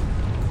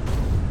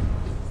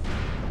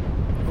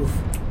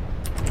 Oof.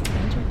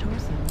 Enter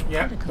torso.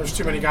 Yeah, Critical there's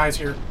too many strike. guys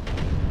here.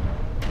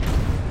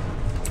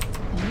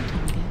 New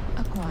target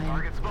acquired.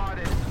 Target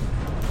spotted.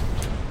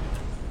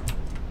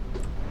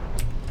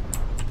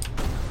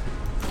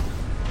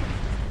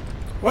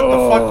 What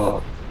the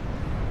fuck?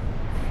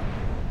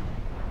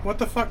 What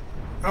the fuck?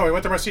 Oh, he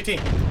went to my CT.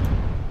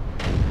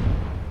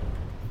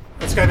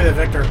 It's gotta be the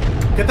Victor.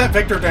 Get that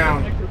Victor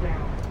down.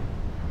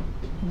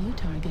 New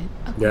target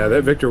acquired. Yeah,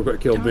 that Victor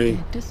killed me.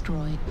 Target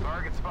destroyed.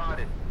 Target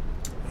spotted.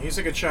 He's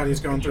a good shot.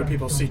 He's going through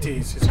people's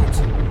CTs. He's good.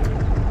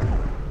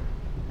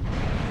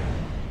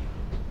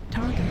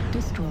 Target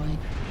destroyed.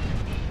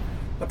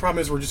 The problem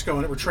is we're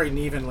trading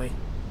evenly.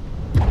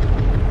 Target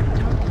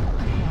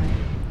acquired.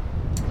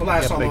 The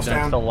last Yeah, Big almost Knight's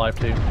down. still alive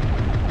too.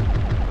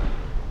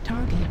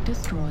 Target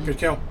destroyed. Good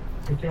kill.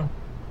 New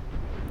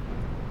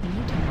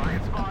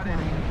target acquired.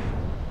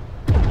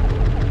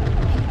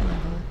 Heat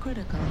level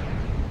critical.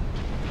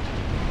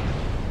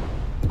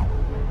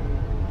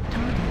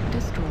 Target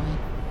destroyed.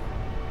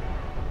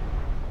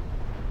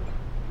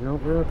 No,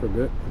 we're up a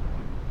bit.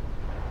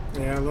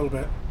 Yeah, a little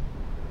bit.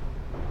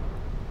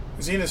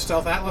 Is he in his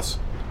stealth Atlas?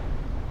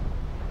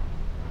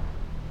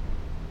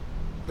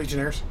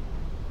 Legionnaires?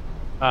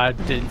 I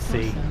didn't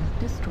see. Torso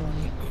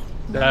destroyed.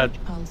 That-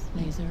 Large pulse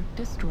laser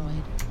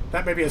destroyed.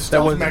 That may be a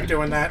stealth was- mech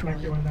doing that.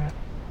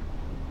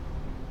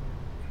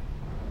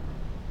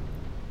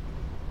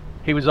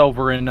 He was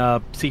over in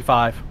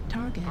C5.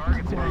 Target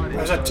acquired.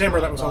 There's that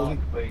timber that was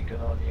holding.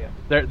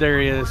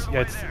 There he is.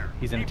 Yeah,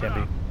 he's in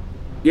Timby.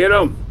 Get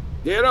him!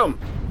 Get him!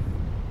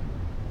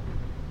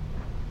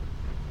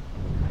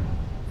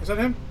 Is that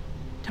him?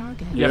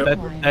 Target Yeah,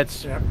 acquired.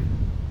 that's Yep.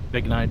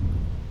 Big Knight.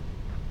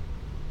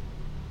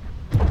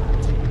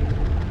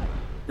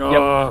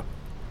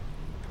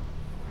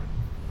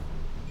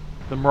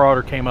 The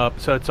Marauder came up,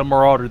 so it's a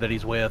Marauder that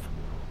he's with.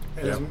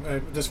 It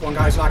isn't- this one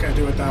guy's not going to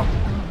do it though.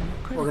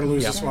 We're going to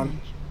lose Yep. this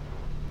one.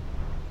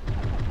 Heat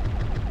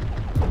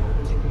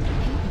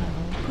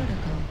level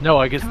critical. No,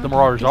 I guess the Target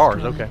Marauder's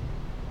ours. destroyed. Okay.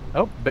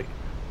 Oh,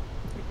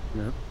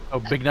 Yeah.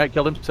 Big Knight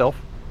killed himself.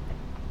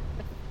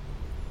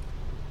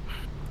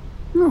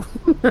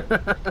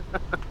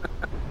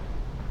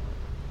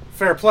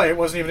 Fair play. It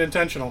wasn't even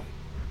intentional.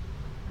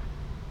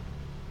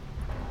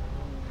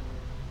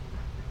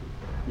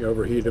 He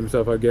overheated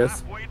himself, I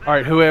guess. All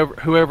right,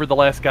 whoever the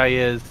last guy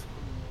is.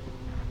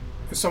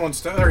 Is someone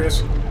still there? He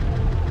is.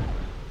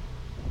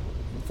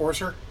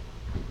 Enforcer.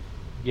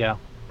 Yeah.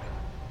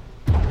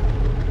 Heat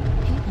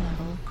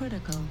level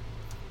critical.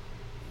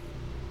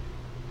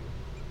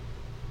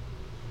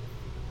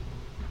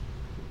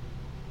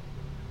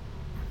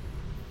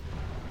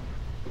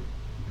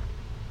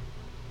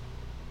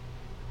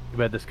 Too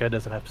bad this guy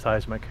doesn't have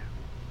seismic.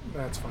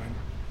 That's fine.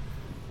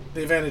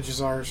 The advantage is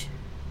ours.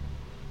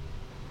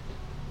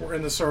 We're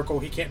in the circle.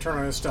 He can't turn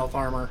on his stealth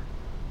armor.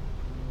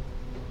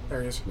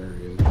 There he is. There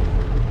he is.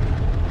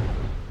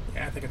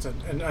 Yeah, I think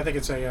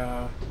it's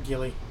a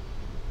ghillie.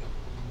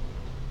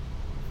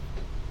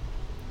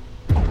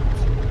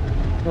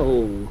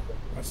 Oh.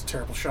 That's a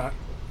terrible shot.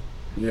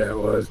 Yeah, it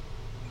was.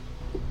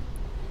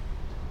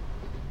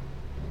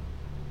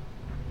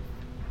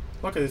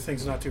 Luckily, this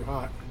thing's not too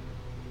hot.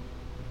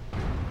 I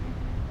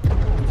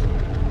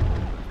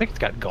think it's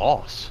got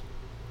Gauss.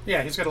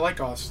 Yeah, he's got a light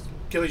Gauss.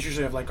 Ghillies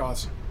usually have light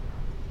Gauss.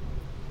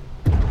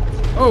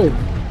 Oh!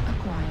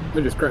 Acquired.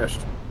 It just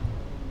crashed.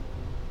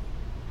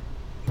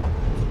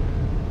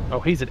 Oh,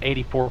 he's at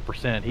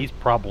 84%. He's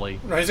probably...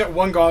 No, he's got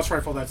one Gauss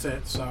rifle, that's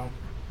it, so...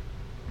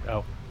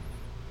 Oh.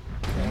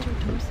 Enter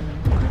torso.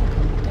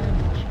 Critical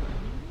damage.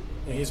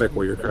 Yeah, he's... Back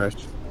where you're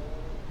crashed.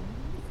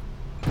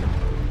 Be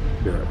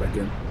right back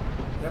in.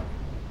 Yep.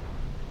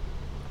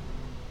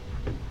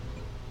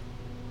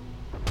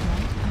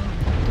 Right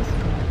arm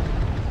destroyed.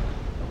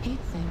 Heat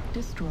sink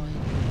destroyed.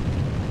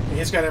 Yeah,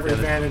 he's got every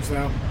advantage,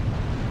 though.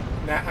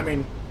 I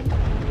mean...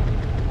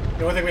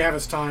 The only thing we have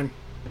is time.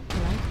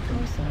 Right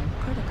torso.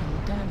 Critical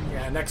damage.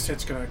 Yeah, next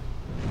hit's gonna...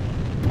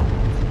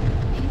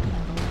 Heat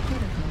level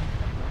critical.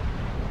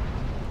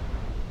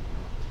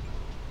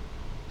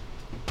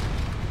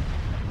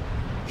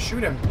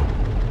 Shoot him.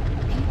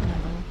 Heat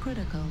level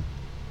critical.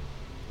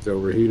 It's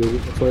overheated,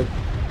 it looks like.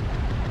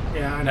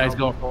 Yeah, I Now know. he's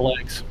going for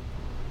legs.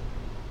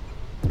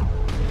 Heat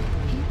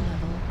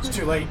level It's critical.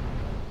 too late.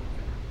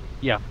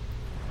 Yeah.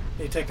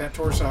 You take that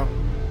torso.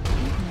 Heat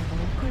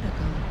level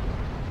critical.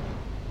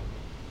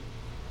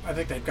 I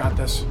think they've got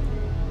this.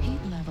 Heat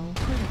level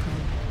critical.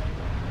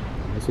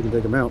 Unless you can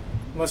take him out.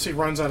 Unless he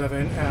runs out of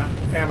ammo.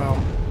 Heat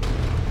level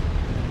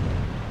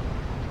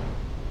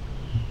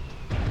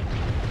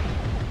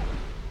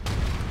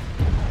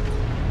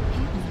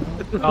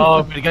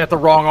Oh, but he got the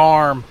wrong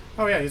arm.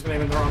 Oh yeah, he's been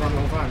aiming the wrong arm the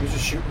whole time. He's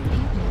just shooting. Heat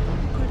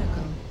level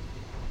critical.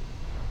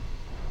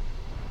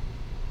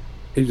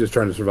 He's just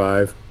trying to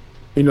survive.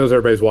 He knows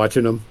everybody's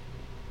watching him.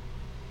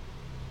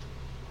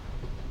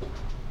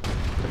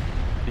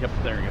 Yep,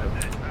 there you go.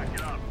 Back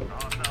it up.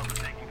 Hostiles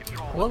are taking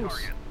control of the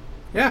Close. target.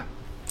 Yeah.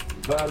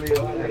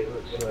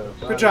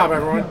 Good job,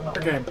 everyone.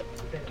 Good game.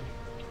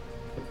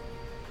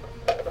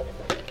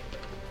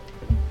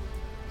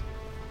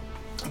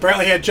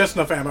 Apparently he had just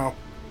enough ammo.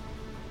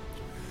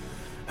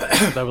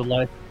 That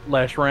was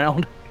last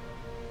round.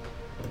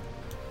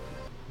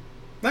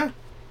 Nah.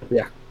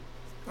 Yeah.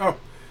 Oh.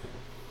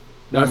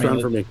 Last I mean,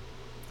 round for me.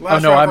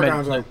 Last oh, no, I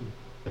round for meant...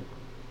 Gonzo.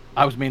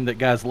 I was meaning that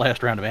guy's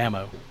last round of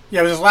ammo.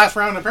 Yeah, it was his last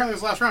round. Apparently it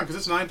was his last round because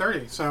it's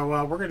 9:30. So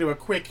we're going to do a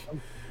quick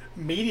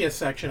media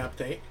section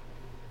update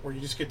where you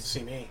just get to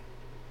see me.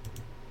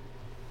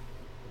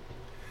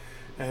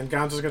 And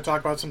Gonzo's going to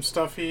talk about some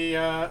stuff he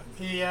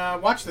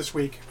watched this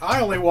week. I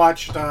only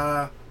watched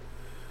Captain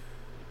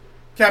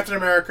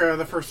America: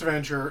 The First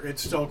Avenger.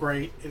 It's still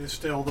great. It is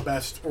still the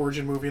best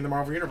origin movie in the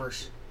Marvel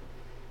Universe.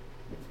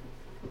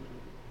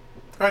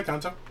 Go ahead,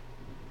 Gonzo.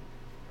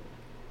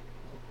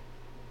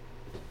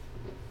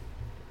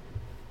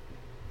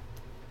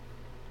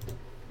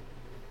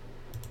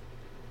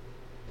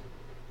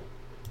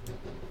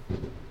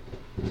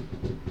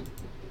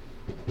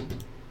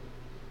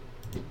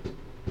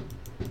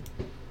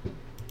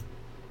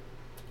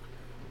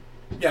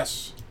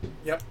 Yes.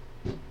 Yep.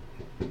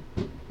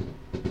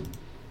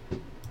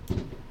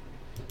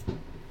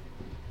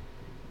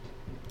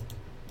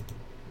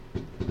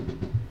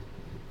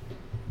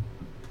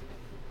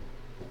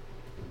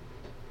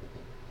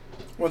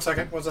 One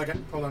second.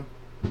 Hold on.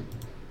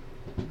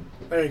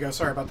 There you go.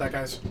 Sorry about that,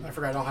 guys. I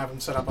forgot I don't have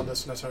them set up on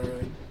this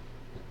necessarily.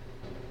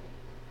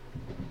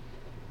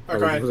 Oh,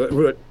 go ahead.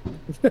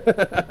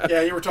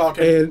 Yeah, you were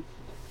talking. And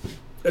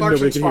nobody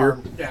Clarkson's can hear.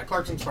 Farm. Yeah,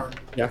 Clarkson's Farm.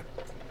 Yeah.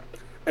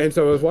 And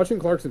so I was watching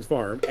Clarkson's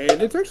Farm, and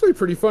it's actually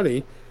pretty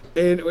funny.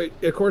 And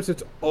of course,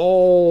 it's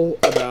all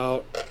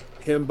about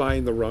him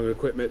buying the wrong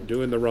equipment,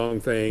 doing the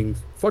wrong things,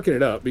 fucking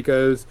it up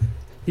because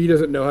he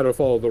doesn't know how to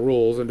follow the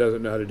rules and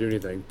doesn't know how to do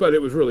anything. But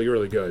it was really,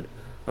 really good.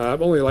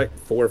 I'm only like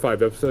 4 or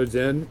 5 episodes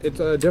in. It's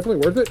definitely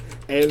worth it.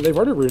 And they've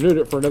already renewed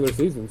it for another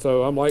season.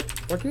 So I'm like,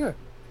 fuck yeah.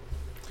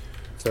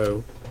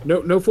 So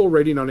no full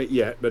rating on it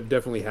yet, but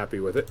definitely happy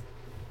with it.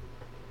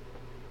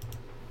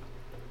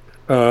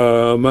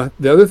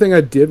 The other thing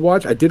I did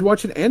watch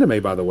an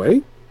anime, by the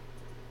way.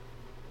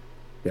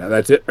 Yeah,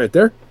 that's it right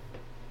there.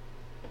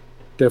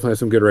 Definitely has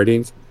some good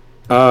ratings.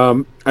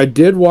 I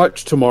did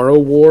watch Tomorrow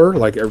War,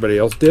 like everybody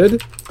else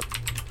did.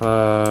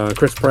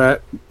 Chris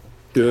Pratt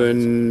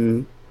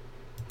doing...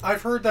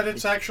 I've heard that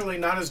it's actually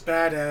not as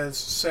bad as,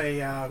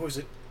 say, who is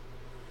it?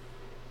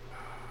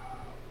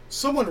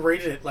 Someone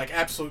rated it like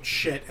absolute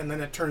shit, and then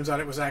it turns out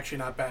it was actually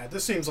not bad.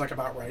 This seems like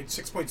about right.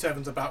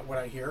 6.7 is about what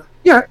I hear.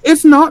 Yeah,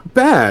 it's not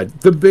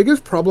bad. The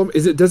biggest problem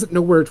is it doesn't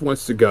know where it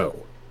wants to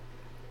go.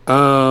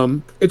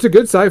 It's a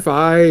good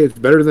sci-fi. It's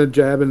better than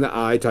Jab in the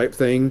Eye type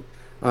thing.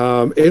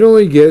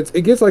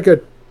 It gets like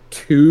a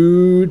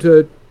 2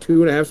 to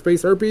 2.5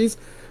 space herpes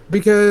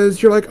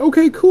because you're like,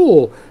 okay,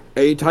 cool.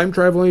 a time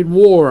traveling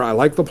war. I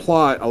like the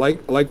plot. I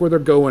like where they're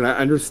going. I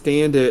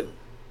understand it.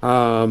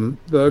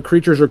 The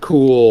creatures are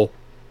cool,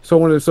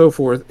 so on and so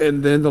forth.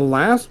 And then the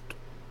last,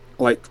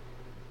 like,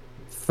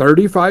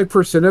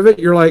 35% of it,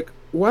 you're like,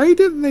 why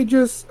didn't they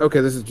just?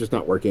 Okay, this is just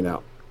not working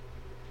out.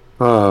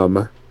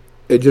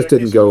 It just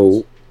didn't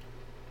go.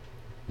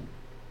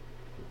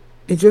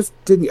 It just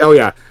didn't. Oh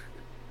yeah,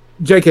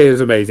 J.K.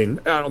 is amazing.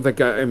 I don't think.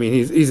 I mean,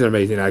 he's an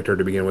amazing actor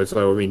to begin with.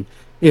 So I mean,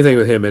 anything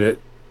with him in it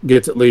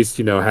gets at least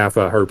half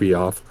a herpy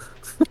off.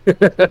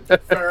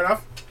 Fair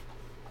enough.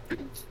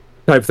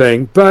 Type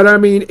thing, but I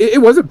mean,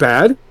 it wasn't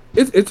bad.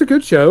 It's a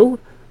good show.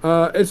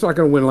 It's not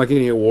going to win like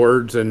any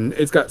awards, and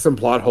it's got some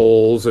plot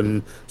holes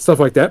and stuff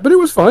like that. But it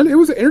was fun. It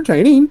was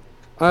entertaining.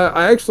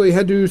 I actually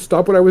had to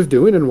stop what I was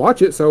doing and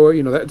watch it, so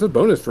that's a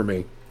bonus for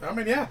me. I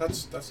mean, yeah,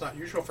 that's not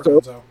usual for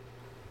Gonzo.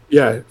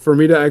 Yeah, for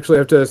me to actually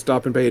have to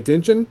stop and pay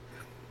attention,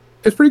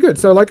 it's pretty good.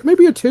 So like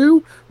maybe a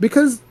 2,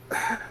 because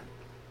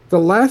the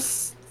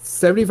last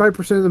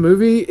 75% of the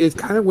movie is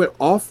kind of went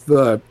off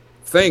the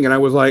thing, and I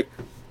was like,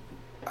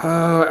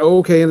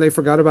 okay, and they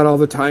forgot about all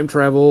the time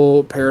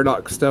travel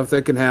paradox stuff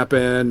that can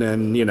happen,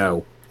 and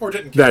or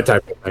didn't care. That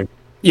type of thing.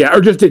 Yeah,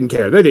 or just didn't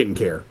care. They didn't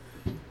care,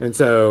 and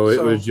so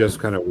it was just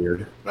kind of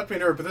weird. Not to be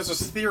nerd, but there's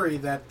this theory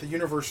that the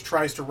universe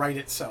tries to write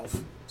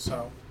itself.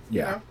 So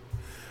yeah,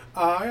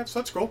 yeah, so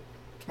that's cool.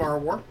 Tomorrow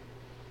War.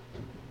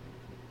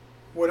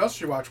 What else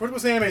did you watch? What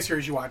was the anime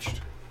series you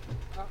watched?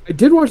 I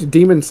did watch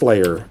Demon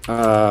Slayer.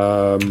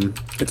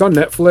 It's on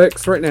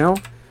Netflix right now.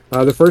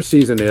 The first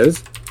season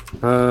is.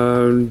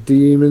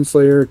 Demon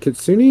Slayer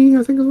Kitsune,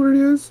 I think is what it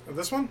is. Oh,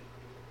 this one?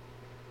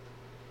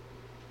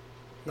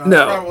 No,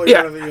 that's probably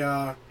yeah. one of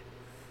the,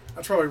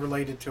 that's probably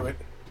related to it.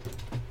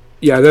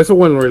 Yeah, that's the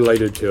one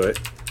related to it.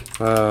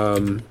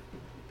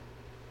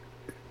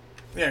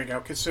 There you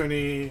go,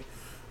 Kitsune.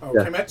 Oh,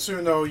 Yeah.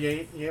 Kimetsu no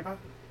Yaiba?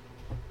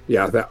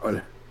 Yeah, that one.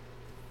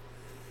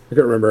 I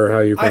can't remember how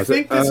you I pronounce it.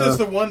 think this is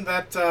the one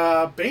that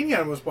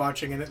Banyan was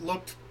watching, and it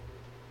looked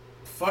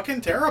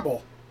fucking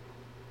terrible.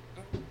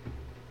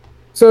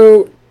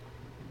 So,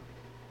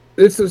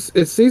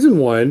 it's season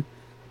 1.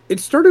 It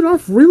started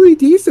off really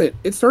decent.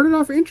 It started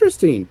off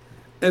interesting.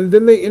 And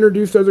then they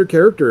introduced other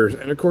characters.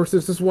 And of course,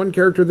 there's this one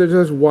character that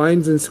just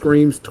whines and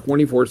screams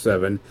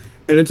 24/7. And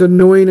it's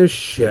annoying as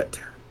shit.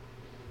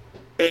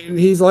 And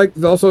he's like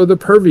also the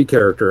pervy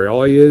character.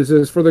 All he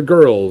is for the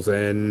girls.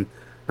 And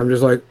I'm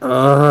just like,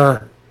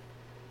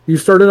 you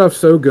started off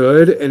so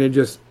good, and it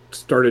just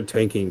started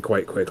tanking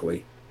quite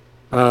quickly.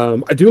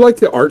 I do like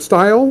the art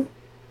style.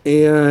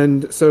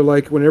 And so,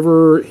 like,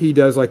 whenever he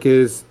does, like,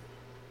 his...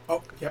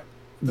 Oh, yep.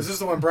 This is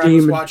the one Brad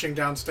was watching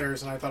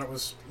downstairs, and I thought it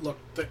was...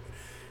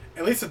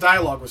 At least the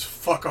dialogue was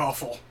fuck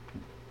awful.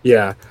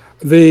 Yeah.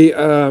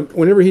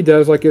 Whenever he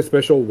does, like, his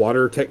special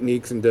water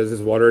techniques and does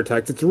his water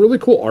attacks, it's a really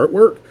cool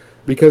artwork,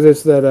 because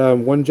it's that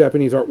one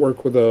Japanese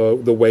artwork with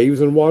the waves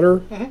and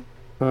water.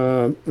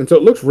 Mm-hmm. And so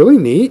it looks really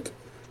neat.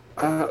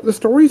 The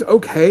story's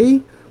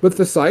okay, but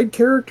the side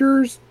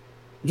characters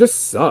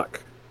just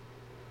suck.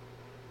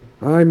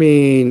 I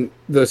mean,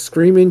 the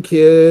screaming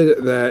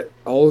kid that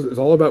is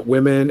all about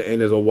women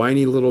and is a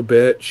whiny little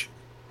bitch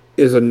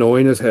is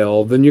annoying as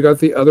hell. Then you got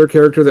the other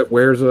character that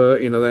wears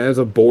that has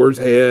a boar's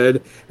head,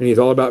 and he's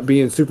all about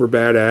being super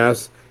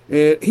badass.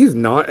 And he's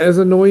not as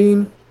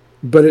annoying,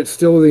 but it's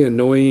still the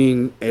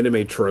annoying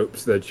anime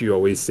tropes that you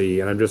always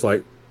see. And I'm just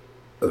like,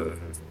 ugh.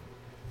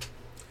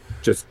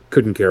 Just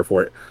couldn't care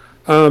for it.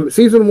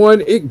 Season 1,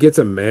 it gets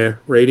a meh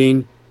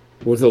rating.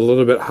 Was a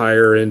little bit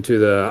higher into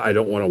the I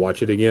don't want to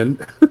watch it again.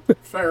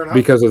 Fair enough.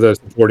 Because of the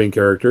supporting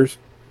characters.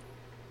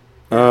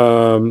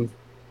 Most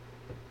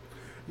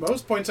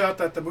points out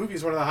that the movie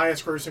is one of the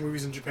highest grossing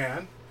movies in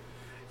Japan.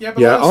 Yeah,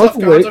 but a lot of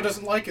stuff Gonzo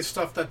doesn't like is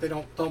stuff that they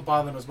don't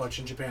bother them as much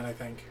in Japan, I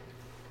think.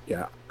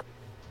 Yeah.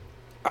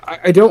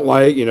 I don't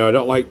like,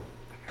 I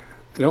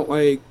don't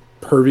like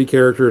pervy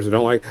characters.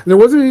 There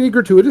wasn't any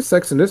gratuitous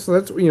sex in this, so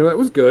that's, that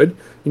was good.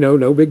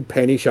 No big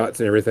panty shots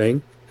and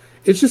everything.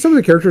 It's just some of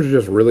the characters are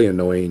just really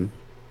annoying.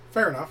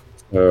 Fair enough.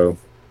 So,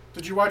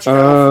 did you watch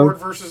Ford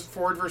versus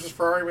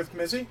Ferrari with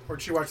Mizzy, or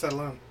did you watch that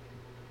alone?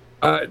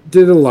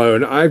 Did it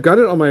alone. I've got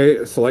it on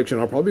my selection.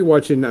 I'll probably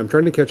watch it. I'm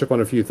trying to catch up on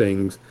a few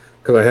things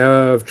because I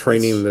have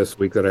training this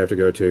week that I have to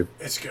go to.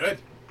 It's good.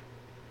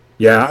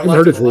 Yeah, I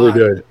heard it's really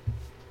good.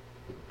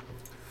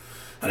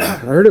 I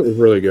heard it was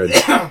really good.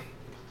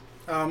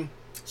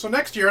 So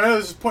next year, I know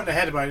this is pointing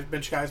ahead by a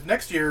bunch, guys.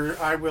 Next year,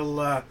 I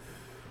will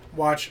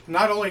watch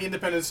not only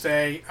Independence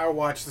Day, I'll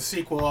watch the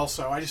sequel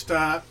also. I just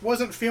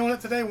wasn't feeling it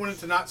today. Wanted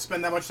to not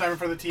spend that much time in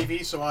front of the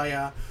TV, so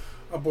I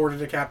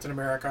aborted a Captain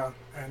America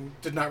and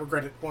did not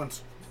regret it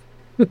once.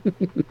 And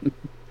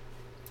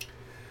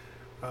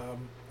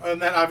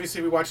then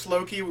obviously we watched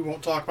Loki. We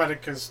won't talk about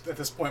it because at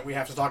this point we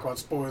have to talk about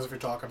spoilers if we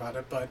talk about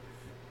it, but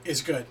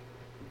it's good.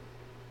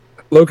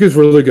 Loki's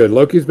really good.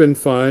 Loki's been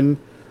fun.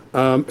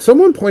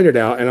 Someone pointed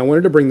out, and I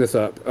wanted to bring this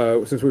up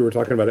since we were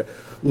talking about it.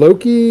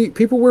 Loki,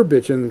 people were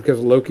bitching because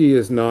Loki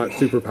is not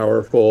super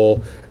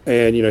powerful,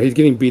 and he's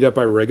getting beat up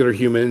by regular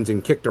humans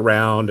and kicked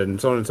around and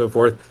so on and so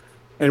forth.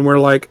 And we're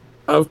like,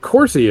 of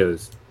course he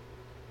is.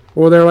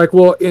 Well, they're like,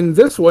 well, in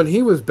this one,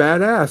 he was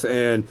badass,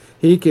 and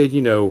he could,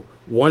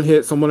 one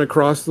hit someone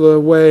across the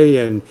way,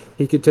 and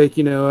he could take,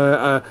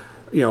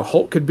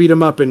 Hulk could beat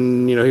him up,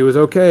 and he was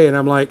okay. And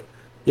I'm like,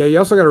 yeah, you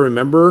also got to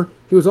remember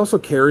he was also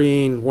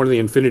carrying one of the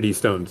Infinity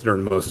Stones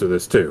during most of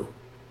this too.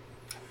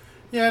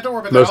 Yeah, don't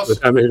worry about Most that. of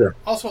the time either.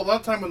 Also, a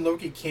lot of time when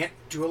Loki can't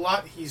do a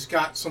lot, he's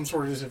got some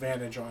sort of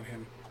disadvantage on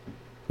him.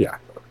 Yeah.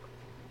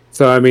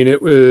 So I mean,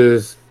 it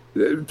was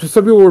some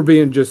people were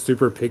being just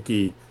super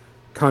picky,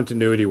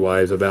 continuity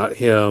wise, about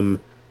him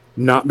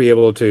not be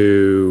able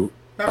to.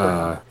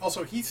 Remember,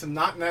 also, he's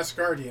not an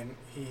Asgardian.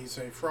 He's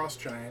a frost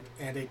giant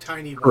and a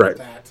tiny one Correct.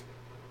 at that.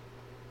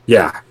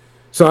 Yeah.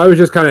 So I was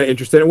just kind of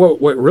interested. And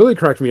what really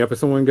cracked me up is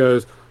someone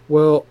goes,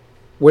 well,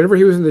 whenever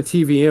he was in the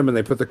TVM and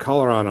they put the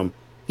collar on him,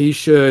 he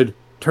should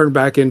turn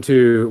back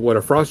into what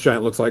a frost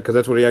giant looks like because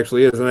that's what he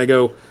actually is. And I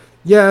go,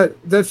 yeah,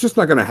 that's just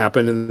not going to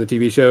happen in the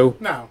TV show.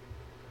 No.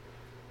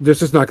 That's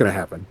just not going to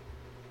happen.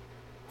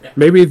 Yeah.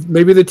 Maybe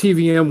the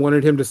TVM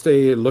wanted him to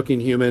stay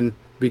looking human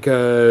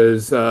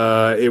because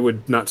it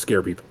would not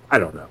scare people. I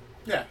don't know.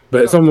 Yeah.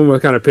 But someone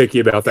was kind of picky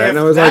about that. If and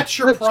I was that's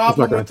like, your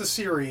problem with the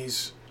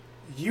series,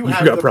 you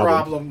have got the a problem.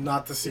 problem,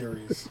 not the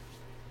series.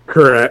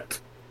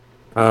 Correct.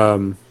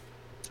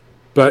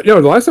 But the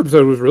last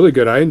episode was really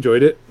good. I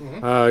enjoyed it.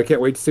 Mhm. I can't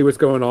wait to see what's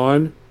going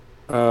on.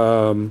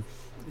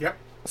 Yep.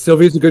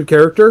 Sylvie's a good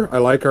character. I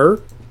like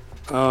her.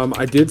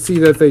 I did see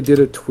that they did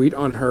a tweet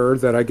on her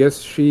that I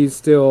guess she's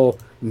still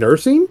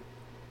nursing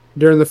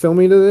during the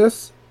filming of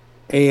this,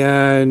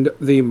 and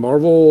the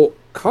Marvel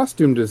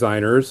costume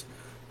designers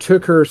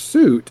took her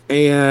suit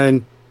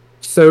and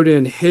sewed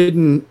in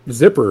hidden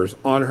zippers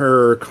on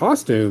her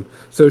costume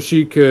so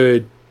she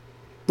could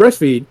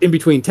breastfeed in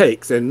between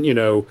takes and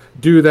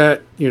do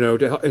that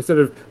instead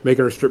of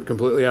making her strip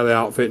completely out of the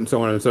outfit and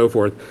so on and so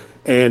forth.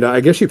 And I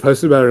guess she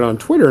posted about it on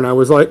Twitter, and I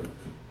was like,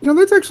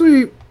 that's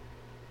actually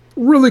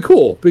really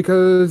cool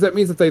because that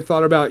means that they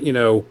thought about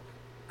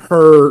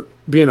her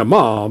being a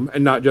mom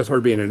and not just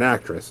her being an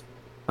actress,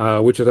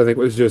 which I think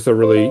was just a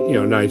really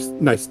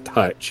nice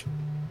touch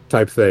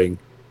type thing,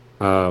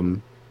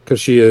 because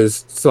she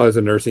still has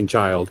a nursing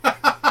child.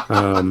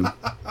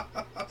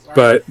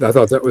 But I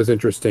thought that was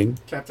interesting.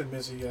 Captain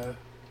Mizzy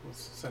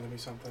was sending me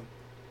something.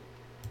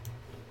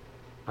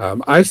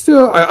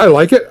 I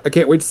like it. I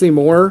can't wait to see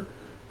more.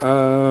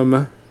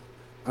 I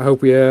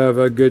hope we have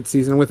a good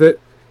season with it.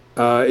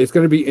 It's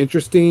going to be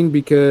interesting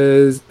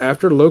because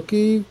after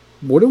Loki,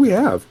 what do we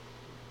have?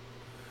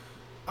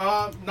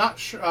 Not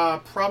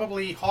sure.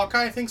 Probably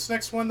Hawkeye, I think's the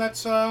next one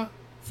that's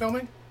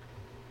filming.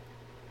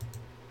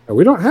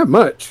 We don't have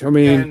much. I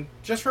mean, And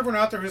just for everyone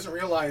out there who doesn't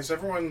realize,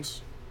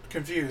 everyone's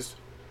confused.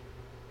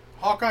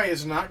 Hawkeye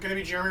is not going to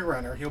be Jeremy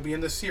Renner. He'll be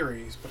in the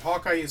series. But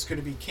Hawkeye is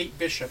going to be Kate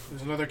Bishop,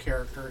 who's another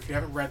character. If you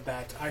haven't read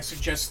that, I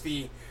suggest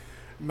the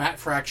Matt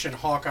Fraction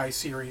Hawkeye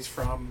series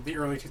from the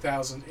early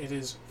 2000s. It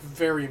is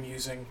very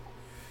amusing.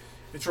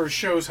 It sort of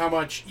shows how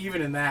much,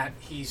 even in that,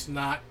 he's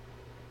not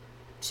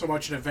so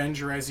much an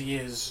Avenger as he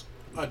is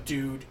a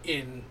dude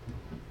in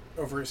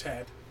over his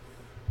head.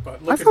 But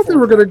I thought they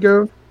were going to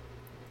go.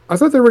 I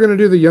thought they were going to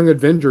do the Young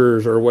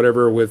Avengers or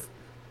whatever with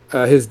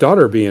his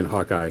daughter being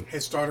Hawkeye.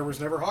 His daughter was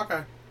never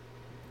Hawkeye.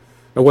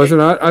 It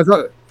wasn't. I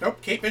thought.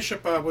 Nope. Kate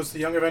Bishop was the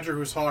Young Avenger who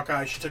was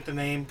Hawkeye. She took the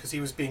name because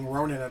he was being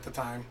Ronin at the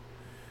time.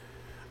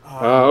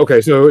 Okay,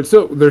 so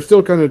they're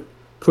still kind of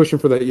pushing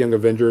for that Young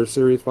Avengers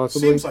series,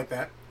 possibly. Seems like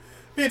that.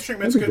 Be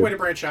interesting. It's a good way to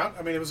branch out.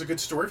 I mean, it was a good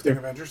story for the Young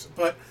Avengers,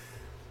 but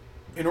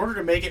in order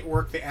to make it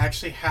work, they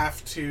actually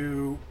have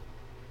to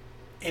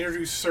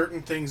introduce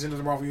certain things into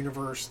the Marvel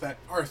Universe that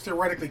are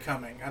theoretically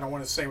coming. I don't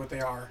want to say what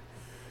they are,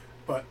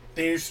 but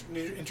they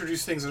need to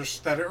introduce things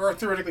that are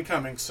theoretically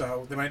coming,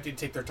 so they might need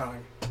to take their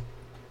time.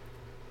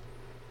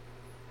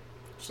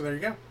 So there you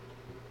go.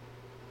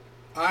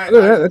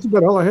 That's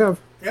about all I have.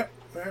 Yep.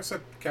 Like I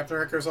said, Captain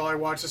America is all I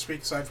watched this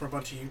week, aside from a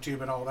bunch of YouTube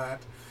and all that.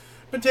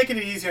 Been taking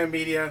it easy on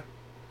media,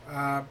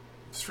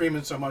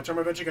 streaming so much. I'm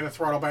eventually going to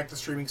throttle back the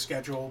streaming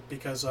schedule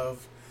because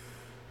of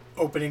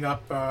opening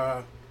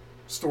up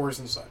stores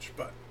and such.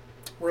 But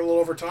we're a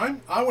little over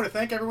time. I want to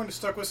thank everyone who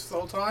stuck with us the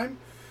whole time.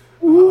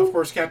 Of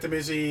course, Captain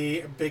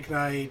Mizzy, Big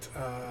Night.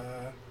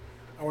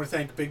 I want to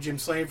thank Big Jim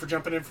Slane for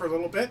jumping in for a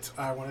little bit.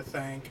 I want to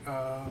thank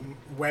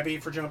Webby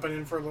for jumping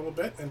in for a little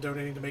bit and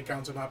donating to make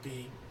Gonzo not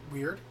be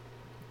weird.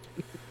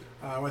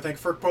 I want to thank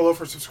Ferk Polo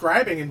for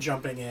subscribing and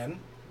jumping in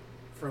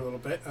for a little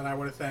bit. And I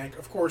want to thank,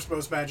 of course,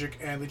 Most Magic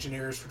and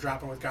Legionnaires for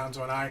dropping with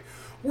Gonzo and I.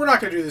 We're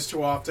not going to do this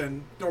too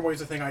often. Normally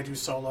it's a thing I do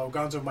solo.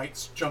 Gonzo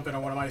might jump in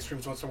on one of my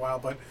streams once in a while,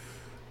 but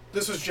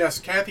this was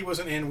just, Kathy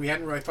wasn't in. We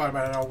hadn't really thought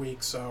about it all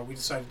week, so we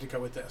decided to go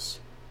with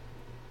this.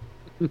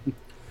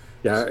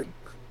 Yeah.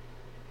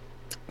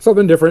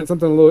 Something different,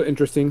 something a little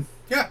interesting.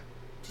 Yeah.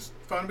 Just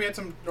fun. We had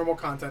some normal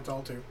content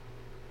all too.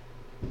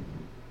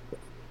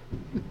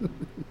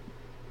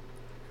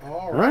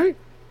 All right.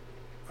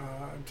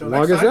 Until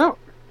Log next us time. out.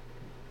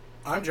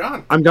 I'm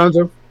John. I'm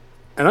Gonzo.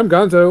 And I'm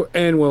Gonzo.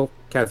 And, well,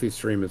 Kathy's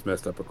stream is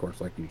messed up, of course,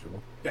 like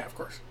usual. Yeah, of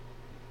course.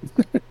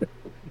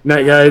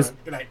 Night, guys.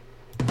 Good night.